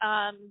got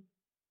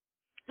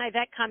my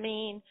vet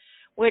coming,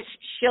 which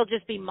she'll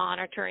just be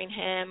monitoring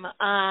him.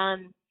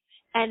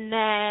 And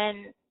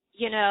then,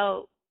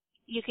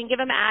 you can give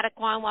him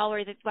Adequan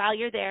while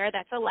you're there.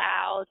 That's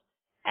allowed.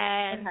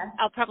 And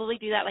I'll probably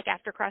do that like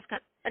after cross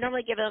country. I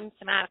normally give him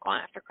some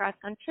Adequan after cross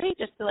country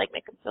just to like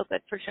make him feel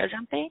good for show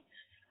jumping.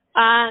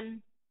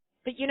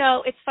 But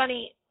it's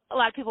funny. A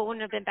lot of people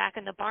wouldn't have been back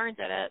in the barns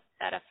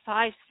at a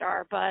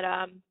 5-star, but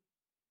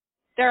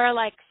there are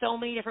like so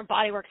many different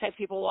bodywork type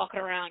people walking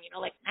around.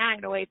 Like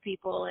Magnoid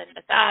people and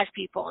massage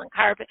people and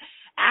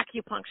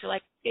acupuncture.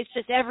 Like it's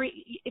just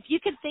if you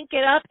can think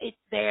it up, it's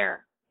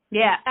there.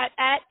 Yeah.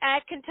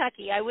 At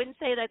Kentucky, I wouldn't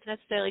say that's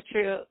necessarily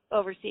true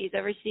overseas.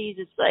 Overseas,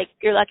 it's like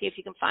you're lucky if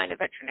you can find a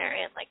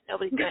veterinarian. Like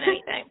nobody's doing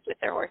anything with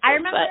their horses. I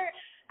remember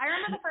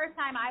the first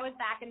time I was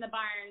back in the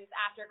barns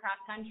after cross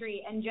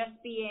country and just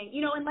being,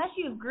 unless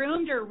you've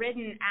groomed or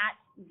ridden at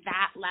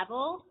that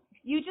level,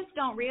 you just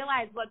don't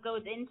realize what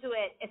goes into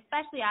it,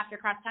 especially after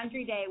cross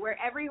country day, where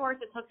every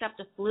horse is hooked up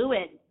to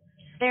fluid.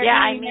 They're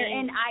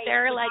in ice.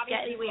 They're like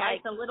obviously we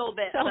ice a little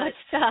bit. So much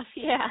stuff,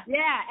 yeah.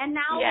 Yeah, and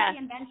now with the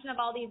invention of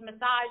all these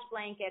massage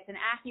blankets and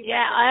acupressure.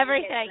 Yeah,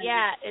 everything.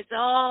 It's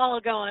all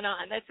going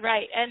on. That's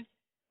right. And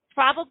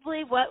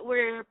probably what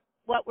we're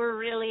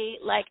really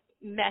like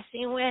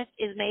messing with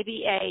is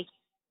maybe a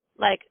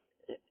like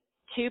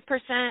 2%, 3%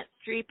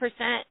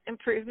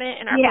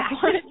 improvement in our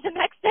performance the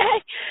next day,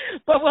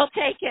 but we'll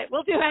take it.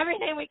 We'll do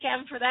everything we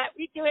can for that.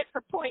 We do it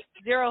for 0.05%.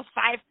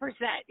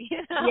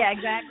 Yeah,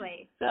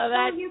 exactly. So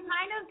you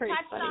kind of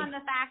touched on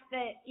the fact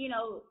that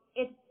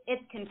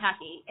it's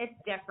Kentucky. It's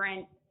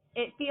different.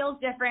 It feels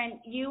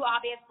different. You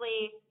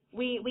obviously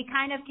we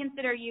kind of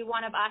consider you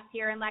one of us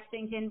here in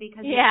Lexington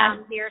because you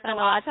come here so a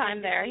lot of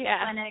time there.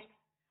 Clinic.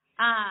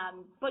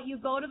 But you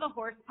go to the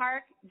horse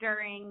park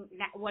during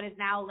what is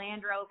now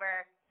Land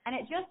Rover. And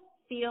it just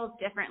feels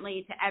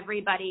differently to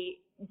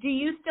everybody. Do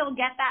you still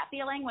get that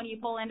feeling when you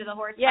pull into the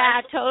horse park? Yeah,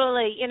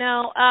 totally.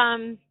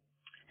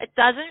 It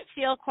doesn't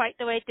feel quite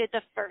the way it did the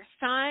first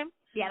time.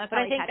 Yeah, that's but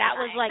I think that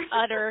was like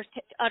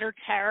utter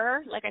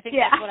terror. Like I think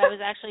that's what I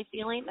was actually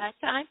feeling that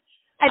time.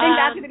 I think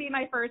that's going to be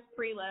my first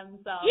prelim.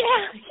 So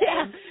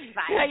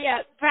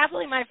yeah.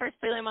 Probably my first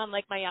prelim on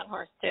like my young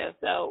horse too.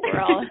 So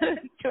we're all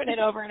doing it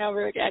over and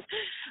over again.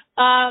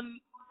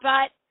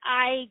 But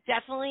I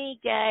definitely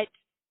get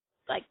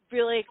like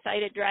really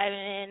excited driving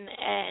in,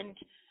 and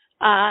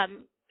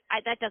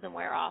that doesn't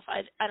wear off.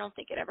 I don't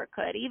think it ever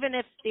could. Even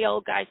if the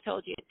old guys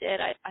told you it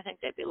did, I think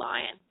they'd be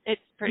lying.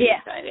 It's pretty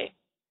exciting.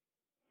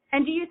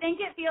 And do you think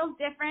it feels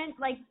different?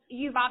 Like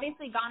you've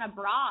obviously gone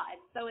abroad,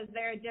 so is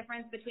there a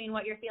difference between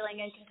what you're feeling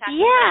in Kentucky?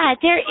 Yeah,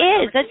 there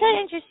is. That's an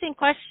interesting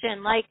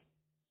question. Like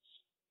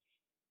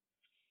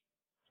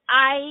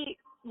I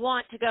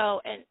want to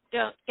go, and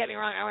don't get me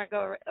wrong, I want to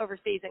go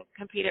overseas and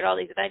compete at all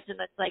these events, and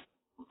that's like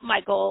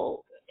my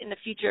goal in the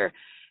future.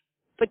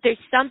 But there's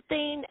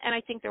something, and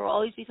I think there will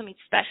always be something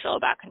special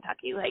about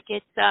Kentucky. Like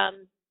it's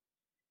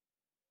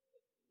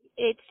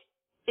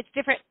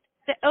different.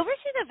 The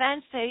overseas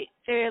events,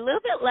 they're a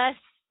little bit less,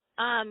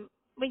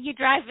 when you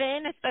drive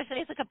in,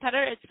 especially as a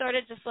competitor, it's sort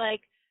of just like,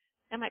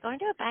 am I going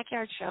to a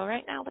backyard show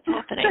right now? What's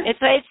happening?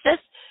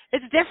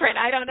 It's different.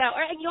 I don't know.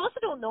 And you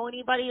also don't know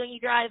anybody when you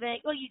drive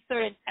in. Well,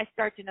 I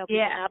start to know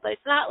people now, but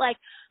it's not like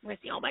I'm going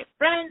to see all my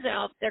friends and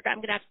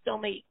I'm going to have so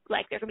many,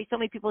 like there are going to be so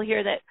many people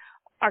here that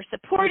are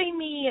supporting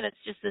me, and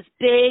it's just this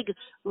big,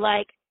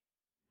 like,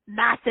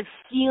 massive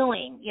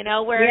feeling,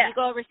 where you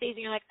go overseas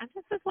and you're like, I'm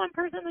just this one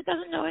person that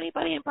doesn't know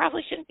anybody and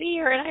probably shouldn't be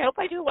here, and I hope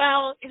I do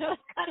well. It's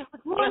kind of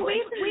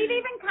we've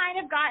even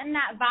kind of gotten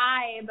that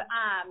vibe,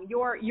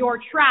 your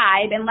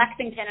tribe in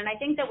Lexington, and I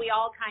think that we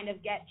all kind of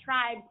get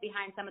tribes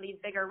behind some of these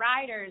bigger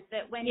riders,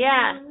 that when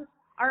you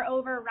are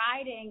over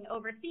riding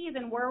overseas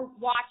and we're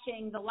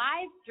watching the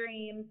live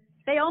stream,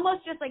 they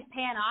almost just like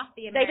pan off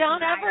the American They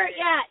don't riders.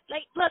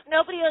 like look,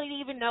 nobody will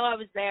even know I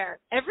was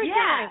there every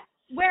time.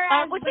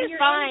 Whereas which is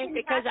fine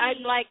because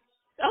I'm like,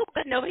 oh,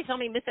 good, nobody saw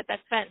me miss at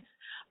that fence.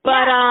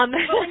 But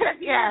when you're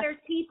here,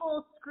 there's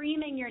people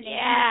screaming your name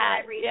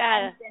for every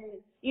fence,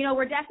 and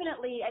we're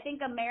definitely. I think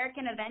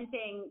American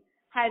eventing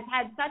has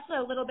had such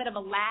a little bit of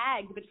a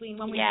lag between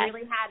when we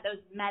really had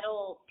those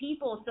medal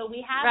people. So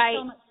we have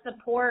so much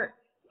support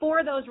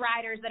for those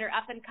riders that are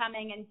up and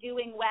coming and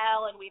doing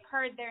well, and we've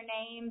heard their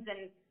names,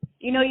 and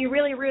you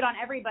really root on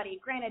everybody.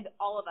 Granted,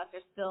 all of us are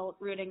still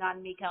rooting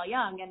on Mikael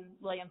Young and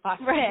William Fox.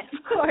 Right,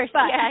 of course.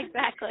 But,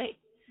 exactly.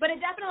 But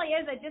it definitely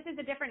is. This is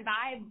a different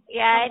vibe.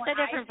 Yeah, it's a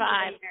different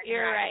vibe.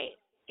 You're right.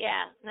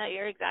 Yeah, no,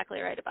 you're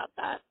exactly right about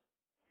that.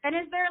 And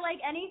is there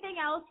like anything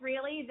else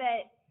really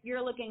that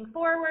you're looking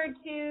forward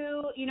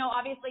to? You know,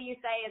 obviously you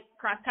say it's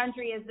cross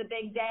country is the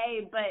big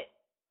day, but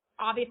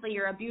obviously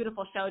you're a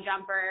beautiful show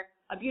jumper,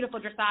 a beautiful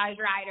dressage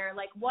rider.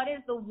 Like, what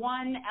is the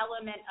one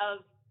element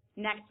of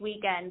next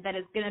weekend that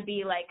is going to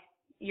be like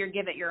your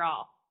give it your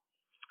all?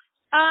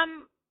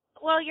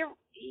 Well, you're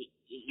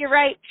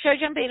right. Show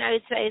jumping, I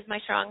would say, is my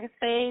strongest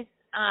phase,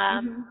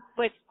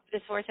 with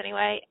this horse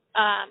anyway,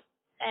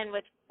 and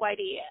with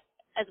Whitey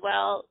as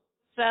well.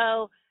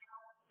 So,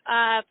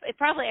 it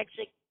probably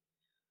actually,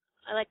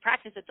 I like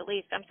practice at the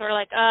least. I'm sort of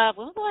like,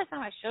 when was the last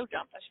time I show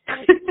jumped? I should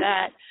probably do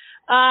that.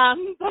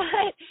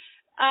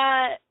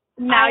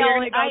 Now you're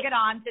going to go get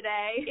on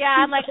today. Yeah,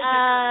 I'm like,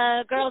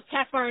 girls,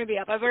 tack Barnaby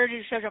up. I've already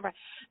did a show jumper.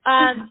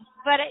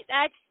 But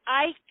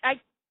I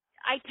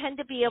tend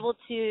to be able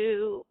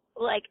to,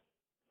 like,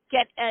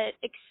 get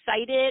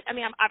excited. I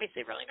mean, I'm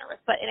obviously really nervous,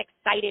 but an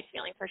excited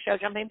feeling for show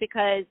jumping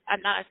because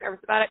I'm not as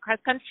nervous about it. Cross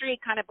country,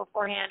 kind of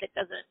beforehand, it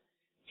doesn't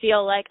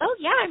feel like, oh,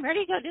 yeah, I'm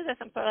ready to go do this.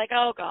 I'm sort of like,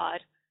 oh,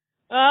 God.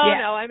 Oh,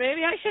 no,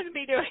 maybe I shouldn't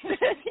be doing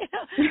this. You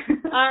know?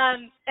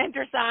 And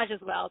dressage as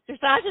well.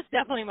 Dressage is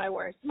definitely my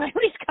worst, my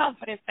least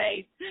confident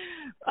phase.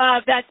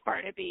 That's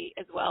Barnaby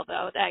as well,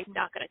 though. I'm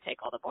not going to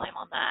take all the blame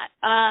on that.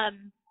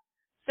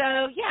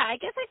 So, yeah, I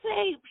guess I'd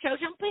say show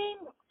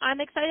jumping,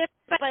 I'm excited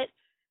about, but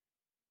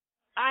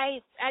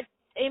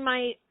in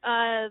my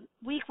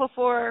week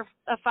before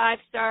a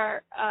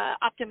 5-star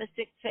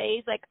optimistic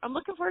phase, like, I'm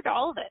looking forward to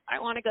all of it. I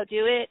want to go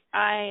do it.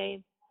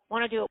 I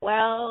want to do it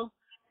well.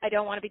 I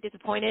don't want to be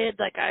disappointed.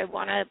 Like, I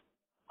want to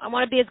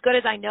be as good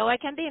as I know I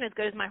can be and as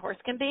good as my horse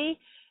can be.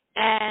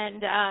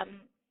 And,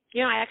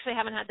 you know, I actually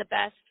haven't had the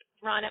best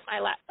run at my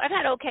last. I've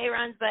had okay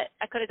runs, but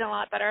I could have done a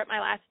lot better at my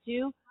last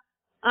 2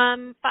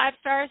 5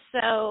 stars.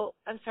 So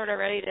I'm sort of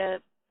ready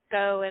to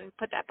go and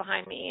put that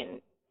behind me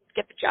and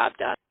get the job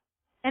done.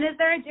 And is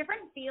there a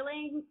different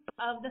feeling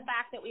of the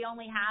fact that we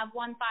only have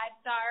 1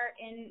 5-star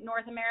in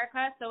North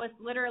America? So it's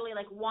literally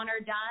like one or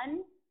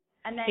done,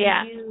 and then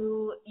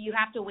you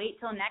have to wait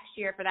till next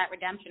year for that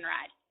redemption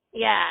ride.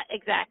 Yeah,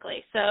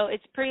 exactly. So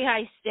it's pretty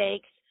high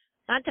stakes.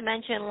 Not to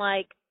mention,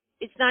 like,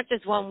 it's not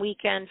just one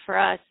weekend for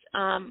us.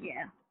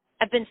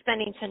 I've been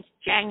spending since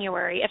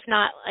January, if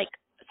not like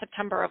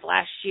September of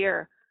last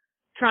year,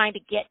 trying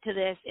to get to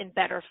this in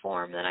better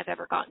form than I've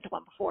ever gotten to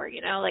one before, you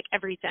know, like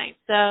everything.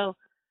 So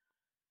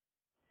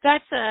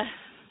there's a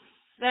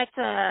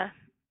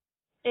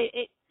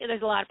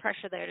lot of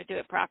pressure there to do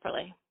it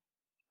properly.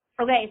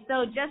 Okay,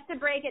 so just to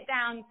break it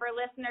down for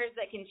listeners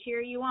that can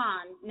cheer you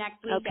on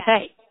next weekend.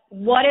 Okay.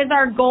 What is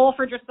our goal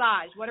for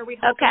dressage? What are we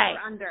hoping for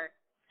under?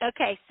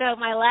 Okay, so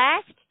my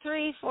last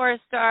 3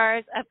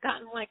 4-stars, I've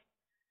gotten like,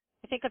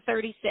 I think a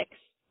 36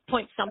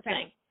 point something.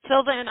 Okay.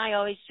 Silva and I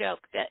always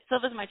joke that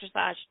Silva's my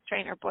dressage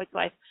trainer, Boyd's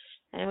wife,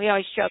 and we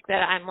always joke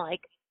that I'm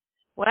like,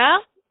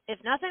 well, if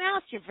nothing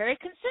else, you're very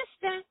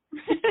consistent.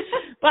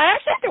 But I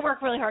actually have to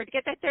work really hard to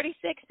get that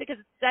 36 because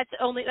that's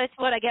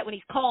what I get when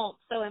he's calm.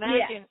 So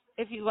imagine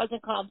if he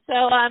wasn't calm.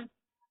 So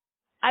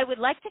I would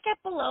like to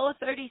get below a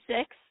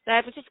 36.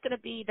 That was just going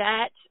to be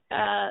that.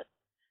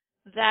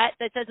 That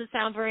doesn't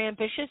sound very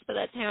ambitious, but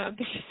that's how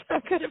ambitious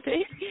I'm going to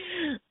be.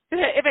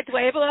 If it's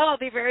way below, I'll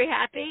be very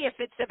happy. If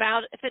it's a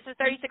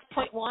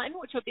 36.1,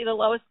 which would be the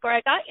lowest score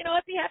I got,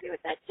 I'd be happy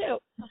with that too.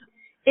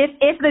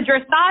 If the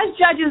dressage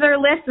judges are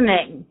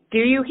listening, do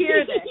you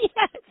hear this?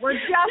 Yes. We're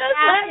just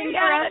asking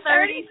for a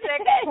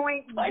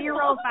 36.05.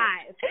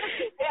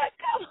 Yeah,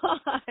 come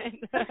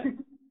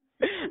on.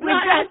 We're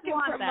not asking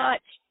for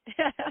much.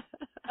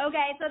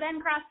 Okay, so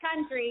then cross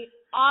country,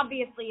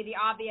 obviously the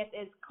obvious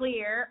is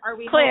clear. Are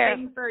we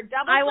hoping for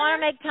double? I want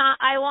to make time.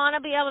 I want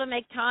to be able to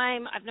make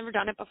time. I've never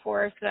done it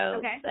before,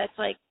 so that's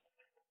like,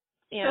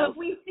 so if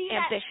we see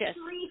ambitious.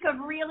 That streak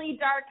of really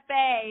dark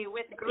bay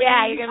with green,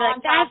 you're gonna be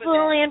like, that's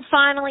Lillian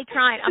finally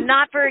trying. I'm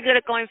not very good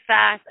at going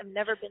fast. I've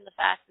never been the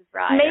fastest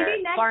rider.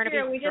 Maybe next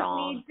year we just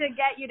need to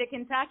get you to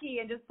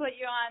Kentucky and just put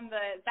you on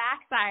the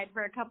backside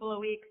for a couple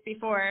of weeks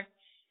before.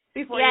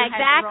 Yeah,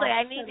 exactly.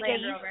 I need to get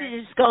used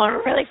to just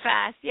going really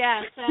fast.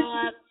 Yeah, so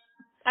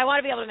I want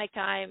to be able to make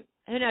time.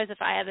 Who knows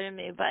if I have it in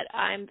me, but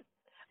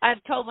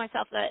I've told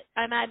myself that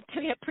I'm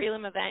doing a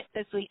prelim event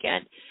this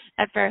weekend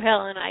at Fair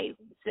Hill, and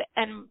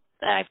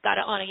I've got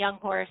it on a young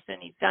horse,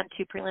 and he's done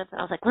 2 prelims, and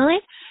I was like,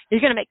 Lillian,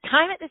 you're going to make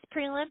time at this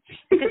prelim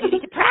because you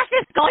need to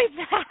practice going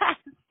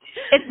fast.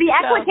 It's the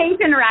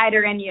equitation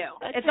rider in you.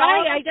 It's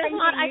right. I don't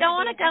want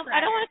to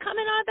come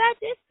in on a bad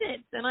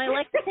distance, and I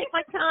like to take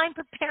my time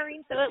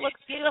preparing so it looks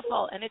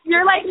beautiful. And it's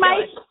you're like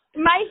my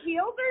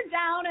heels are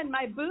down and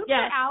my boots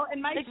are out and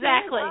my shoes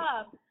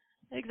are up.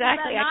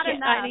 Exactly.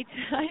 I need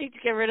to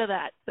get rid of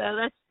that.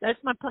 So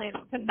that's my plan,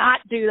 to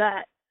not do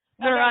that.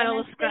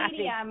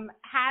 Stadium,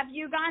 have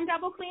you gone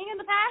double clean in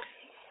the past?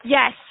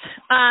 Yes.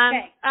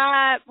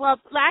 Well,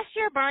 last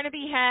year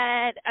Barnaby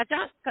had, I've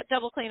done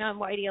double clean on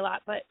Whitey a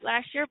lot, but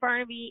last year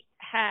Barnaby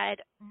had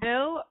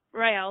no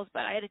rails,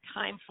 but I had a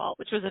time fault,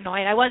 which was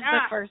annoying. I wasn't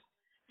the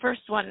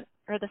first one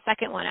or the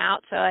second one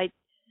out, so I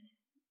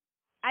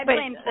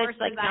blame horse designers.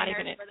 It's like not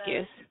even an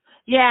excuse.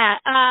 Yeah.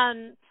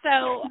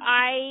 So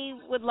I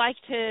would like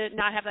to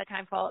not have that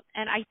time fault,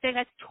 and I think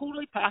that's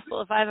totally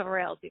possible. If I have a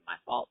rail, it'll be my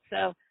fault.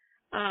 So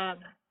I'm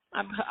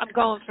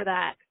going for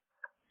that.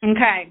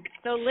 Okay.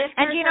 So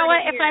and you know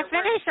what? If I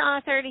finish on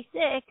a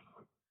 36,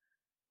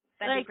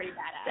 that'd be pretty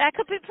badass. That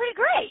could be pretty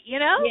great, you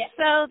know? Yeah.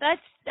 So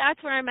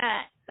that's where I'm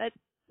at.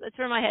 That's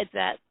where my head's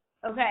at.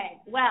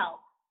 Okay. Well,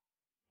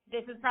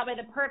 this is probably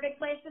the perfect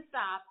place to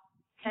stop.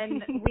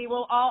 And we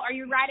will all, are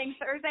you riding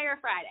Thursday or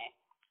Friday?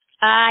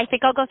 I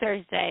think I'll go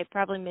Thursday,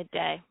 probably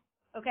midday.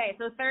 Okay,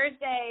 so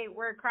Thursday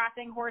we're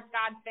crossing horse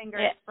god's fingers.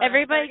 Yeah, for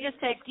everybody just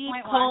take deep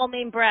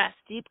calming breaths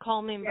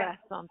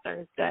on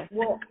Thursday.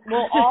 We'll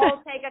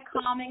all take a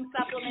calming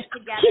supplement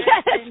together.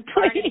 Yes,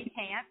 please.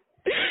 Can't.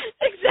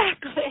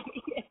 Exactly.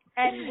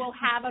 And we'll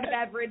have a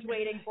beverage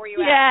waiting for you.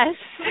 Yes,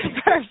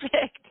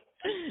 perfect.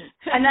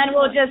 And then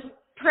we'll just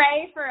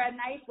pray for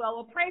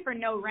we'll pray for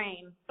no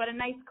rain, but a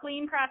nice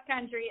clean cross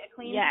country, a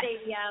clean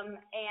stadium,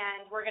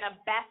 and we're going to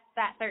best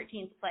that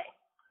 13th place.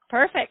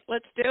 Perfect.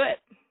 Let's do it.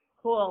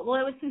 Cool. Well,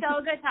 it was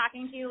so good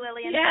talking to you,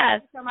 Lillian. Yes.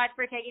 Thank you so much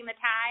for taking the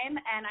time,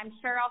 and I'm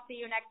sure I'll see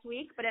you next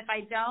week, but if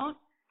I don't,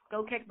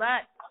 go kick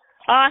butt.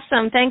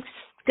 Awesome. Thanks.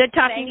 Good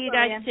talking to you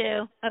Lillian. guys,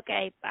 too.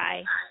 Okay,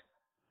 bye.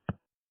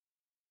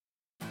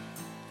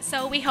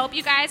 So we hope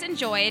you guys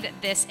enjoyed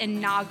this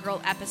inaugural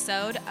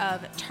episode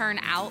of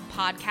Turnout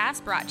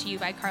podcast, brought to you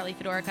by Carleigh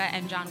Fedorka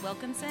and John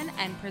Wilkinson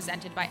and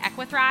presented by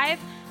Equithrive.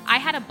 I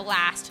had a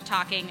blast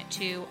talking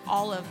to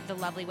all of the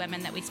lovely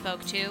women that we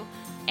spoke to,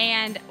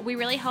 and we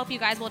really hope you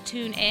guys will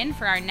tune in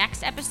for our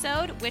next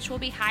episode, which will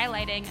be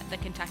highlighting the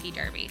Kentucky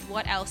Derby.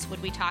 What else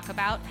would we talk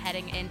about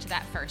heading into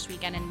that first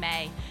weekend in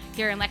May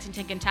here in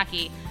Lexington,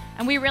 Kentucky?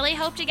 And we really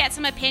hope to get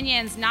some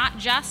opinions, not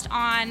just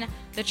on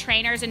the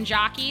trainers and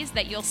jockeys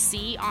that you'll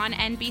see on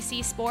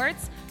NBC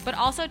Sports, but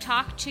also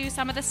talk to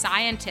some of the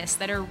scientists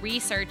that are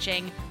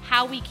researching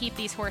how we keep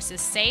these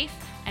horses safe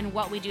and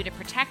what we do to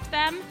protect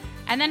them.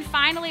 And then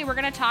finally, we're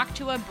going to talk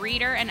to a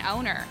breeder and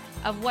owner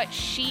of what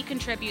she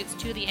contributes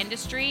to the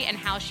industry and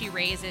how she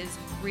raises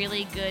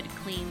really good,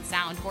 clean,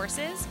 sound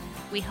horses.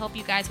 We hope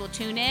you guys will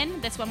tune in.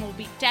 This one will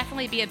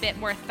definitely be a bit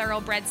more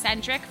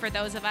thoroughbred-centric for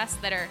those of us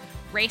that are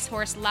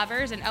racehorse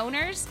lovers and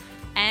owners,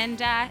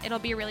 and it'll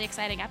be a really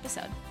exciting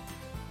episode.